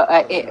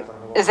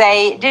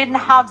 they didn't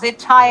have the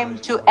time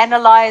to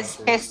analyze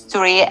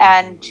history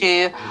and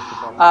to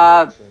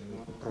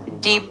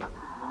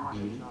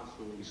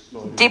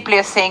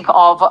deeply think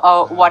of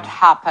what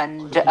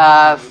happened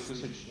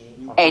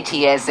 80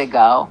 years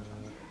ago.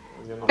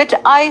 But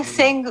I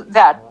think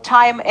that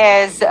time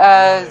is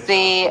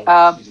the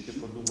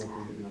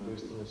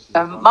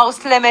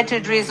most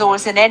limited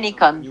resource in any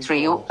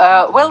country.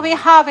 Will we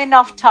have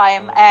enough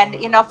time and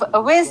enough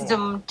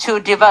wisdom to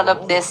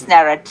develop this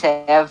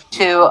narrative,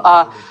 to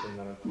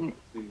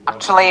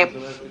actually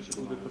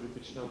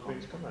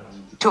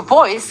to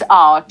voice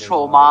our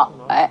trauma?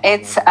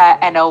 It's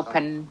an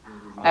open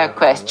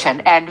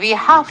question, and we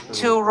have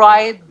to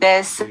write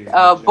this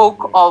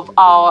book of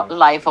our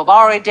life, of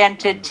our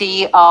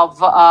identity,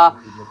 of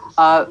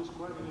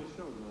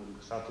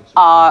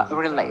our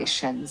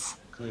relations.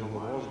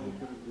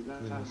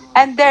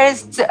 And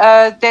there's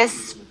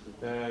this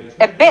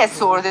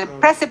abyss or the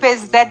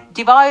precipice that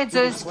divides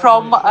us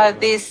from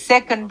the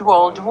Second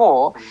World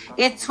War.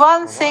 It's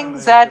one thing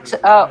that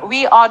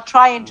we are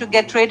trying to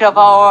get rid of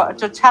our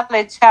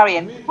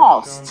totalitarian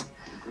past.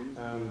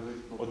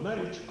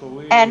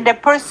 And a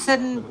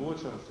person,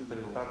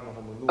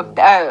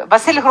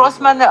 Vasil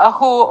Grossman,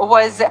 who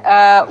was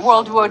a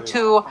World War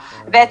II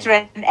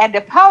veteran and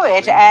a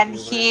poet, and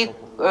he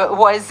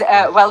was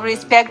well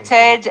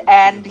respected,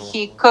 and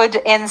he could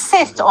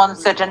insist on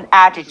certain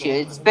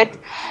attitudes. But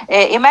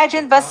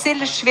imagine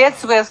Vasil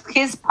Shvets with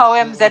his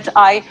poem that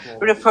I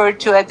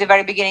referred to at the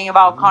very beginning of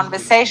our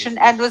conversation,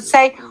 and would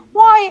say,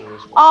 why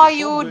are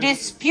you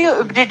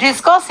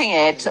discussing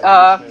it?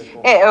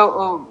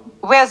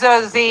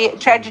 Whether the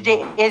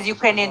tragedy is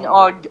Ukrainian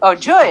or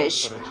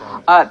Jewish.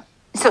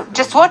 So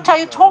just what are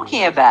you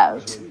talking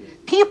about?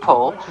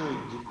 People.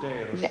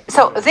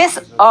 So this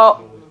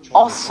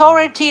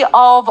authority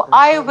of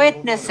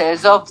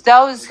eyewitnesses, of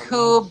those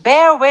who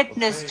bear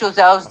witness to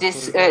those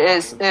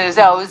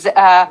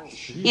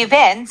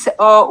events,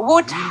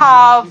 would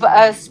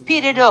have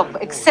speeded up,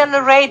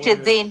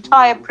 accelerated the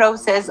entire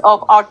process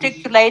of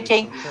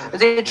articulating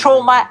the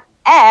trauma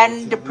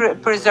and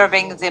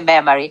preserving the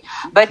memory.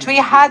 But we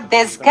had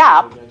this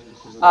gap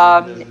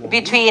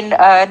between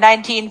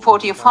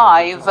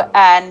 1945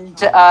 and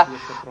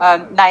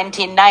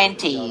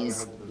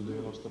 1990s.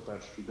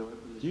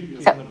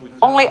 So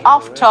only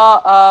after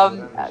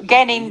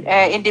gaining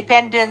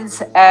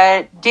independence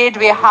did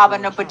we have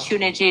an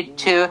opportunity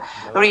to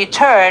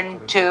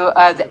return to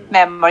the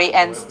memory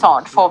and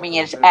start forming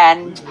it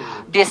and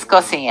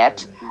discussing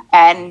it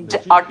and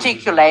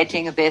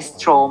articulating this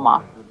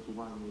trauma.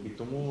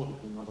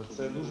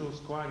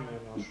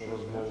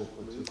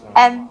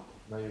 And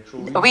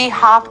we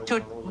have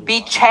to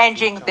be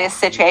changing this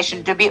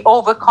situation, to be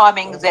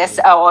overcoming this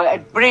or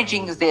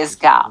bridging this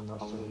gap.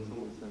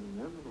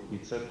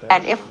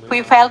 And if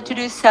we fail to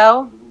do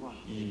so,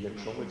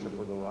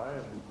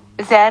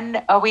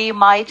 then we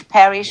might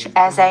perish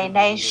as a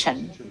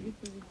nation.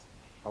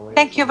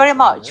 Thank you very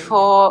much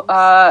for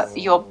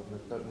your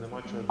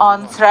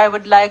answer. I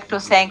would like to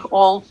thank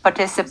all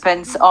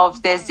participants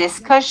of this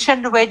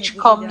discussion, which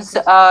comes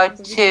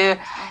to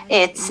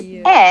its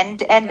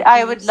end. And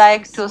I would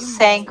like to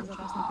thank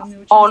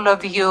all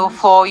of you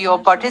for your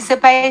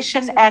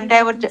participation. And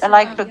I would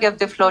like to give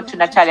the floor to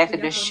Natalia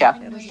Fedosia.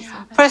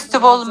 First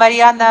of all,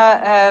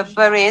 Marianna,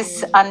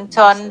 Borys,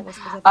 Anton,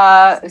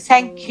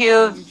 thank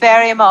you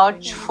very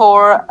much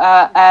for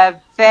a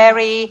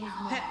very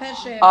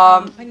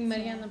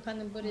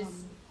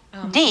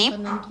deep,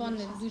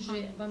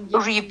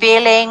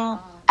 revealing,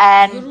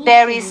 and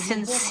very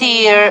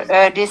sincere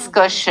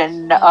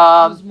discussion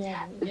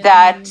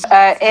that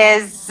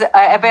is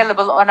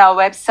available on our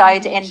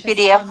website in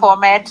PDF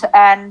format,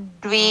 and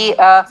we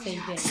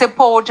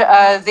support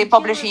the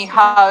publishing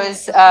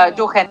house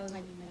Duchen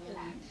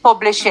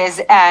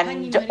publishes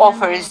and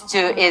offers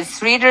to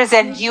its readers,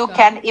 and you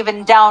can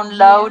even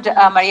download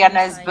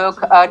Marianna's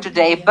book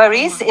today.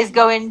 Borys is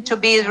going to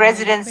be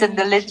residence in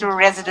the literal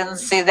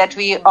residency that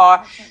we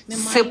are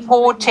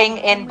supporting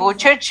in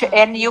Buchach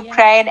in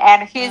Ukraine,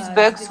 and his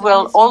books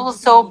will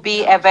also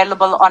be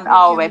available on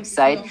our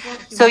website.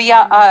 So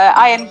yeah,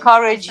 I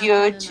encourage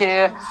you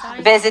to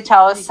visit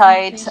our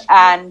site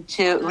and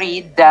to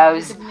read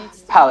those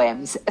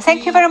poems.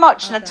 Thank you very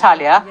much,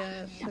 Natalia.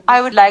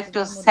 I would like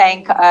to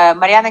thank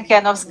Marianna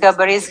Kiyanovska,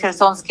 Borys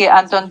Khersonskyi,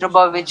 Anton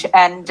Drobovych,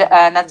 and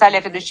Natalia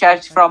Fedosia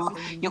from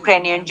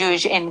Ukrainian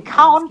Jewish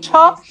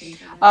Encounter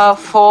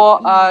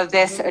for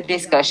this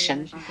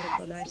discussion,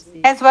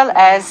 as well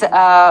as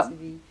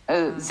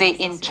the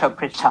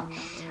interpreter.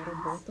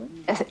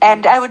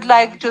 And I would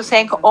like to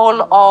thank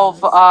all of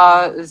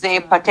the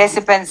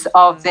participants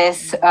of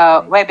this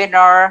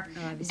webinar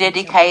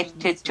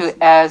dedicated to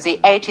the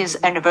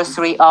 80th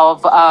anniversary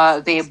of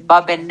the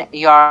Babyn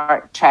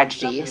Yar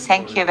tragedy.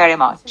 Thank you very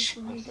much.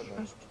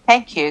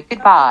 Thank you.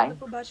 Goodbye.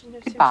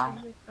 Goodbye.